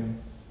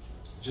then,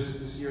 just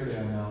this year, they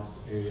announced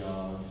a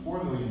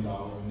 $4 million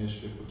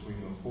initiative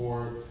between the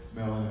Ford,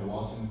 Mellon, and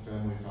Walton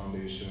Family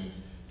Foundation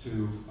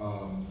to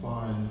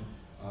fund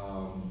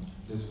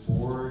this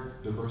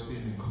board diversity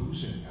and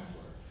inclusion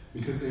effort.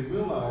 Because they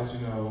realized,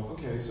 you know,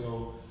 okay,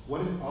 so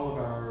what if all of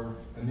our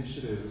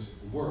initiatives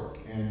work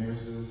and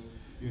there's this,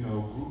 you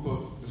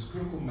know, this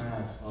critical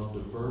mass of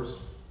diverse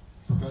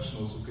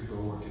professionals who could go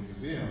work in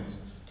museums,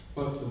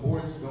 but the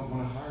boards don't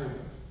want to hire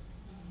them.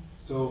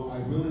 So I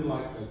really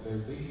like that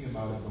they're thinking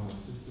about it from a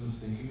systems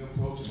thinking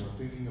approach, and they're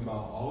thinking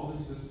about all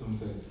the systems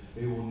that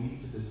they will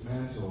need to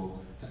dismantle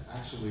to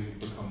actually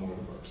become more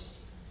diverse.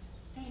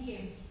 Thank you.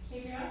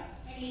 Gabriel,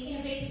 any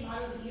innovative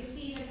models that you've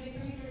seen that have been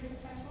particularly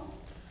successful?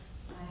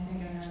 I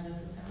think I know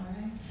this is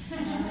coming.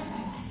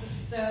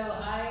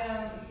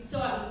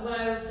 When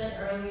I said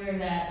earlier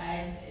that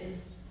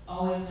it's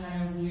always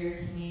kind of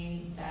weird to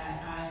me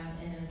that I'm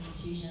in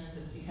institutions,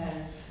 it's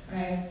because when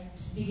I'm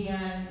speaking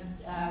on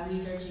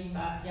researching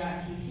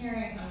Basquiat and Keith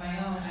Haring on my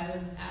own,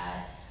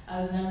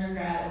 I was an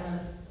undergrad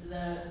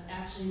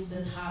at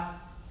the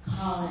top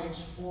college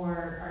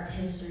for art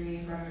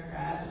history for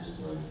undergrads, which is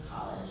Williams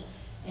College.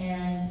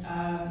 And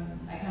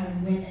I kind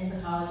of went into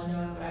college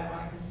knowing what I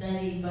wanted to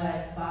study,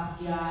 but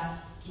Basquiat,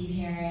 Keith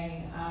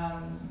Haring,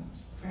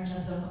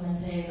 Francesco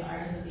Clemente, the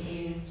artists of the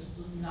 80s, just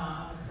was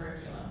not on the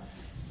curriculum.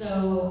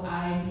 So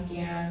I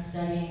began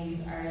studying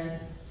these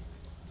artists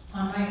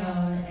on my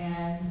own,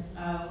 and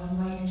one of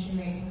my entry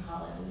mates from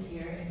college is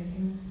here, and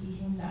he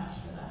can vouch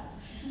for that.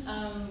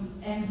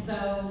 And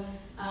so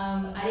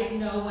I didn't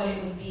know what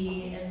it would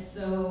be, and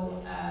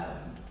so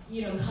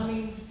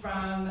coming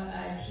from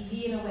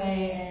TV in a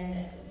way,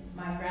 and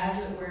my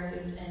graduate work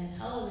is in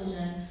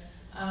television,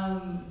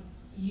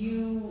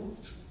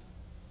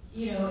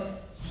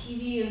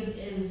 TV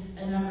is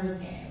a numbers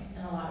game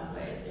in a lot of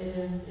ways.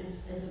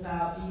 It's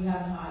about, do you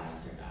have an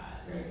audience or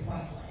not, very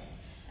point blank.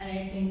 And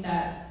I think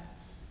that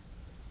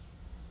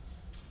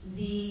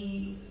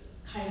the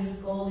kind of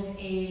this golden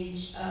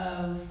age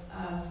of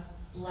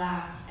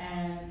Black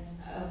and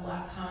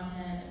Black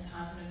content and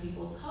content of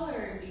people of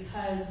color is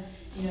because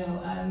in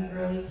the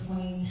early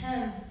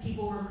 2010s,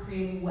 people were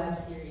creating web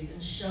series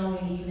and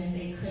showing, even if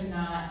they could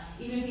not,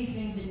 even if these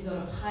things didn't go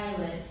to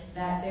pilot,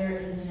 that there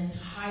is an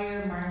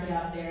entire market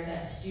out there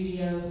that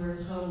studios were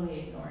totally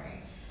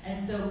ignoring.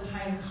 And so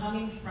kind of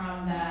coming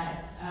from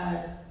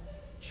that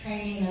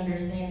training and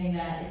understanding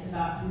that it's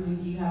about proving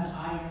do you have an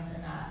audience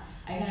or not,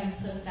 I kind of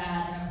took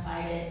that and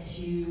applied it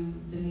to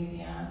the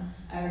museum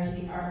or to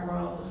the art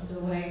world. And so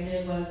what I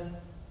did was,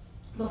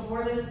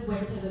 before this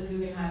went to the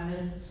Guggenheim,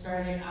 this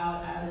started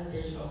out as a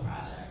digital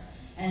project.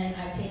 And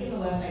I've taken the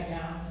website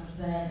down since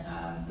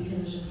then because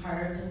it's just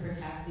harder to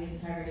protect the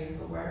integrity of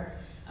the work.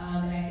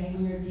 And I think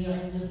when you're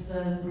dealing just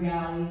the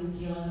realities of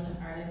dealing with an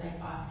artist like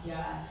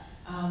Basquiat,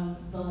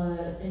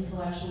 the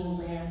intellectual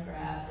land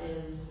grab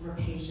is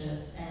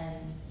rapacious,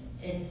 and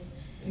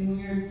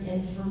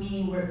and for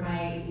me, where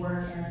my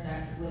work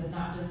intersects with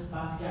not just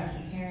Basquiat,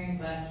 Keith Haring,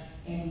 but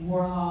Andy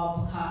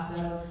Warhol,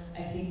 Picasso,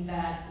 I think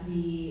that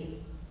the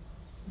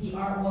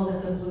art world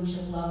at the blue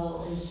chip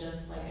level is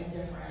just like a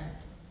different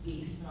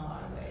beast in a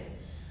lot of ways.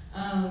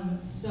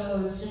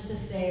 So it's just to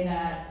say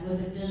that with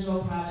the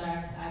digital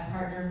project, I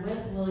partnered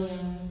with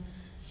Williams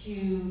to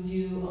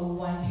do a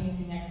one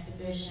painting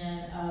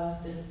exhibition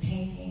of this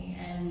painting,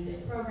 and we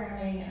did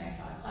programming, and I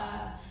taught a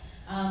class.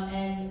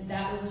 And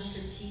that was a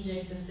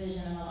strategic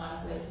decision in a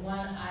lot of ways.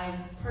 One, I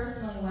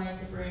personally wanted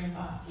to bring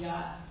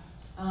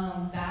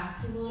Basquiat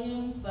back to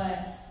Williams,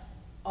 but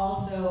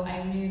also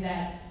I knew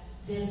that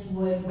this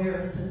would, where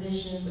it was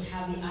positioned, would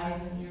have the eyes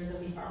and ears of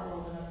the art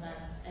world in a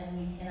sense,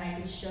 and I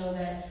could show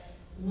that,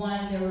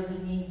 one, there was a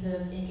need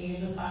to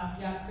engage with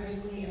Basquiat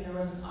critically, and there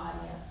was an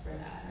audience for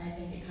that, and I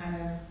think it kind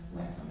of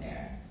went from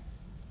there.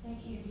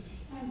 Thank you.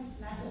 And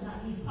last but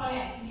not least,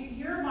 Pawlet,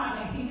 your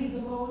model, I think, is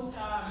the most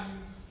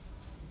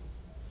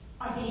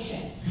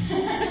audacious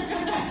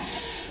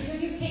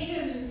because you've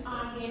taken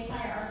on the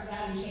entire arts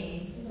value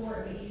chain in the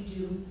work that you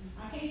do.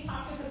 Can you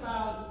talk to us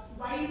about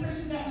why you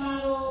pursued that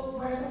model,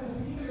 what are some of the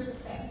particular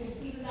successes you've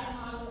seen in that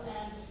model,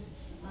 and just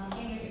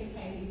any of the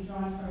insights that you've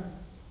drawn from?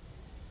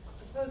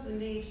 I suppose the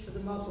need for the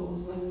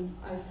models, when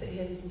I sit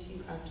here listening to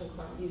you guys talk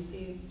about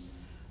museums,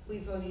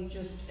 we've only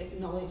just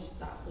acknowledged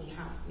that we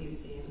have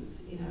museums,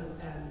 in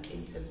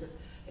terms of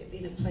it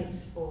being a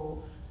place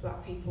for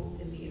Black people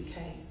in the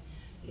UK.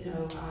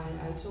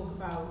 I talk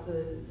about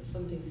the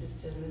funding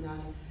system,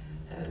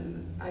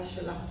 and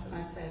Aysha laughed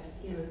when I said,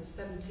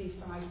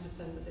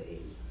 75% of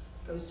it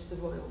goes to the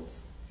royals,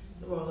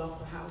 the Royal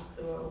Opera House,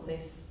 the Royal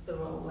this, the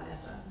Royal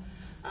whatever.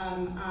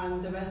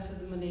 And the rest of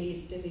the money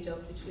is divvied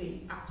up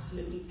between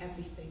absolutely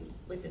everything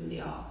within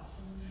the arts.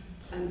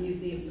 And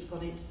museums have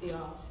gone into the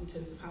arts in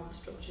terms of how the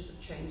structures have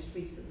changed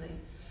recently.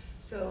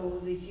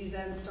 So if you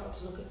then start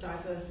to look at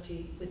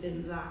diversity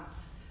within that,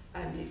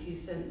 and if you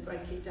then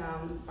break it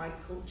down by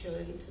culture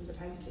in terms of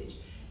heritage,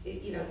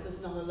 there's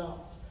not a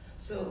lot.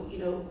 So,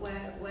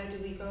 where do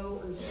we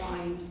go and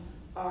find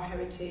our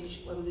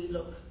heritage when we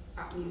look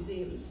at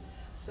museums?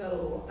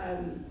 So,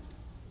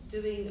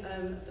 doing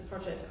the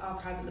project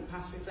Archiving the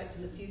Past,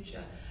 Reflecting the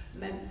Future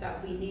meant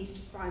that we needed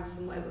to find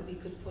somewhere where we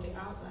could put it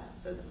out there.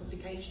 So the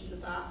publications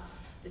of that,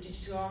 the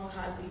digital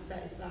archive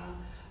reset is that,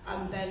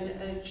 and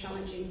then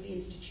challenging the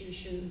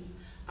institutions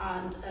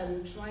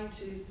and trying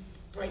to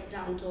break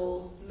down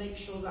doors, make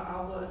sure that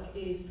our work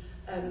is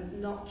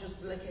not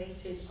just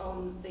located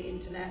on the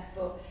internet,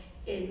 but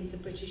in the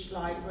British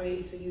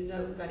Library, so you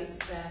know that it's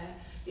there.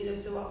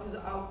 So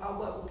our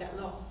work will get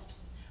lost.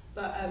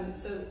 But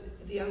so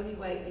the only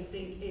way, I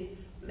think, is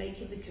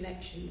making the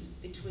connections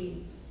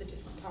between the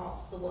different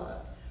parts of the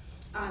work.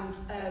 And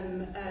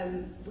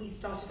we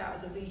started out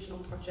as a regional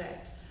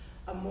project,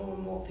 and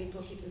more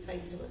people keep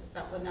saying to us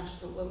that we're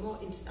national. We're more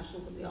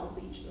international than we are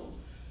regional.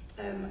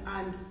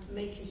 And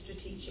making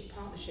strategic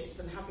partnerships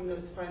and having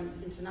those friends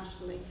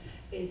internationally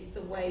is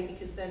the way,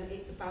 because then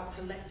it's about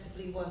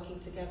collectively working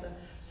together.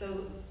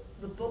 So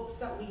the books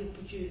that we have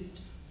produced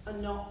are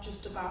not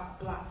just about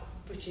Black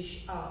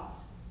British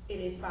art, it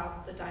is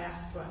about the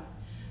diaspora.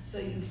 So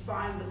you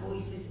find the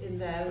voices in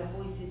there,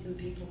 voices and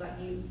people that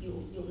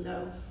you'll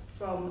know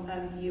from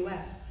the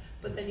US.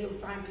 but then you'll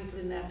find people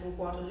in there from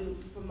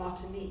Guadeloupe, from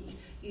Martinique,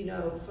 you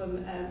know,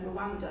 from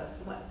Rwanda,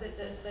 from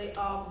they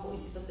are the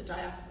voices of the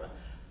diaspora,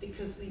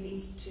 because we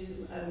need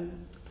to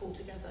pull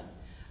together.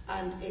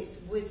 And it's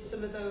with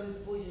some of those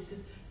voices,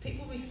 because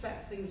people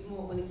respect things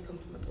more when it's come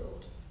from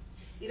abroad.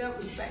 You don't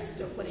respect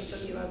stuff when it's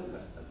on your own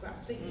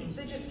ground.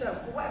 They just don't,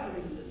 for whatever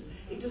reason.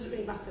 It doesn't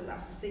really matter,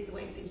 that's the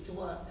way it seems to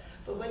work.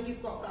 But when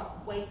you've got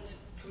that weight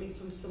coming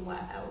from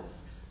somewhere else,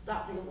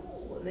 that they go,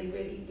 oh, and they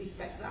really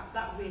respect that,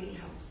 that really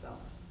helps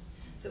us.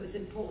 So it's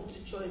important to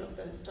join up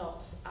those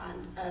dots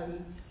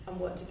and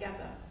work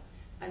together.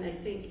 And I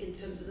think in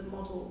terms of the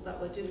model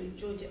that we're doing, we've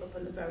joined it up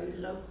on the very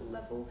local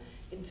level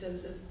in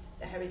terms of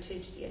the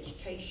heritage, the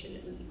education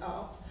and the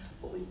arts,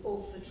 but we've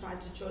also tried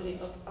to join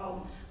it up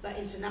on that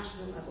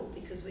international level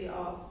because we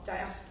are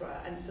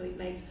diaspora, and so it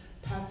makes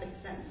perfect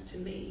sense to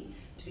me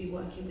to be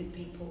working with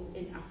people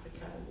in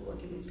Africa, we're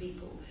working with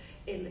people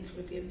in the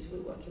Caribbean, so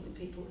we're working with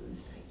people in the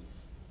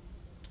States.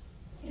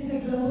 It is a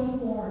global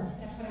war,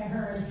 that's what I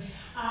heard.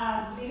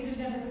 Ladies and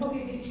gentlemen, we hope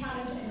you've been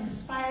challenged and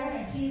inspired,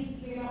 and please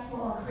give it up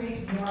for our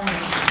creative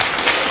warriors.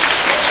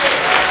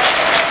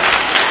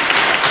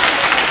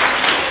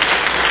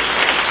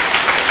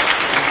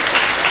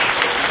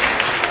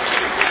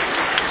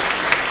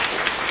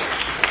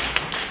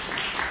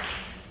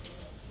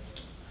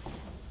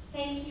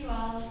 Thank you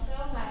all so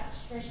much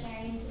for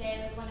sharing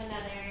today with one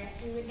another.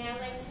 We would now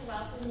like to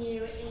welcome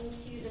you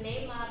into the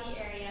main lobby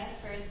area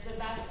for the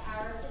best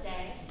hour of the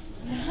day,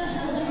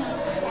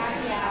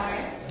 happy hour.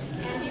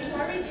 And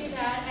before we do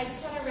that, I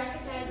just want to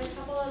recognize a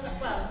couple of,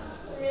 some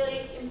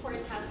really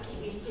important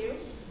housekeeping too.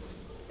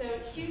 So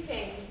 2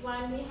 things.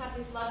 One, we have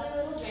these lovely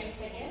little drink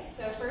tickets.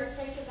 So first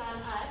drink is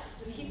on us.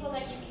 The people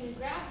that you can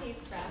grab these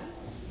from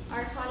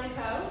are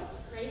Tamiko,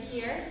 right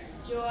here,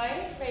 Joy,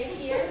 right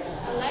here,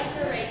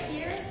 Allegra, right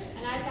here,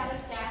 and I've got a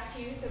stack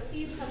too, so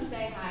please come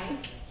say hi.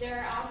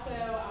 There are also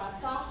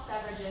soft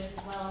beverages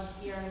as well as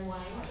beer and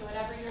wine, so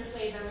whatever your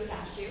flavor, we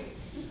got you.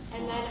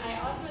 And then I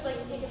also would like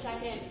to take a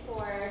second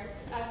for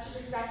us to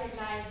just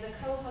recognize the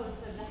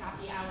co-hosts of the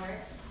happy hour.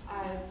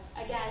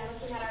 Again,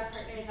 looking at our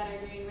partners that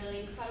are doing really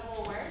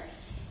incredible work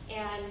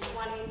and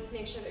wanting to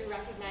make sure that we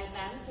recognize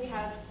them. So we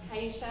have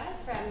Aysha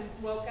from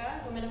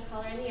WOCA, Women of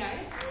Color in the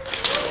Arts.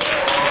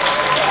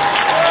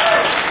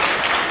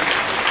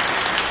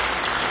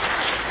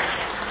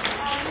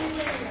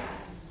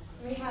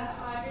 We have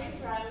Audrey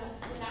from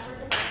the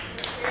Network of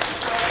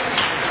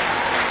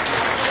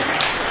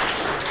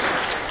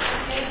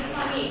and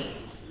Malik.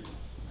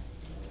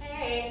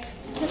 Hey.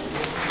 The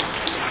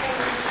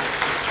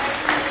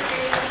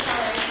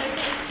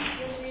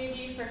 3 of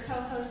you for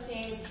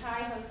co-hosting,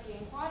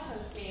 tri-hosting,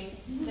 quad-hosting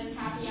this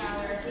happy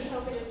hour. We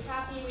hope it is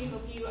happy. We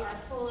hope you are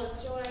full of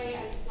joy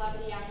and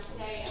celebrity after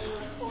today, and we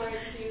look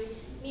forward to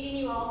meeting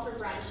you all for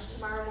brunch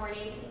tomorrow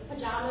morning.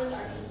 Pajamas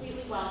are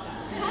completely welcome.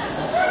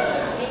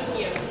 Thank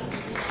you.